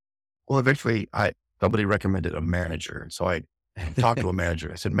 Well, eventually somebody recommended a manager. And so I talked to a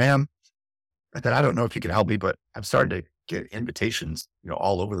manager. I said, ma'am, I said, I don't know if you can help me, but I'm starting to get invitations,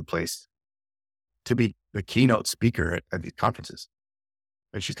 all over the place to be the keynote speaker at these conferences.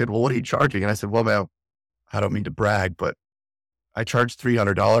 And she said, well, what are you charging? And I said, well, ma'am, I don't mean to brag, but I charge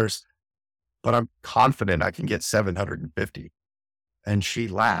 $300, but I'm confident I can get 750. And she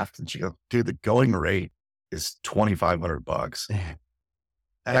laughed and she goes, dude, the going rate is $2,500.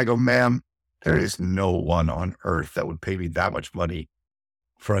 And I go, ma'am, there is no one on earth that would pay me that much money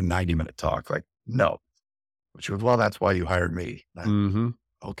for a 90-minute talk. Like, no. But she goes, well, that's why you hired me. Mm-hmm.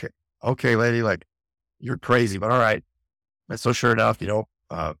 Okay, lady, like, you're crazy, but all right. And so sure enough,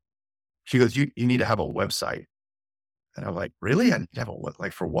 she goes, you need to have a website. And I'm like, really? I need to have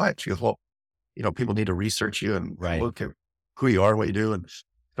like for what? She goes, well, people need to research you and Right. look at who you are, what you do. And so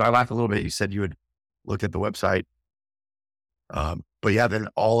I laughed a little bit. You said you would look at the website. But yeah, then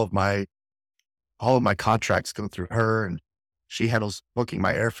all of my contracts go through her, and she handles booking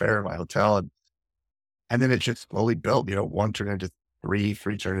my airfare, my hotel. And then it just slowly built, one turned into three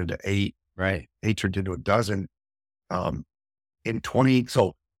turned into eight, Right. 8 turned into a dozen. So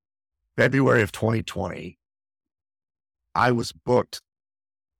February of 2020, I was booked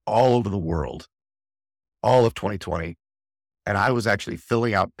all over the world, all of 2020. And I was actually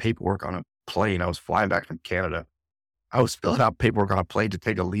filling out paperwork on a plane. I was flying back from Canada. I was filling out paperwork on a plane to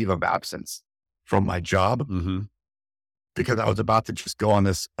take a leave of absence from my job because I was about to just go on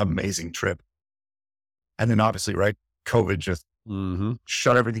this amazing trip. And then obviously, right, COVID just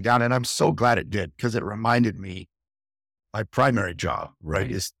shut everything down. And I'm so glad it did, because it reminded me my primary job, right,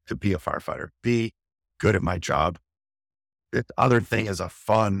 is to be a firefighter, be good at my job. This other thing is a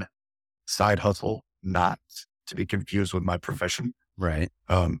fun side hustle, not to be confused with my profession. Right.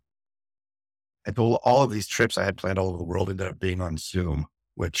 And so all of these trips I had planned all over the world ended up being on Zoom,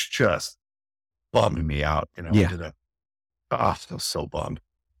 which just bummed me out. Yeah. I was so bummed.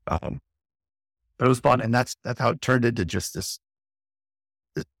 But it was fun. And that's how it turned into just this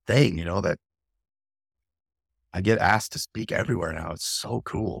thing, that I get asked to speak everywhere now. It's so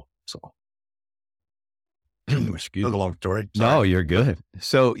cool. So Excuse a me. long story. No, Sorry. you're good.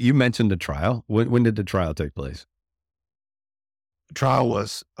 So you mentioned the trial. When did the trial take place? The trial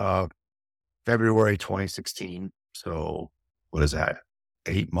was February 2016. So what is that?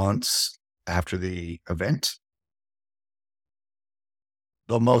 8 months after the event.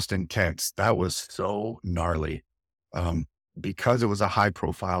 The most intense. That was so gnarly. Because it was a high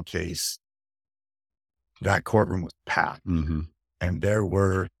profile case, that courtroom was packed, and there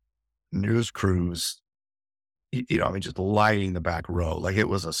were news crews, just lining the back row. Like it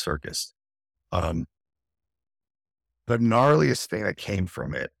was a circus. The gnarliest thing that came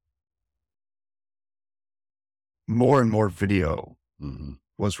from it, more and more video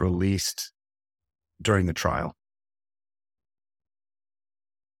was released during the trial.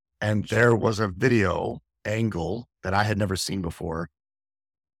 And there was a video angle that I had never seen before,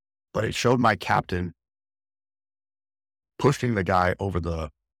 but it showed my captain pushing the guy over the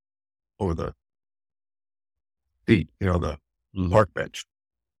seat, the park bench.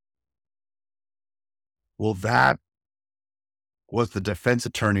 Well, that was the defense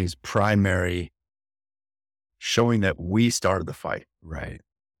attorney's primary showing that we started the fight. Right.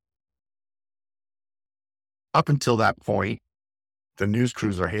 Up until that point, the news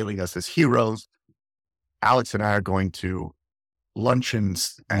crews are hailing us as heroes. Alex and I are going to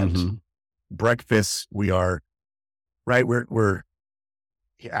luncheons and breakfasts. We are, right,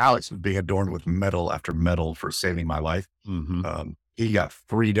 Alex was being adorned with medal after medal for saving my life. He got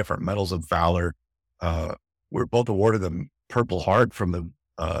 3 different medals of valor. We're both awarded the Purple Heart from the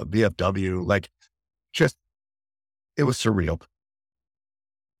VFW. Like, just, it was surreal.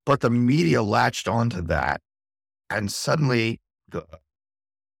 But the media latched onto that, and suddenly the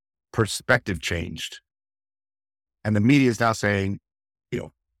perspective changed. And the media is now saying,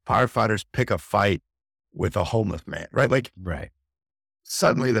 firefighters pick a fight with a homeless man, right? Like, right.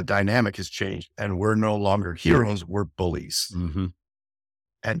 Suddenly the dynamic has changed, and we're no longer heroes, we're bullies.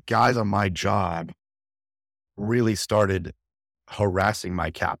 And guys on my job really started harassing my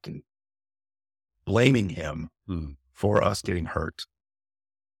captain, blaming him for us getting hurt.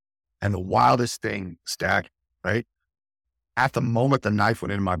 And the wildest thing, Stack, right? At the moment the knife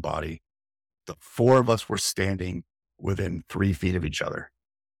went in my body, the 4 of us were standing within 3 feet of each other,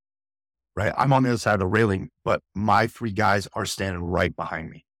 right? I'm on the other side of the railing, but my 3 guys are standing right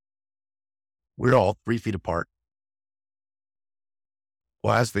behind me. We're all 3 feet apart.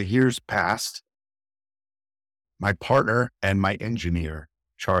 Well, as the years passed, my partner and my engineer,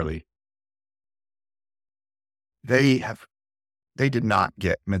 Charlie, they did not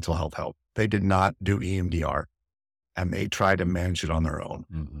get mental health help. They did not do EMDR. and they try to manage it on their own.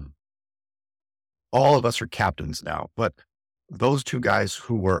 Mm-hmm. All of us are captains now, but those two guys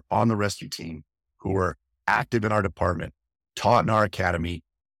who were on the rescue team, who were active in our department, taught in our academy,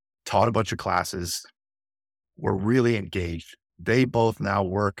 taught a bunch of classes, were really engaged. They both now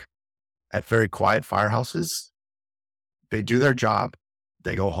work at very quiet firehouses. They do their job.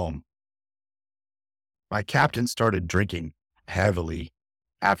 They go home. My captain started drinking heavily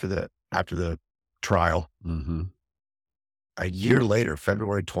after the trial. Mm-hmm. A year later,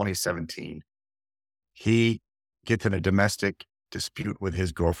 February 2017, he gets in a domestic dispute with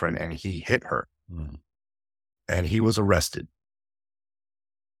his girlfriend and he hit her. Mm. And he was arrested.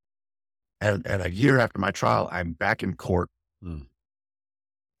 And a year after my trial, I'm back in court and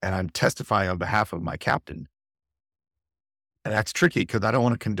I'm testifying on behalf of my captain. And that's tricky because I don't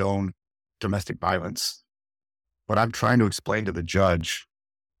want to condone domestic violence, but I'm trying to explain to the judge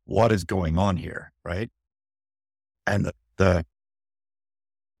what is going on here, right? And the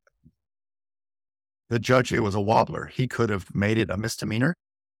judge, it was a wobbler. He could have made it a misdemeanor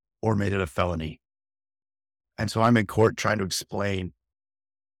or made it a felony. And so I'm in court trying to explain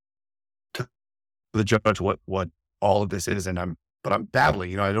to the judge what all of this is. But I'm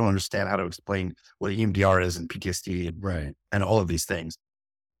babbling, I don't understand how to explain what EMDR is and PTSD and all of these things.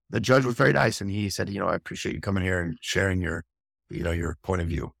 The judge was very nice and he said, I appreciate you coming here and sharing your point of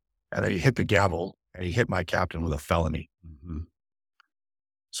view. And then he hit the gavel and he hit my captain with a felony. Mm-hmm.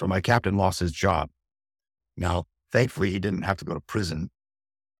 So my captain lost his job. Now, thankfully, he didn't have to go to prison,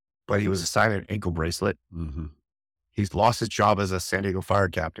 but he was assigned an ankle bracelet. Mm-hmm. He's lost his job as a San Diego fire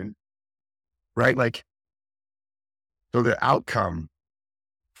captain, right? So the outcome,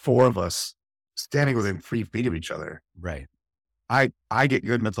 4 of us standing within 3 feet of each other. Right. I get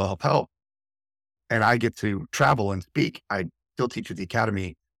good mental health help and I get to travel and speak. I still teach at the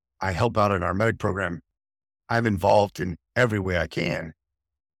academy. I help out in our medic program. I'm involved in every way I can.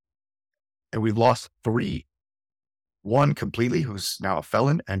 And we've lost 3. 1 completely, who's now a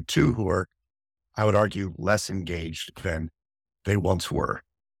felon, and 2 who are, I would argue, less engaged than they once were.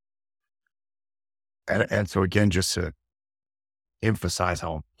 And so again, just to emphasize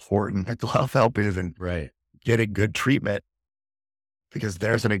how important mental health help is and getting good treatment, because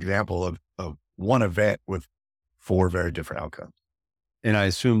there's an example of one event with 4 very different outcomes. And I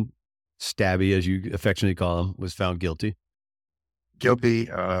assume Stabby, as you affectionately call him, was found guilty. Guilty,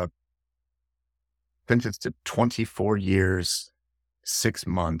 sentenced to 24 years, 6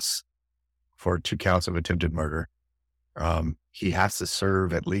 months for 2 counts of attempted murder. He has to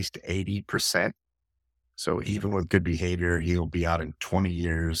serve at least 80%. So even with good behavior, he'll be out in 20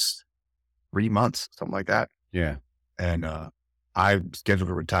 years, 3 months, something like that. Yeah. And I'm scheduled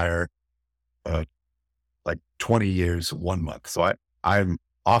to retire 20 years, 1 month. So I'm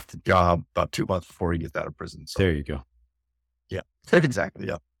off the job about 2 months before he gets out of prison. So there you go. Yeah, exactly.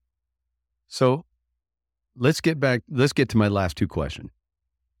 Yeah. So let's get to my last 2 questions.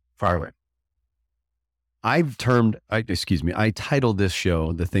 Fire away. I titled this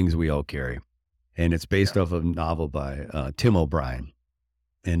show, The Things We All Carry. And it's based off of a novel by Tim O'Brien.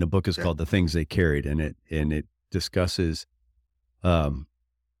 And the book is called The Things They Carried. And it discusses a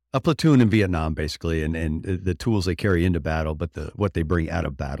platoon in Vietnam, basically, and the tools they carry into battle, but what they bring out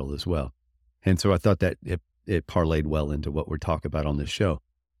of battle as well. And so I thought that it parlayed well into what we're talking about on this show.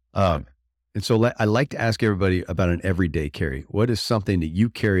 And so I like to ask everybody about an everyday carry. What is something that you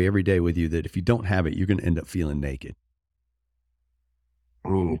carry every day with you that if you don't have it, you're going to end up feeling naked?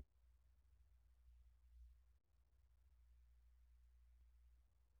 Ooh.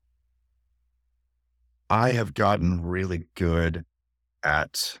 I have gotten really good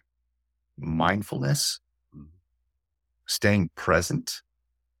at mindfulness, staying present.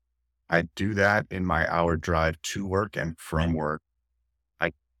 I do that in my hour drive to work and from work.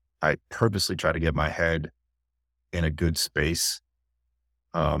 I purposely try to get my head in a good space.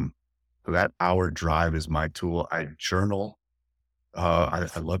 So that hour drive is my tool. I journal. I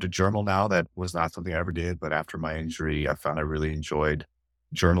love to journal now. That was not something I ever did, but after my injury, I found I really enjoyed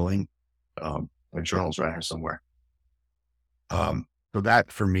journaling. My journal's right here somewhere. So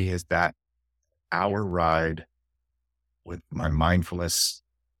that for me is that hour ride with my mindfulness,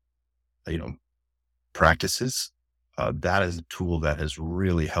 practices. That is a tool that has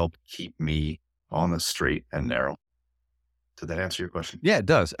really helped keep me on the straight and narrow. Did that answer your question? Yeah, it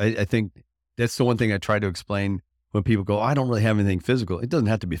does. I think that's the one thing I try to explain when people go, I don't really have anything physical. It doesn't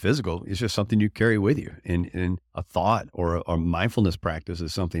have to be physical. It's just something you carry with you. And a thought or a mindfulness practice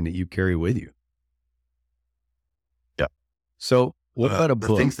is something that you carry with you. Yeah. So what about a book?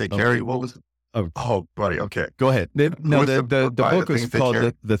 The things they carry, what was it? Oh, buddy. Okay. Go ahead. The book is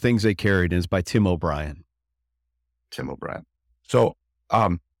called The Things They Carried, and it's by Tim O'Brien. Tim O'Brien. So,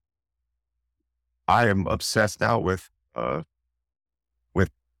 I am obsessed now with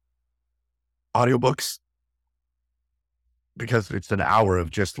audiobooks because it's an hour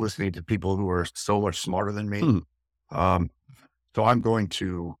of just listening to people who are so much smarter than me. So I'm going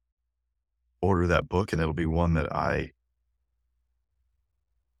to order that book, and it'll be one that I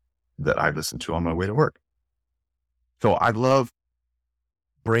listen to on my way to work. So I love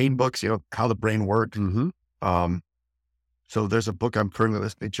brain books, how the brain works. So there's a book I'm currently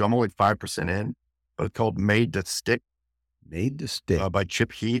listening to. I'm only 5% in, but it's called Made to Stick. Made to Stick. By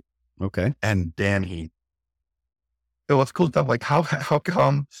Chip Heath. Okay. And Dan Heath. So what's cool stuff, like how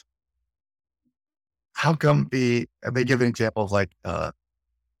come and they give an example of like,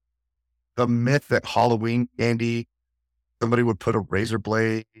 the myth that Halloween candy, somebody would put a razor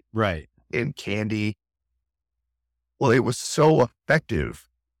blade right in candy. Well, it was so effective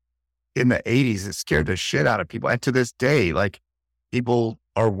in the 80s, it scared the shit out of people. And to this day, like, people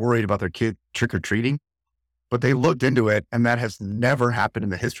are worried about their kid trick-or-treating, but they looked into it, and that has never happened in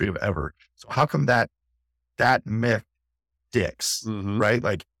the history of ever. So how come that myth sticks, right?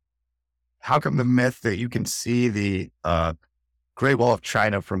 Like, how come the myth that you can see the Great Wall of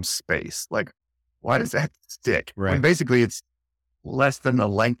China from space, like, why does that stick? Right. When basically it's less than the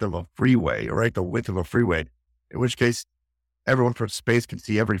length of a freeway, right? The width of a freeway, in which case everyone from space can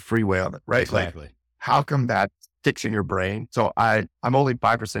see every freeway on it, right? Exactly. Like, how come that sticks in your brain? So I'm only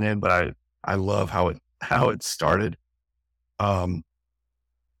 5% in, but I love how it started. 2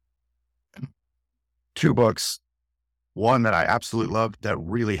 books. One that I absolutely loved that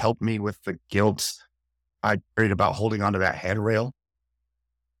really helped me with the guilt I carried about holding onto that handrail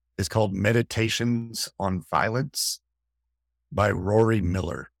is called Meditations on Violence by Rory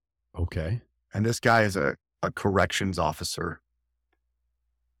Miller. Okay. And this guy is a corrections officer.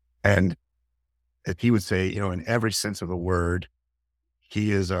 And if he would say, in every sense of the word,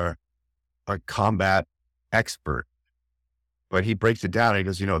 he is a combat expert. But he breaks it down. He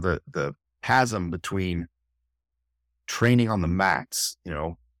goes, the chasm between training on the mats,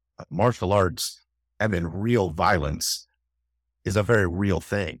 martial arts, and then real violence is a very real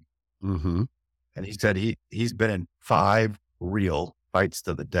thing. And he said he's been in 5 real fights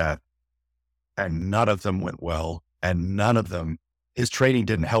to the death, and none of them went well, and none of them, his training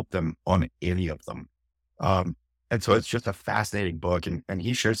didn't help them on any of them. And so it's just a fascinating book. And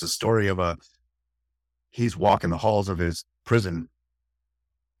he shares the story of he's walking the halls of his prison,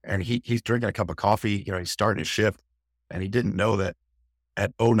 and he's drinking a cup of coffee, he's starting his shift, and he didn't know that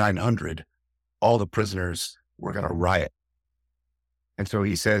at 0900, all the prisoners were going to riot. And so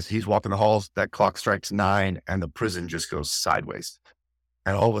he says he's walking the halls, that clock strikes 9, and the prison just goes sideways.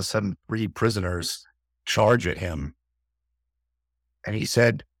 And all of a sudden, 3 prisoners charge at him. And he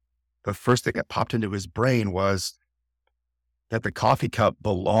said the first thing that popped into his brain was that the coffee cup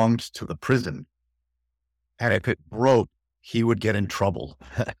belonged to the prison. And if it broke, he would get in trouble.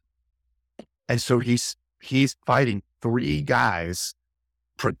 And so he's fighting 3 guys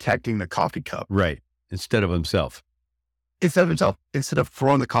protecting the coffee cup. Right. Instead of himself. Instead of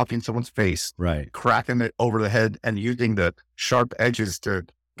throwing the coffee in someone's face, right, cracking it over the head and using the sharp edges to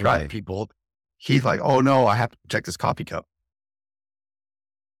drive people, he's like, oh no, I have to protect this coffee cup.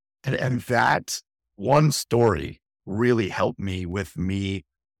 And that one story really helped me with me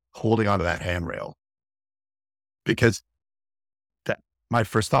holding onto that handrail, because my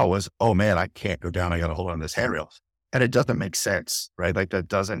first thought was, oh man, I can't go down. I got to hold on to this handrail. And it doesn't make sense, right? Like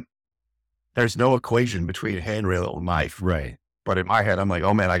there's no equation between a handrail and knife. Right. But in my head, I'm like,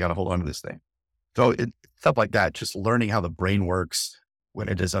 oh man, I got to hold on to this thing. So stuff like that, just learning how the brain works when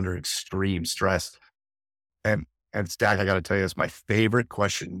it is under extreme stress. And Stack, I got to tell you, it's my favorite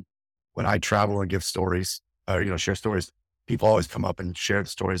question when I travel and give stories, or, share stories. People always come up and share the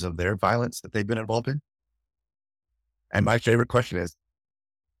stories of their violence that they've been involved in. And my favorite question is,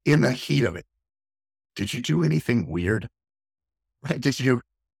 in the heat of it, did you do anything weird? Right? Did you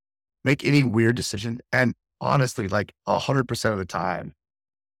make any weird decision? And honestly, like 100% of the time,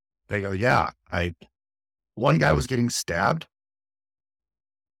 they go, yeah, one guy was getting stabbed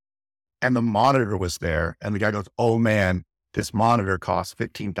and the monitor was there. And the guy goes, oh man, this monitor costs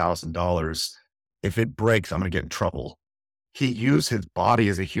 $15,000. If it breaks, I'm going to get in trouble. He used his body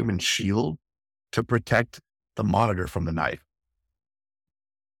as a human shield to protect the monitor from the knife.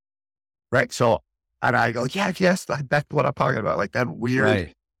 Right. So, and I go, yes, that's what I'm talking about. Like that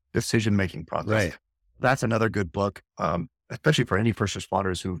weird decision-making process. Right. That's another good book, especially for any first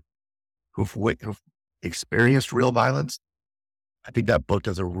responders who've experienced real violence. I think that book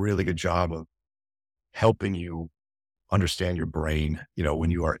does a really good job of helping you understand your brain, when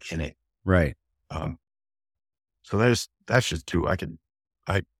you are in it. Right. So that's just two.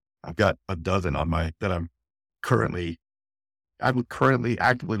 I've got a dozen on that I'm currently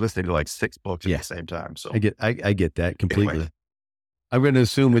actively listening to like 6 books at the same time. So I get that completely. Anyway. I'm going to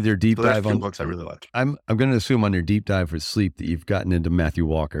assume with your deep dive on books I really like. I'm going to assume on your deep dive for sleep that you've gotten into Matthew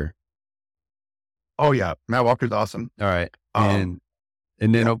Walker. Oh yeah. Matt Walker's awesome. All right. And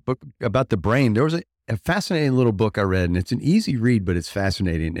then a book about the brain. There was a fascinating little book I read, and it's an easy read, but it's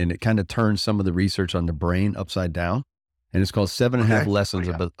fascinating. And it kind of turns some of the research on the brain upside down. And it's called 7.5 Lessons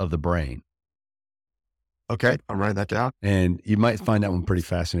of the Brain. Okay. I'm writing that down. And you might find that one pretty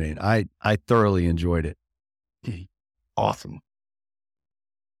fascinating. I thoroughly enjoyed it. Awesome.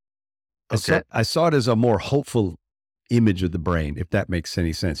 Okay. I saw it as a more hopeful image of the brain, if that makes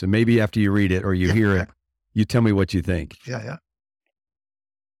any sense. And maybe after you read it or you hear it, you tell me what you think. Yeah.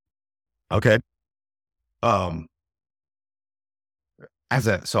 Okay. So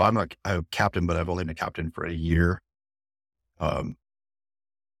I'm a captain, but I've only been a captain for a year. And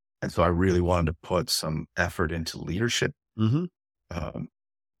so I really wanted to put some effort into leadership. Mm-hmm.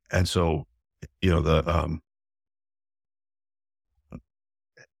 And so, the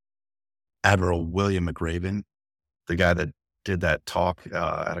Admiral William McRaven, the guy that did that talk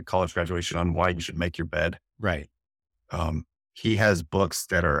at a college graduation on why you should make your bed. Right. He has books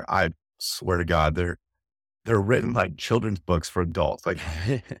that are, I swear to God, they're written like children's books for adults. Like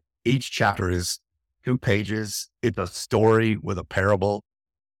each chapter is 2 pages. It's a story with a parable.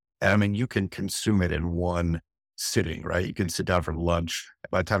 And I mean, you can consume it in one sitting, right? You can sit down for lunch.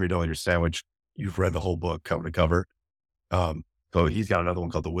 By the time you're done with your sandwich, you've read the whole book cover to cover. So he's got another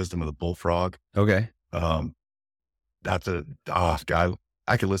one called The Wisdom of the Bullfrog. Okay. That's guy.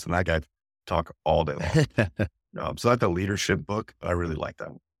 I could listen to that guy talk all day long. So that's a leadership book. I really like that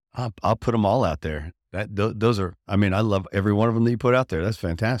one. I'll put them all out there. Those are, I mean, I love every one of them that you put out there. That's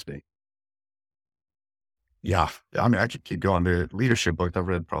fantastic. Yeah. I mean, I could keep going. The leadership book, I've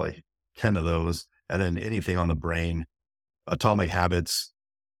read probably 10 of those. And then anything on the brain, Atomic Habits.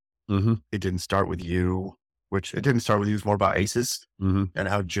 Mm-hmm. It didn't start with you, which it didn't start with you. It's more about ACEs and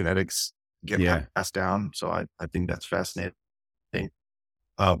how genetics get passed down. So I think that's fascinating.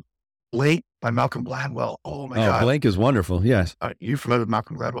 Blake by Malcolm Gladwell. Oh my God. Blake is wonderful. Yes. You familiar with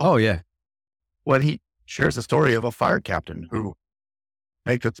Malcolm Gladwell? Oh yeah. Well, he shares the story of a fire captain who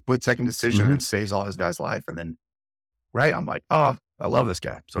makes a split-second decision and saves all his guys' life. And then, right, I'm like, oh, I love this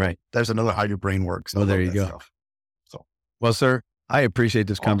guy. So there's another how your brain works. Well, there you go. Stuff. So, well, sir, I appreciate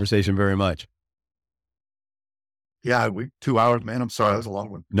this conversation very much. Yeah, 2 hours, man. I'm sorry, that was a long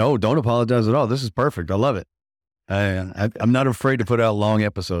one. No, don't apologize at all. This is perfect. I love it. I'm not afraid to put out long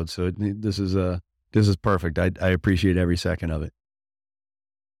episodes. So this is perfect. I appreciate every second of it.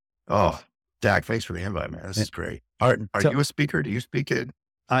 Oh, Dak, thanks for the invite, man. This is great. Are you a speaker? Do you speak it?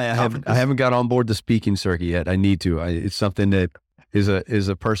 I haven't got on board the speaking circuit yet. I need to. It's something that is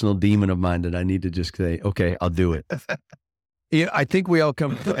a personal demon of mine that I need to just say, okay, I'll do it. Yeah, I think we all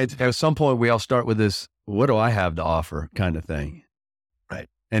come at some point. We all start with this: what do I have to offer, kind of thing, right?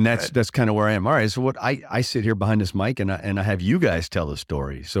 And that's kind of where I am. All right, so what I sit here behind this mic and I have you guys tell the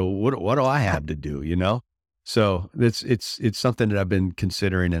story. So what do I have to do? You know. So it's something that I've been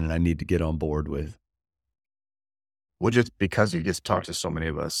considering and I need to get on board with. Well, just because you get to talk to so many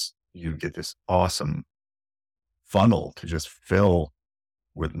of us, you get this awesome funnel to just fill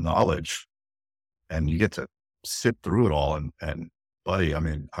with knowledge, and you get to sit through it all. And buddy, I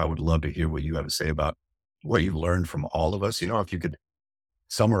mean, I would love to hear what you have to say about what you've learned from all of us. You know, if you could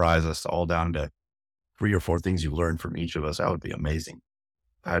summarize us all down to 3 or 4 things you've learned from each of us, that would be amazing.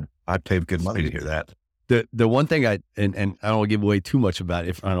 I'd pay good money to hear that. The one thing and I don't want to give away too much about it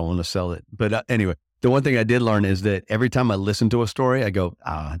if I don't want to sell it. But anyway, the one thing I did learn is that every time I listen to a story, I go,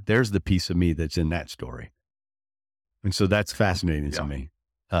 there's the piece of me that's in that story. And so that's fascinating to me.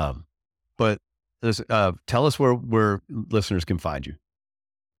 But tell us where listeners can find you.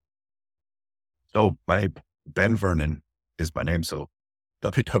 So Ben Vernon is my name. So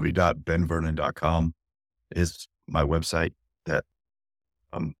www.benvernon.com is my website that,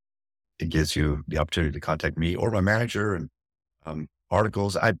 it gives you the opportunity to contact me or my manager and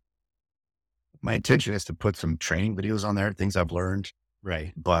articles. My intention is to put some training videos on there, things I've learned.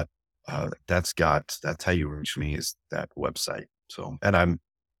 Right. But that's how you reach me is that website. So, and I'm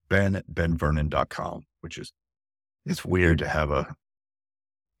benvernon.com, which is, it's weird to have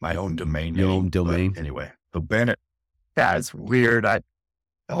my own domain name. Your own domain. Anyway, but Bennett, it's weird.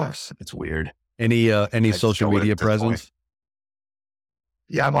 It's weird. Any social media presence?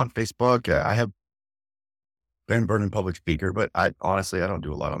 Yeah, I'm on Facebook. I have Ben Vernon Public Speaker, but I don't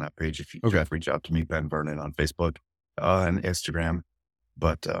do a lot on that page. If you just reach out to me, Ben Vernon on Facebook and Instagram.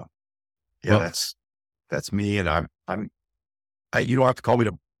 But that's that's me. And you don't have to call me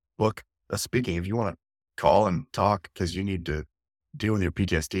to book a speaking. If you want to call and talk because you need to deal with your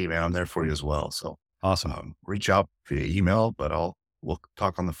PTSD, man, I'm there for you as well. So Awesome. reach out via email, but we'll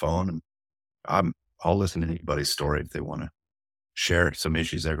talk on the phone, and I'll listen to anybody's story if they want to share some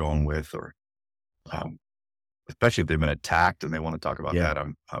issues they're going with, or especially if they've been attacked and they want to talk about that.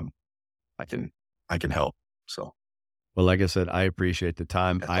 I can help. So. Well, like I said, I appreciate the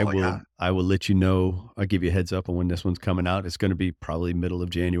time. I will let you know. I'll give you a heads up on when this one's coming out. It's going to be probably middle of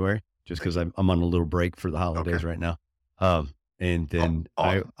January, just because I'm on a little break for the holidays right now. And then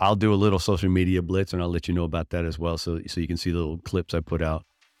awesome. I'll do a little social media blitz, and I'll let you know about that as well. So you can see the little clips I put out,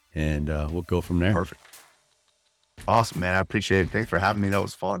 and we'll go from there. Perfect. Awesome, man. I appreciate it. Thanks for having me. That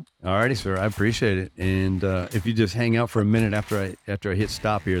was fun. All righty, sir. I appreciate it. And if you just hang out for a minute after I hit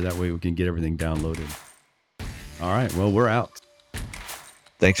stop here, that way we can get everything downloaded. All right. Well, we're out.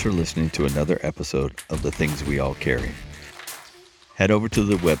 Thanks for listening to another episode of The Things We All Carry. Head over to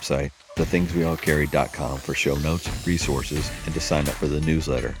the website, thethingsweallcarry.com, for show notes, resources, and to sign up for the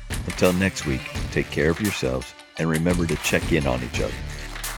newsletter. Until next week, take care of yourselves and remember to check in on each other.